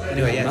here as well.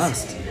 Anyway, yes.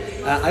 Must.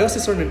 I also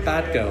saw him in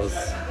Bad Girls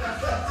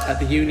at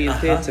the Union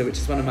Theatre, which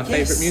is one of my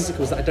favourite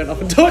musicals that I don't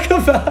often talk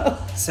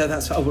about. So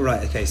that's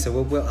right. Okay, so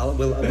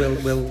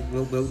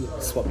we'll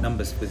swap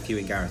numbers with you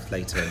and Gareth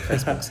later on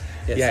Facebook.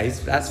 Yes. Yeah,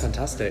 that's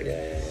fantastic.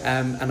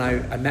 And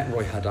I met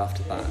Roy Hudd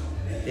after that.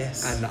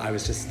 Yes. And I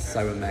was just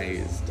so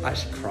amazed. I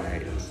actually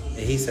cried.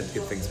 He said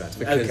good things about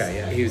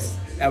him. Because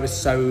that was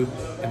so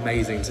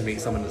amazing to meet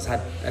someone that's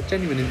had a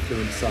genuine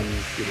influence on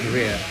your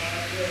career.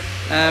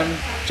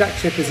 Jack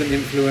Tripp is an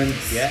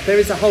influence. Yeah. There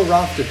is a whole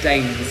raft of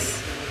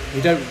Danes who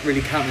don't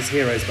really count as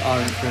heroes but are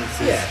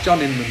influences. Yeah.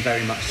 John Inman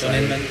very much so. John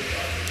Inman.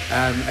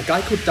 A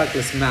guy called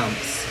Douglas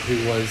Mounts, who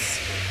was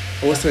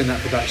also in that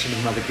production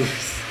of Mother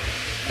Goose.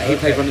 He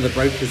played one of the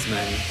broker's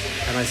men,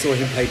 and I saw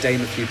him play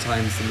Dame a few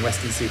times in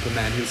Western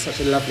Superman. He was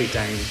such a lovely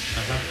Dame,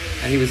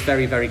 and he was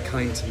very, very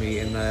kind to me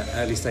in the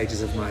early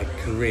stages of my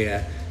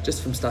career,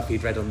 just from stuff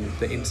he'd read on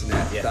the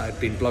internet that I'd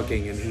been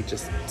blogging, and he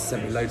just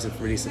sent me loads of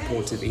really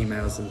supportive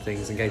emails and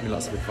things and gave me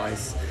lots of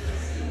advice.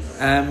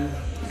 And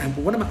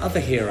one of my other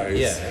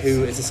heroes,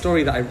 who is a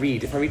story that I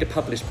read, if I read a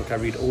published book, I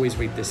always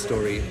read this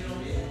story,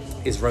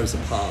 is Rosa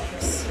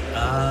Parks.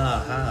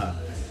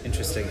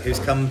 Interesting. Who's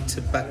come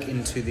back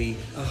into the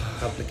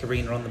public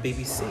arena on the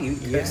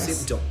BBC?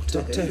 Yes,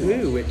 Doctor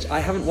Who, which I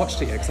haven't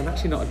watched it yet because I'm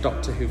actually not a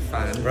Doctor Who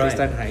fan. Right. Please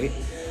don't hate.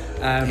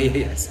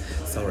 Yes.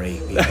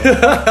 Sorry, people.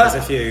 There's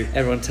a few.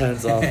 Everyone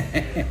turns off.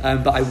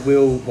 But I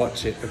will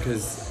watch it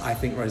because I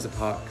think Rosa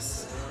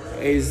Parks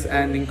is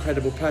an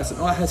incredible person.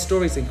 Her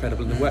story's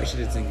incredible and the work she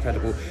did is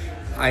incredible.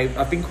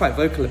 I've been quite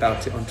vocal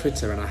about it on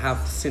Twitter, and I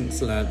have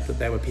since learned that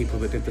there were people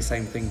that did the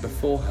same thing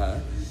before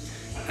her.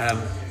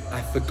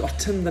 I've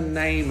forgotten the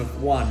name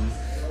of one,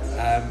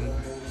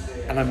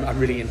 and I'm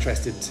really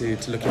interested to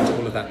look into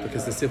all of that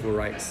because the civil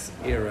rights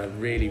era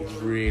really,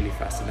 really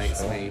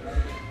fascinates me,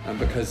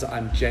 because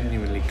I'm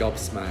genuinely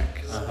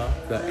gobsmacked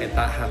that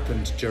that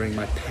happened during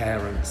my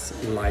parents'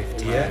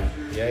 lifetime.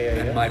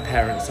 And my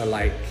parents are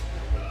like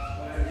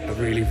a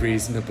really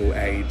reasonable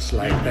age,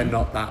 like they're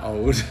not that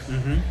old,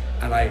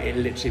 and it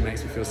literally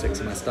makes me feel sick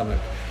to my stomach,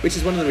 which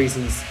is one of the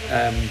reasons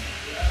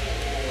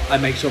I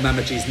make sure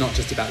Mamaji is not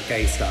just about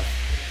gay stuff,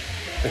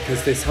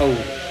 because this whole,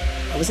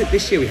 was it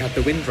this year we had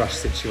the Windrush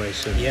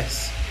situation?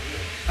 Yes.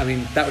 I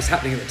mean, that was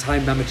happening at the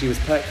time Mamaji was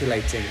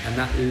percolating, and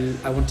that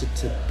I wanted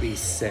to be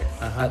sick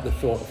at the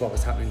thought of what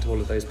was happening to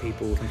all of those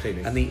people.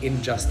 Completely. And the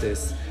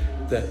injustice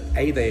that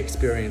they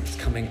experienced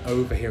coming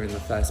over here in the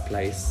first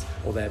place,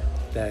 or their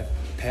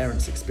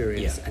parents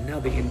experienced, and now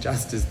the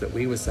injustice that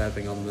we were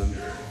serving on them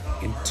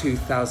in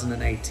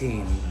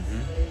 2018.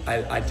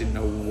 I didn't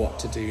know what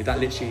to do. That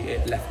literally,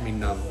 it left me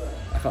numb.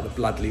 I felt the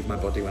blood leave my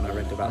body when I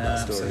read about that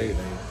story.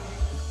 Absolutely.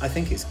 I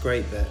think it's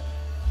great that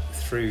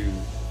through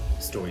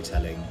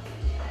storytelling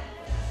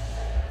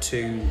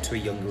to a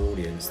younger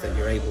audience that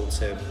you're able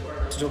to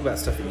talk about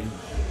stuff that you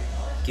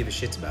give a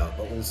shit about,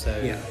 but also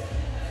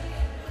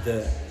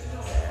that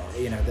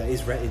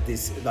is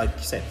like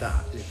you said,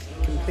 that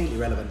completely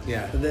relevant.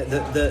 Yeah.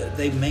 That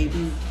they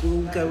maybe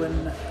will go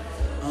and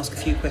ask a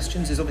few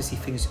questions. There's obviously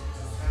things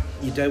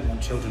you don't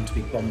want children to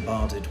be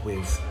bombarded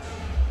with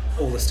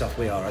all the stuff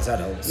we are as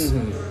adults,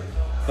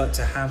 but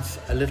to have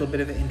a little bit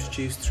of it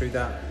introduced through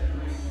that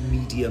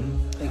medium,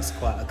 I think it's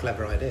quite a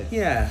clever idea.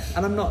 Yeah,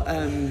 and I'm not.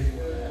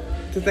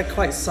 They're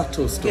quite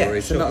subtle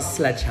stories. Sure. They're not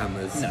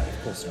sledgehammers. No,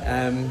 of course not.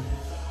 And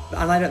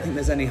I don't think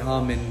there's any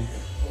harm in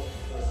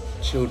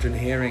children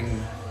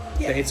hearing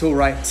that it's all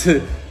right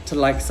to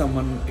like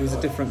someone who's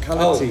a different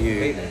colour to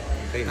you.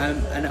 Completely.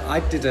 And I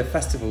did a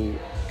festival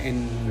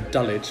in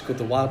Dulwich called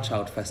the Wild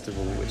Child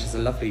Festival, which is a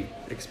lovely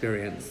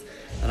experience.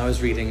 And I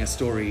was reading a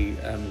story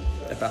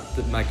about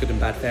my Good and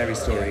Bad Fairy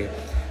story.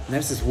 And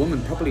there's this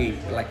woman, probably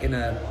like in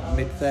her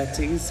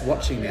mid-30s,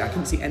 watching me. I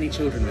couldn't see any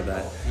children with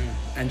her.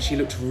 And she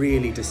looked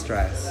really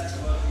distressed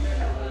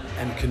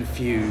and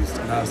confused.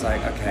 And I was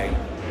like, okay,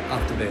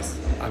 after this,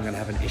 I'm going to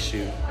have an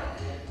issue.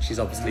 She's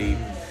obviously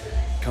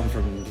come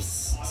from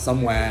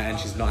somewhere and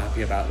she's not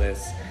happy about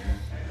this.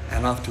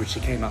 And afterwards she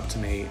came up to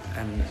me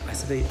and I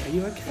said, are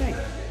you okay?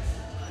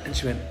 And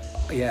she went,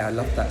 yeah, I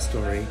loved that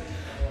story.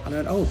 And I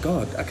went, oh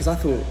God, because I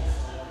thought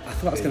I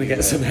was going to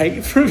get some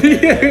hate from you.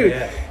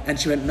 Yeah. And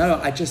she went,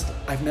 no,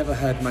 I've never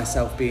heard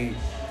myself be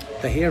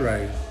the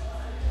hero.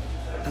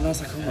 And I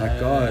was like, oh my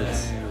God.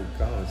 Oh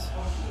God.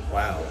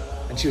 Wow.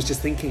 And she was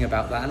just thinking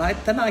about that. And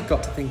then I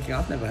got to thinking,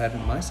 I've never heard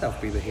myself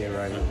be the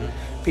hero.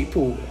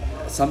 People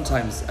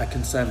sometimes are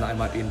concerned that I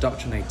might be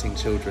indoctrinating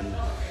children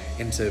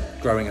into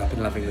growing up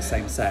and loving the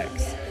same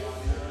sex.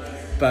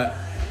 But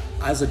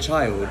as a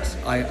child,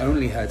 I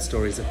only heard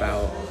stories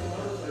about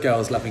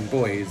girls loving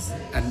boys,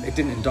 and it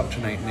didn't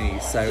indoctrinate me.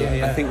 So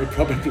I think we're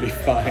probably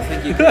fine.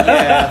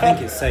 I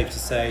think it's safe to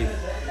say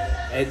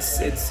it's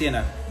it's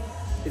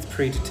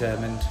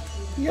predetermined.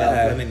 Yeah.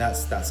 Well, I mean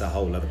that's a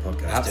whole other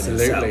podcast.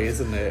 Absolutely,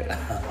 isn't it?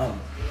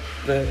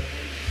 But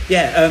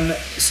yeah.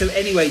 So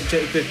anyway,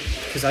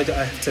 because I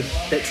have to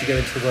let you go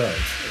into the world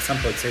at some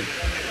point too.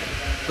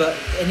 But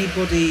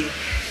anybody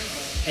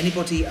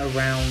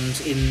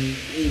around in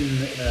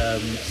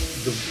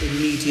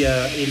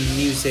media, in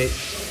music,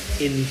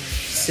 in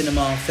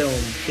cinema,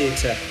 film,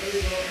 theatre,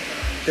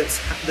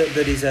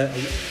 that is of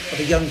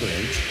a younger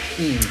age,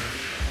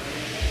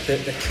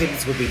 that the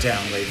kids would be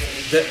down with,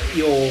 that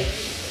you're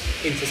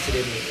interested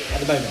in at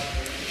the moment.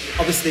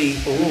 Obviously,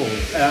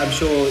 I'm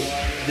sure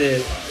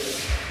the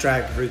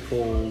drag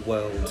RuPaul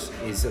world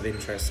is of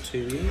interest to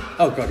you.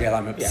 Oh God, yeah,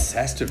 I'm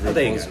obsessed with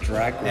RuPaul's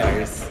Drag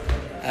Race.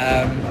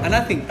 And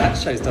I think that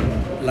show's done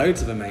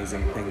loads of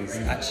amazing things,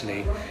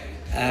 actually.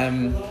 I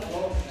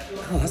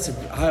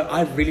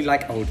really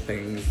like old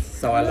things,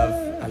 so I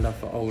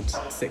love old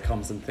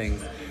sitcoms and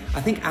things. I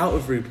think out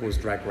of RuPaul's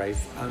Drag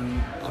Race,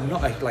 I'm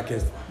not a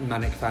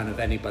manic fan of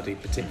anybody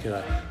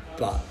particular,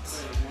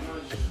 but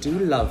I do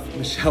love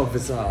Michelle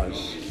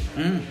Visage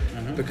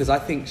because I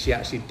think she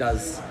actually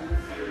does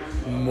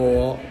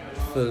more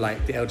for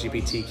like the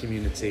LGBT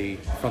community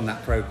from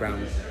that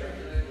program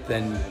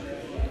than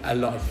a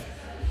lot of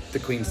the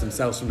queens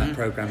themselves from that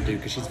program do,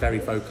 because she's very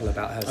vocal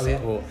about her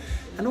support.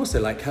 And also,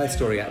 like, her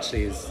story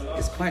actually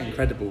is quite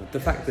incredible. The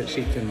fact that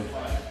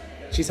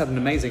she's had an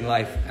amazing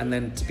life, and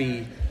then to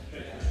be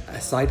a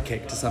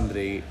sidekick to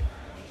somebody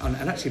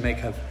and actually make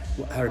her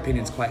her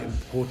opinion's quite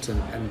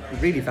important and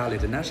really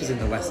valid, and now she's in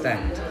the West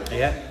End.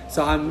 Yeah.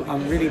 So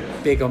I'm really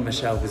big on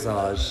Michelle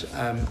Visage,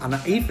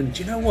 and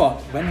do you know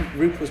what? When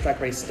RuPaul's Drag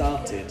Race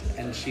started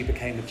and she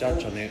became a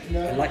judge on it,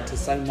 I liked her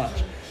so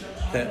much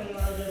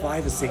that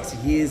 5 or 6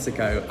 years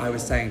ago, I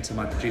was saying to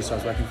my producer I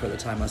was working for at the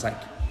time, I was like,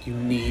 you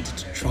need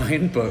to try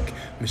and book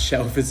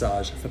Michelle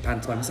Visage for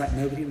pantomime. It's like,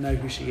 nobody will know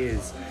who she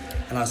is.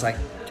 And I was like,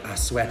 I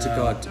swear to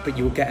God, but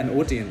you will get an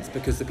audience,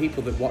 because the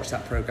people that watch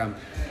that programme,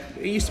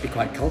 it used to be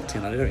quite culty,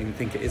 and I don't even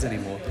think it is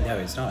anymore. No,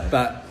 it's not.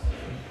 But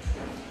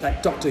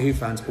like Doctor Who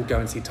fans will go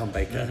and see Tom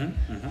Baker.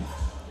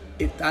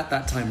 At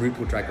that time,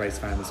 RuPaul Drag Race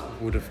fans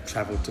would have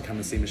travelled to come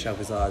and see Michelle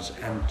Visage,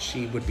 and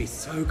she would be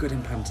so good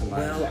in pantomime.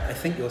 Well, I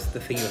think the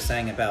thing you're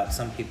saying about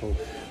some people,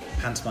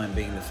 pantomime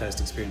being the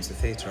first experience of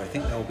theatre, I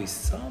think there will be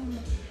some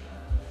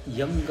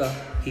younger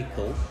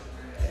people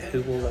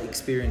who will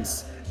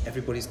experience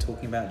Everybody's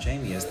Talking About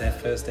Jamie as their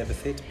first ever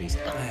theatre piece.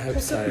 I hope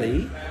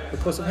Possibly so.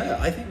 Because of her.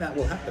 I think that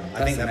will happen.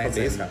 I think that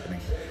probably is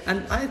happening.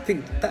 And I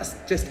think that's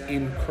just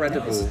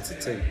incredible. No,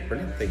 it's a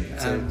brilliant thing.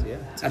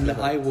 And that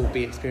I will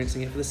be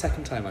experiencing it for the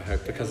second time, I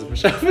hope, because of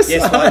Michelle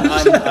Visage. Yes,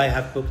 I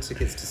have booked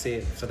tickets to see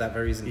it for that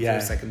very reason, for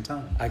a second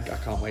time. I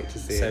can't wait to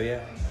see it. So, yeah.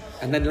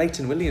 And then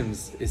Leighton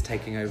Williams is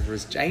taking over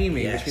as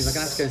Jamie, which means I'm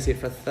going to have to go and see it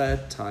for a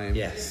third time.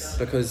 Yes.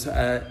 Because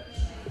a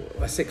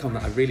sitcom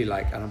that I really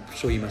like, and I'm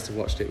sure you must have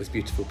watched it, was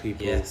Beautiful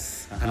People.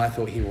 Yes. And I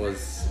thought he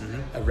was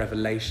a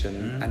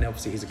revelation. And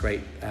obviously he's a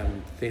great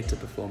theatre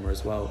performer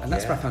as well. And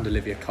that's where I found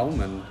Olivia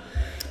Colman.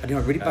 And it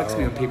really bugs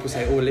me when people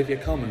say, Olivia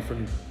Colman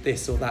from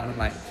this or that. And I'm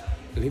like,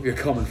 Olivia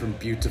Colman from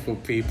Beautiful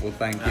People,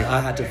 thank you. I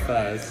had to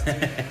first.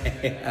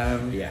 I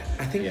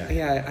think,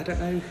 I don't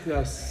know who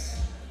else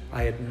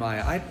I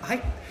admire.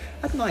 I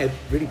admire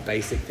really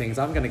basic things.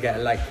 I'm going to get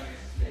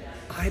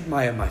I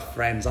admire my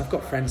friends. I've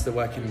got friends that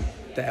work in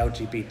the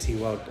LGBT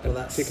world,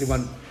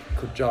 particularly one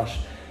called Josh.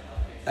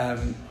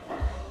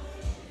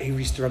 He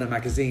used to run a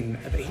magazine,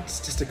 but he's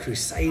just a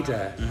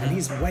crusader, and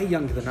he's way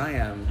younger than I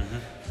am,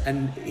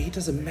 and he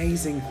does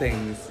amazing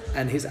things,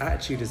 and his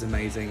attitude is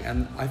amazing,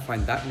 and I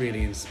find that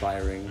really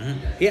inspiring.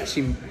 He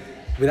actually,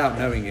 without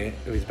knowing it,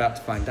 I was about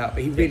to find out,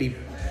 but he really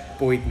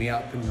buoyed me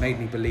up and made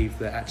me believe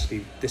that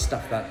actually this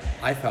stuff that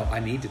I felt I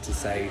needed to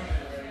say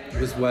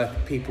was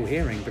worth people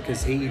hearing,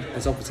 because he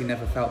has obviously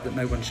never felt that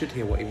no one should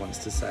hear what he wants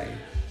to say.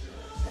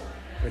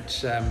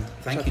 Which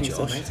thank you,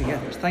 Josh. Amazing. Yeah,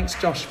 thanks,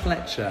 Josh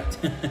Fletcher,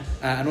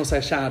 and also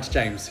a shout out to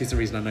James. He's the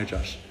reason I know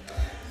Josh.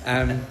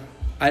 I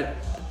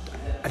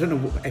don't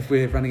know if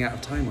we're running out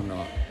of time or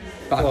not,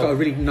 but I've got a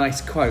really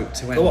nice quote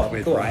to end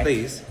with. Go on,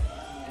 please.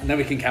 And then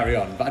we can carry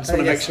on. But I just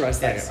want to make sure I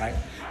say it right.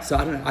 So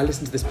I don't know. I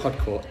listened to this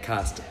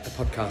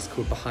podcast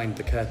called Behind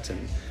the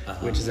Curtain,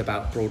 which is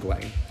about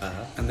Broadway,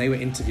 and they were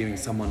interviewing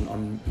someone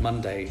on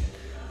Monday,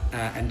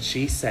 and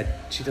she said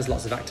she does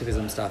lots of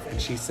activism stuff, and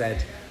she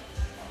said,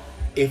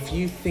 if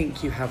you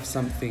have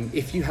something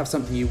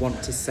you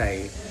want to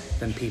say,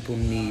 then people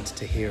need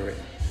to hear it.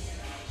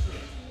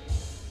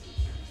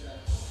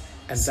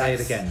 And say it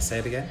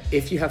again.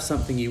 If you have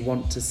something you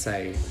want to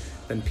say,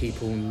 then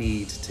people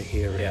need to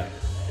hear it. Yeah.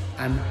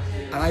 And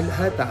I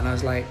heard that and I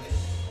was like,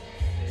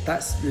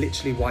 that's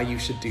literally why you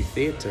should do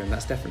theatre, and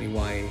that's definitely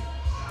why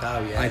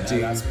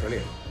that's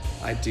brilliant.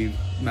 I do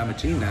Mama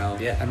G now,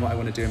 and what I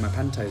want to do in my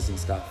pantos and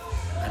stuff.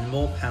 And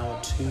more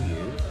power to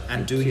you,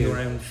 and doing your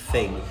own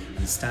thing,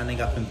 and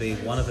standing up and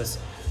being one of us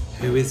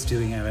who is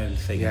doing our own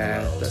thing in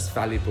the world. That's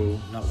valuable.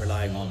 Not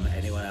relying on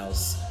anyone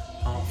else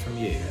apart from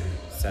you.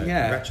 So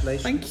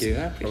congratulations. Thank you,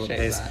 I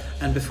appreciate that.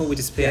 And before we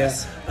disappear,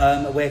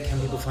 where can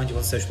people find you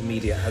on social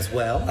media as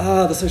well?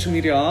 The social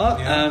media are,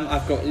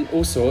 I've got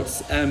all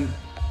sorts.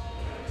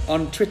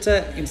 On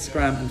Twitter,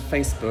 Instagram and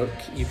Facebook,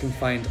 you can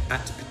find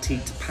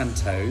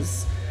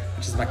 @PetitePantos,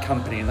 which is my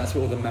company, and that's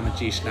where all the Mama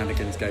G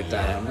shenanigans go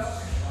down.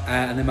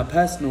 And then my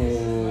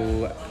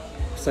personal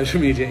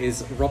social media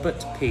is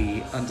Robert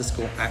P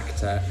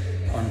 _actor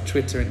on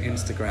Twitter and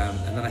Instagram,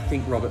 and then I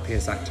think Robert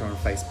Pearce actor on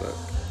Facebook.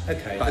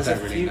 Okay, but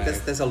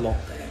there's a lot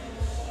there.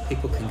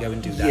 People can go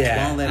and do that.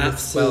 Yeah,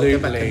 absolutely. Go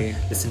back and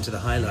listen to the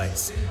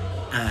highlights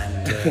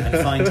and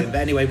find him. But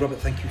anyway, Robert,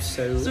 thank you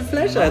so much. It's a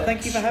pleasure.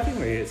 Thank you for having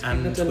me. It's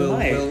been a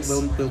delight.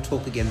 We'll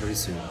talk again very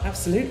soon.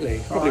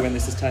 Absolutely. Probably when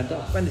this is turned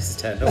off.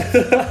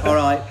 All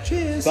right.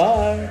 Cheers.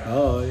 Bye.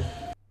 Bye.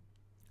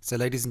 So,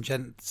 ladies and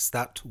gents,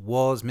 that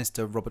was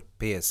Mr. Robert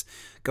Pearce.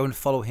 Go and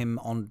follow him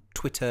on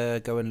Twitter.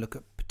 Go and look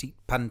at Petite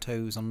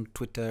Pantos on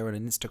Twitter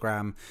and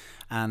Instagram,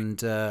 and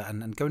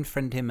go and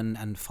friend him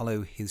and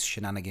follow his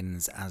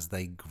shenanigans as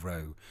they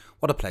grow.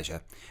 What a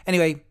pleasure.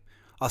 Anyway,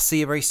 I'll see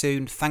you very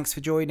soon. Thanks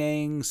for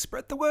joining.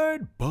 Spread the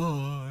word.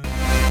 Bye.